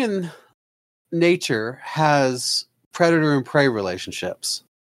everything in nature has predator and prey relationships.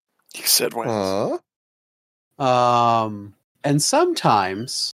 You said when. And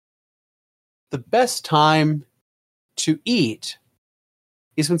sometimes the best time to eat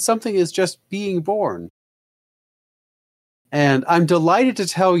is when something is just being born. And I'm delighted to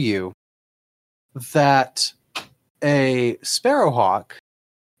tell you that a sparrowhawk,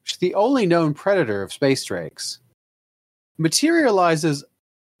 which is the only known predator of space drakes, materializes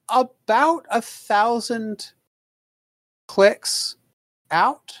about 1,000 clicks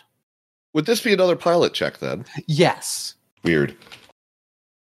out. Would this be another pilot check then? Yes. Weird.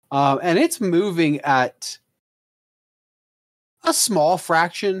 And it's moving at a small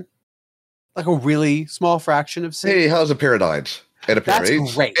fraction, like a really small fraction of Hey, how's a pair of 9s? And a pair That's of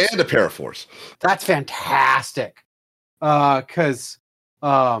 8s? great. And a pair of 4s. That's fantastic. Because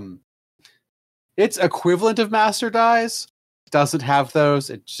its equivalent of Master Dies doesn't have those.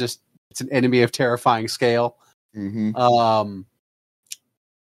 It's an enemy of terrifying scale. Mm-hmm.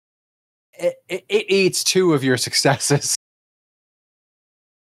 It eats 2 of your successes.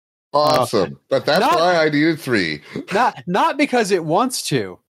 Awesome. But that's why I needed 3. Not because it wants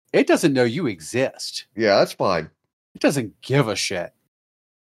to. It doesn't know you exist. Yeah, that's fine. It doesn't give a shit.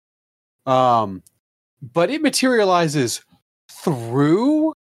 But it materializes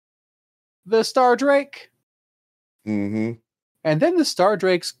through the Star Drake, Mm-hmm. and then the Star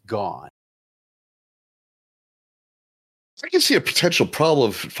Drake's gone. I can see a potential problem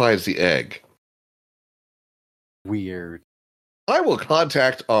if it finds the egg. Weird. I will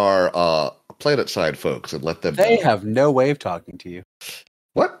contact our planet side folks and let them They know. have no way of talking to you.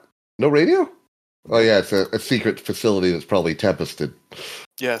 What? No radio? Oh, yeah, it's a secret facility that's probably tempested.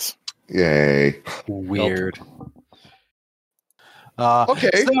 Yes. Yay. Weird. Okay.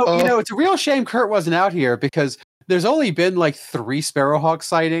 So, it's a real shame Kurt wasn't out here because there's only been like 3 Sparrowhawk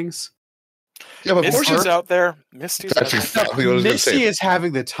sightings. Yeah, but Misty's out there. Misty's That's out there. exactly what I was going to Misty say. is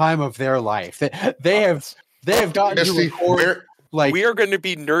having the time of their life. They have gotten to Misty, record like We are going to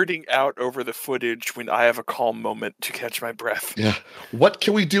be nerding out over the footage when I have a calm moment to catch my breath. yeah. What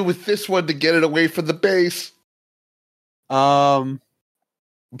can we do with this one to get it away from the base? I'm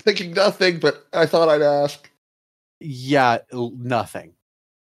thinking nothing, but I thought I'd ask. yeah, nothing.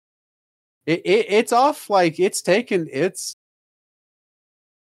 It's off like it's taken it's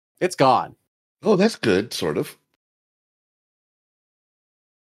gone. Oh, that's good, sort of.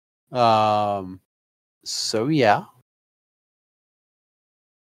 So yeah.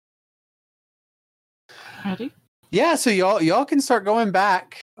 Ready? Yeah, so y'all can start going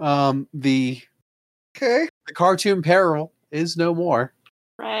back. The Okay. cartoon peril is no more.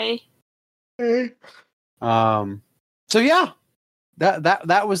 Ray. Okay. So yeah.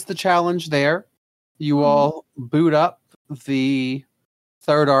 That was the challenge there. You all boot up the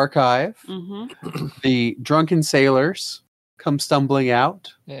third archive. Mm-hmm. The drunken sailors come stumbling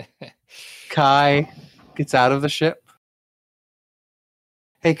out. Kai gets out of the ship.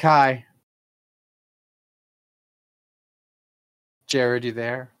 Hey Kai. Jared, you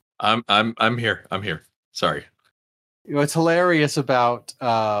there? I'm here. I'm here. Sorry. What's hilarious about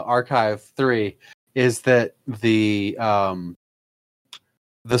Archive 3 is that the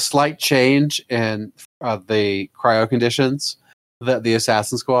slight change in the cryo conditions that the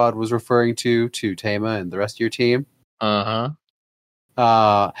Assassin Squad was referring to Tama and the rest of your team.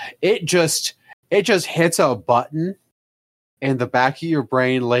 It just hits a button in the back of your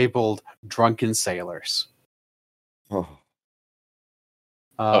brain labeled drunken sailors. Oh.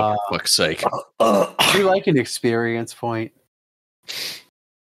 Oh, for fuck's sake. Would you like an experience point?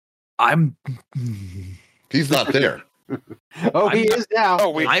 He's not there. Oh, he is now. Oh,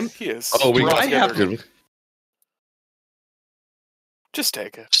 wait, I'm- he is. Oh, we Do got I have- good. Just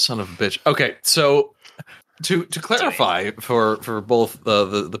take it. Son of a bitch. Okay, so to clarify for both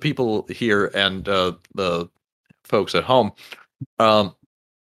the people here and the folks at home,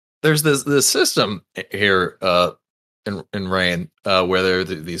 there's this system here in Rain where there are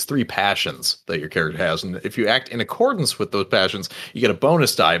these three passions that your character has, and if you act in accordance with those passions, you get a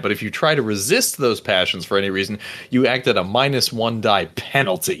bonus die. But if you try to resist those passions for any reason, you act at a -1 die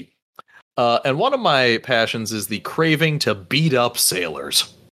penalty. And one of my passions is the craving to beat up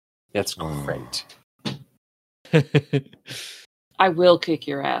sailors. That's great. I will kick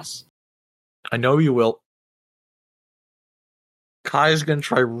your ass. I know you will. Kai's gonna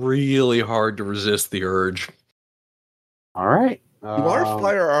try really hard to resist the urge. All right. Do our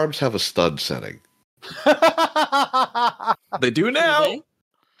firearms have a stun setting? They do now.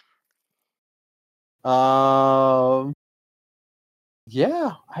 Do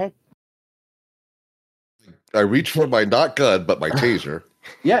Yeah. I reach for my not gun, but my taser.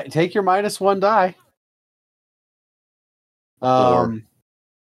 Yeah, take your -1 die.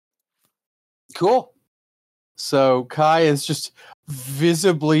 Cool. So Kai is just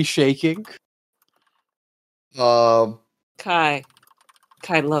visibly shaking. Kai,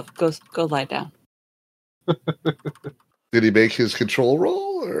 love, go lie down. Did he make his control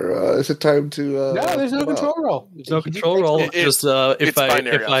roll, or is it time to? No, there's no come out? control roll. There's no control roll. Just it's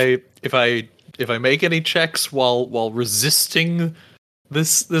binary if I make any checks while resisting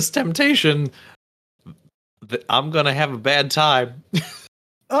this temptation, I'm gonna have a bad time.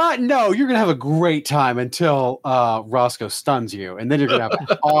 No, you're gonna have a great time until Roscoe stuns you, and then you're gonna have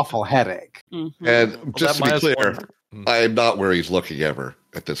an awful headache. Mm-hmm. And just to be that clear, -1. I am not where he's looking ever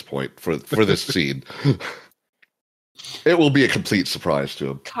at this point for this scene. It will be a complete surprise to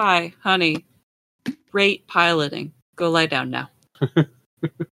him. Kai, honey, great piloting. Go lie down now.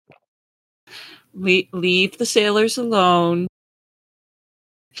 Leave the sailors alone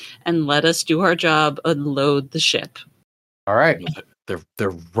and let us do our job, unload the ship. All right. They're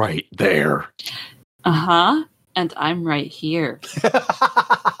right there. Uh-huh. And I'm right here.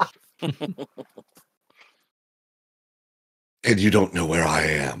 And you don't know where I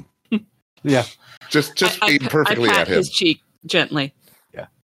am. Yeah. Just aim perfectly I pat at him. his cheek gently. Yeah.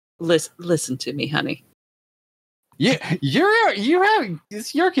 Listen to me, honey. Yeah,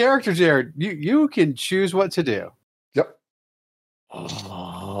 it's your character, Jared. You can choose what to do. Yep.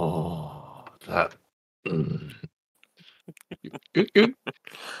 Oh, that.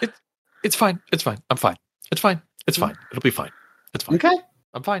 It's fine. It's fine. I'm fine. It's fine. It's fine. It'll be fine. It's fine. Okay.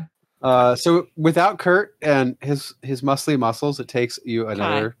 I'm fine. So without Kurt and his muscly muscles, it takes you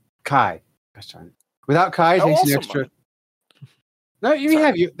another Kai. Gosh darn it. Without Kai, it takes you an extra. No,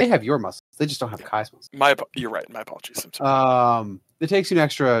 they have your muscles. They just don't have Kai's muscles. You're right. My apologies. I'm sorry. It takes you an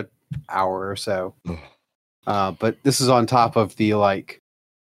extra hour or so. But this is on top of the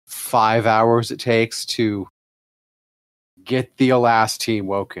 5 hours it takes to get the Alas team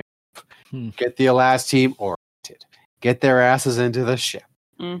woken, get the Alas team oriented, get their asses into the ship,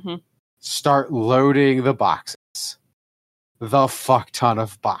 start loading the boxes, the fuck ton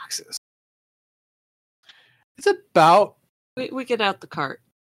of boxes. It's about We get out the cart.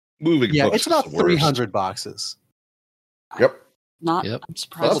 Moving. yeah, books it's is about the worst. 300 boxes. Yep. I'm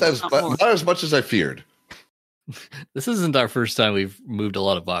surprised. Not as much as I feared. This isn't our first time we've moved a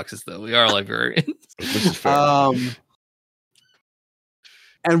lot of boxes, though. We are librarians. This is fair.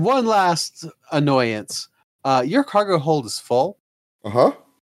 And one last annoyance. Your cargo hold is full. Uh-huh.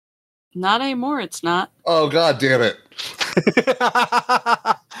 Not anymore. It's not. Oh, God damn it.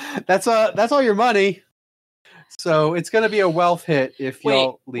 That's all your money. So it's going to be a wealth hit if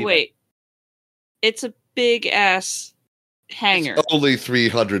y'all leave it. It's a big ass hangar. It's only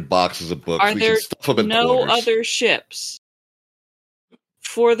 300 boxes of books. Are We there can stuff them in no corners. other ships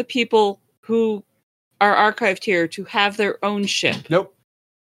for the people who are archived here to have their own ship? Nope.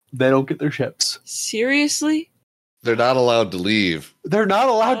 They don't get their ships. Seriously? They're not allowed to leave. They're not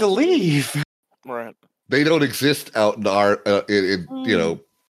allowed to leave. Right. They don't exist out in our,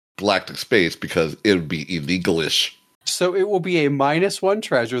 galactic space because it would be illegalish. So it will be a -1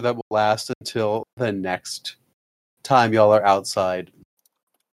 treasure that will last until the next time y'all are outside.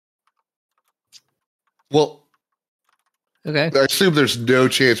 Well, Okay. I assume there's no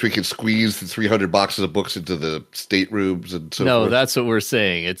chance we can squeeze the 300 boxes of books into the staterooms and so No, forth. that's what we're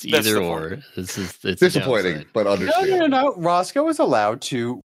saying. It's That's either the or. It's disappointing, downside. but No. understandable. Roscoe is allowed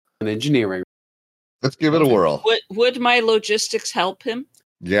to an engineering. Let's give it a whirl. Would my logistics help him?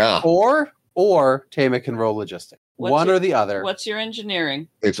 Yeah, Or Tama can roll logistics. What's One your- or the other. What's your engineering?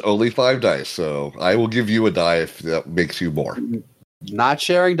 it's only 5 dice, so I will give you a die if that makes you more. Not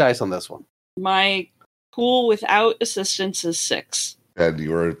sharing dice on this one. My pool without assistance is 6. And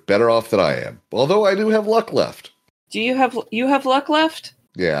you're better off than I am. Although I do have luck left. Do you have luck left?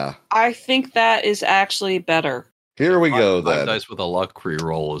 Yeah. I think that is actually better. Here we go, Five then. dice with a luck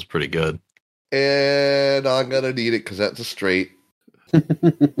reroll is pretty good. And I'm going to need it because that's a straight.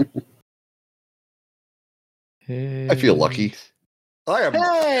 I feel lucky. I am.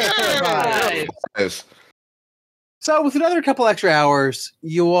 Hey! Right. Yes. So, with another couple extra hours,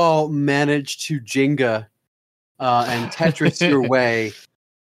 you all manage to Jenga and Tetris your way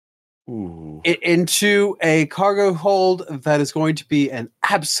Ooh. into a cargo hold that is going to be an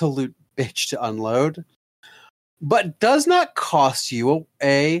absolute bitch to unload, but does not cost you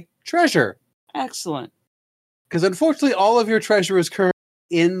a treasure. Excellent. Because unfortunately, all of your treasure is currently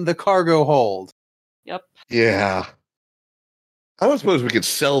in the cargo hold. Yep. Yeah. I don't suppose we could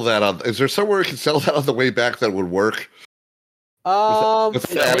sell that on. Is there somewhere we can sell that on the way back that would work?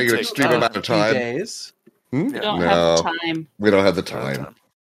 With Yeah, adding it an takes extreme a amount of few time? days. Hmm? We don't No. have the time. We don't have the Time. time.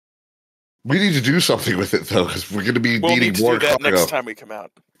 We need to do something with it, though, because we're going to be We'll needing need to more do that cargo. next time we come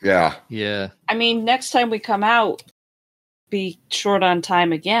out. Yeah. Yeah. I mean, next time we come out, be short on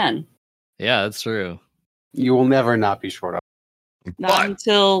time again. Yeah, that's true. You will never not be short of. Not But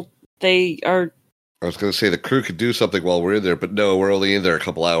until they are. I was going to say the crew could do something while we're in there, but no, we're only in there a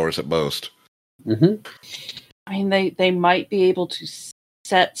couple hours at most. Mm-hmm. I mean, they might be able to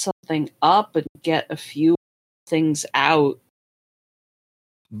set something up and get a few things out.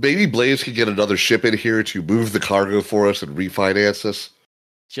 Maybe Blaze could get another ship in here to move the cargo for us and refinance us.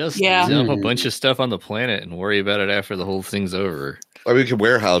 Just Yeah. dump a bunch of stuff on the planet and worry about it after the whole thing's over. I mean, we can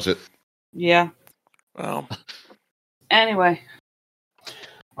warehouse it. Yeah. Well, Anyway.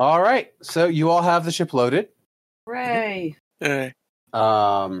 All right. So you all have the ship loaded. Hooray. hey,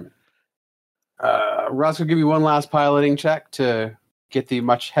 Ross will give you one last piloting check to get the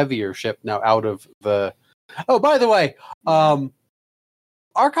much heavier ship now out of the. Oh, by the way,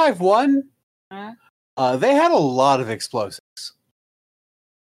 Archive 1, Huh? they had a lot of explosives.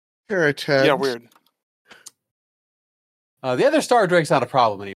 Here, I tag. yeah, weird. The other Star Drake's not a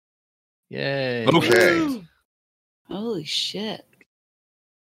problem anymore. Yay. Okay. Woo. Holy shit.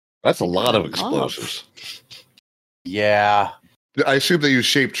 That's a lot of explosives. Yeah. I assume they use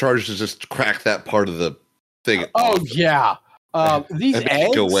shape charge to just crack that part of the thing. Oh, off yeah. These and make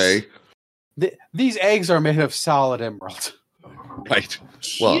eggs. it go away. These eggs are made of solid emerald. Right. Do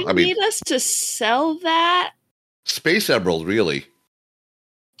Well, you I mean- need us to sell that? Space emerald, really.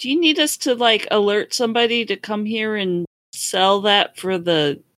 Do you need us to like alert somebody to come here and sell that for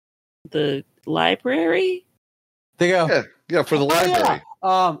the library? They go. Yeah, for the library.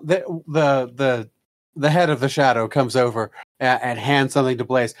 The head of the shadow comes over and hands something to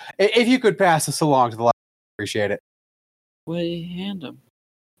Blaze. If you could pass this along to the library, appreciate it. What do you hand them?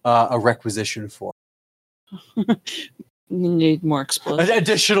 A requisition for You need more explosives.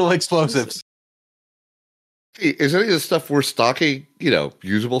 additional explosives. Hey, is any of the stuff we're stocking,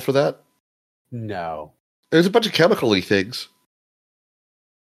 usable for that? No. There's a bunch of chemical-y things.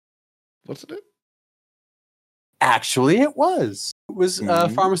 What's it? Actually, it was. It was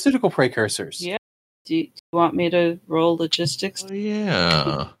Mhm. pharmaceutical precursors. Yeah. Do you want me to roll logistics Oh,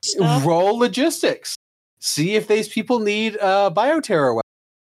 yeah. stuff? Roll logistics. See if these people need bioterror weapons.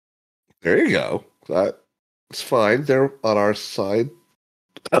 There you go. That's fine. They're on our side.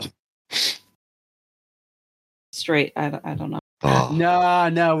 Straight. I don't know. Oh,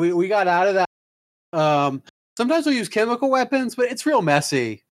 No, we got out of that. Sometimes we use chemical weapons, but it's real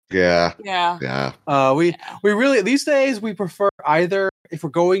messy. yeah, Yeah. yeah. We really these days we prefer either, if we're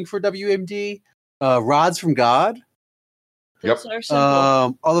going for WMD, rods from God. Yep. Those are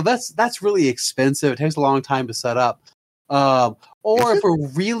simple. Although that's really expensive. It takes a long time to set up. Or Is if we're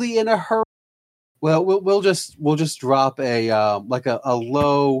really in a hurry, well, we'll just drop a like a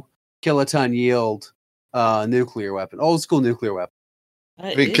low kiloton yield nuclear weapon, old school nuclear weapon.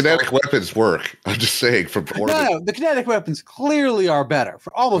 I mean, kinetic weapons work. I'm just saying from orbit. No, the kinetic weapons clearly are better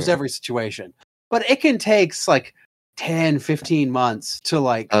for almost every situation, but it can take like 10, 15 months to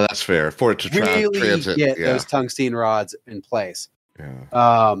like Oh, that's fair. For it to really transit. get Yeah. those tungsten rods in place.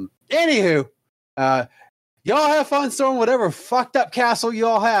 Yeah. Anywho, y'all have fun storming whatever fucked up castle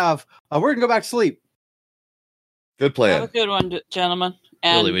y'all have. We're gonna go back to sleep. Good Have a plan. good one, gentlemen.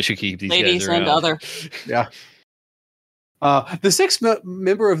 And Really, we should keep these ladies guys around. and other. The sixth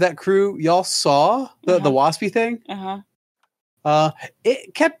member of that crew y'all saw, the Uh-huh. waspy thing,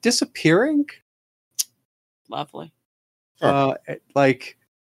 it kept disappearing. Lovely. Like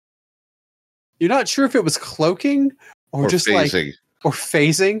you're not sure if it was cloaking or just phasing. like or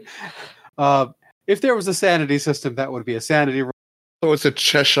phasing. If there was a sanity system, that would be a sanity roll. So it's a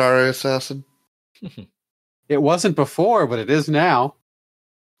Cheshire assassin. It wasn't before, but it is now.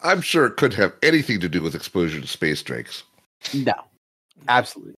 I'm sure it couldn't have anything to do with exposure to space drakes. No,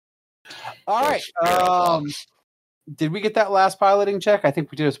 absolutely. All right. Did we get that last piloting check? I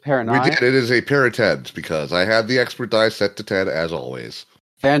think we did as a pair of 9. We did. It is a pair of 10s because I had the expert die set to 10 as always.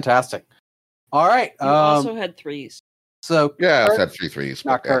 Fantastic. All right. You also had 3s. So Yeah, Kurt, I had 3 threes.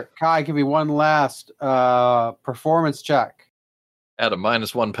 not Kurt. Kai, give me one last performance check. At a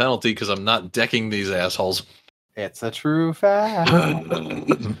 -1 penalty because I'm not decking these assholes. It's a true fact.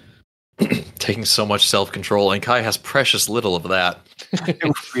 Taking so much self-control, and Kai has precious little of that. It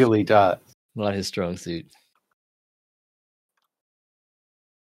really does. Not his strong suit.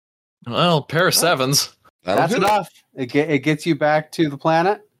 Well, pair of 7s. That's enough. It gets you back to the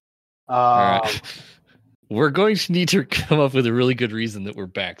planet. All right. We're going to need to come up with a really good reason that we're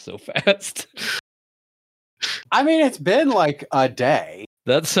back so fast. I mean, it's been like a day.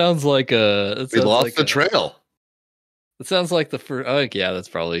 That sounds like a. We lost the trail. It sounds like the first. Oh, yeah, that's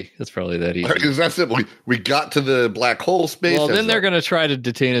probably that easy. Because that's it. We got to the black hole space. Well, then they're going to try to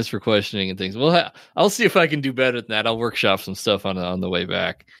detain us for questioning and things. Well, I'll see if I can do better than that. I'll workshop some stuff on the way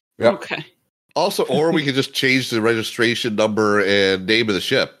back. Yep. Okay. Also, or we could just change the registration number and name of the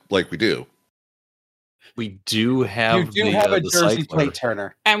ship like we do. We do have You do have a the Jersey cycler. plate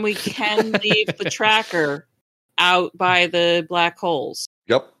turner. And we can leave the tracker out by the black holes.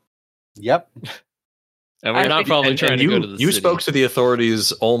 Yep. Yep. And we're I not think- probably And trying to you, go to the you city. spoke to the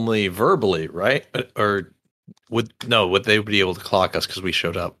authorities only verbally, right? Or would they be able to clock us because we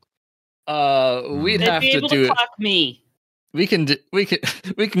showed up? We'd They'd have be to able do to it. clock me. We can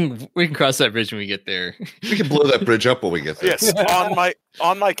cross that bridge when we get there. We can blow that bridge up when we get there. Yes,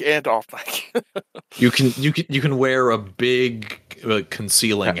 on mic and off mic. You can wear a big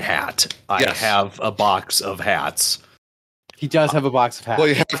concealing hat. I Yes. have a box of hats. He does have a box of hats. Well,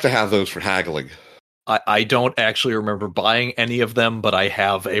 you have to have those for haggling. I don't actually remember buying any of them, but I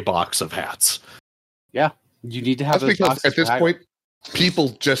have a box of hats. You need to have That's those because boxes at this for point, people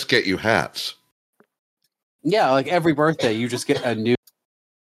just get you hats. Yeah, like every birthday, you just get a new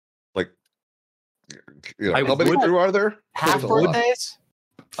Like, you know, I how many would- crew are there? half There's a lot. birthdays.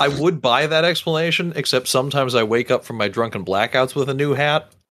 I would buy that explanation, except sometimes I wake up from my drunken blackouts with a new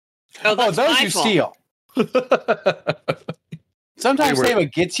hat. Oh, Oh, that's those my you fault. steal. Sometimes They were- Sama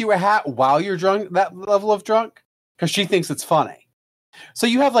gets you a hat while you're drunk, that level of drunk, because she thinks it's funny. So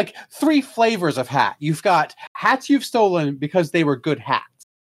you have like 3 flavors of hat. You've got hats you've stolen because they were good hats.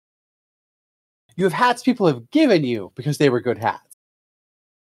 You have hats people have given you because they were good hats.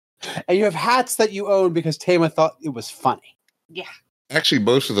 And you have hats that you own because Tama thought it was funny. Actually,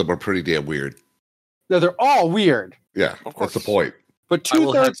 most of them are pretty damn weird. No, they're all weird, Yeah, Of that's the course. point. but I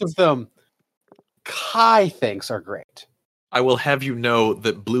will 2/3 of them Kai thinks are great. I will have you know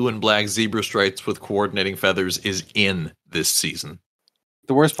that blue and black zebra stripes with coordinating feathers is in this season.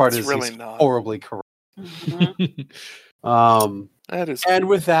 The worst part It's is really he's not. horribly correct. Mhm. That is And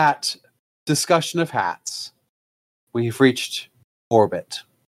with that discussion of hats, we've reached orbit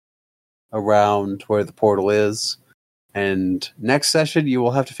around where the portal is. And next session, you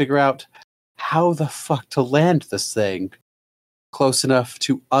will have to figure out how the fuck to land this thing close enough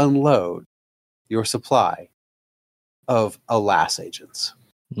to unload your supply of Alas agents.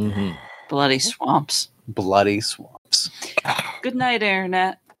 Mm-hmm. Bloody swamps. Bloody swamps. Good night,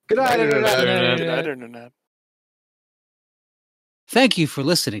 Internet. Good night, Internet. Good night, Internet. Thank you for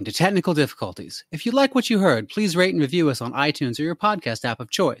listening to Technical Difficulties. If you like what you heard, please rate and review us on iTunes or your podcast app of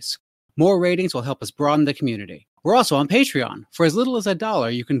choice. More ratings will help us broaden the community. We're also on Patreon. For as little as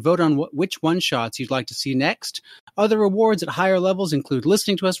 $1, you can vote on which one-shots you'd like to see next. Other rewards at higher levels include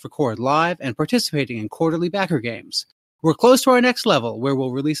listening to us record live and participating in quarterly backer games. We're close to our next level, where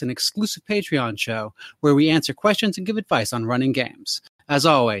we'll release an exclusive Patreon show where we answer questions and give advice on running games. As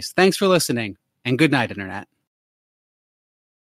always, thanks for listening, and good night, Internet.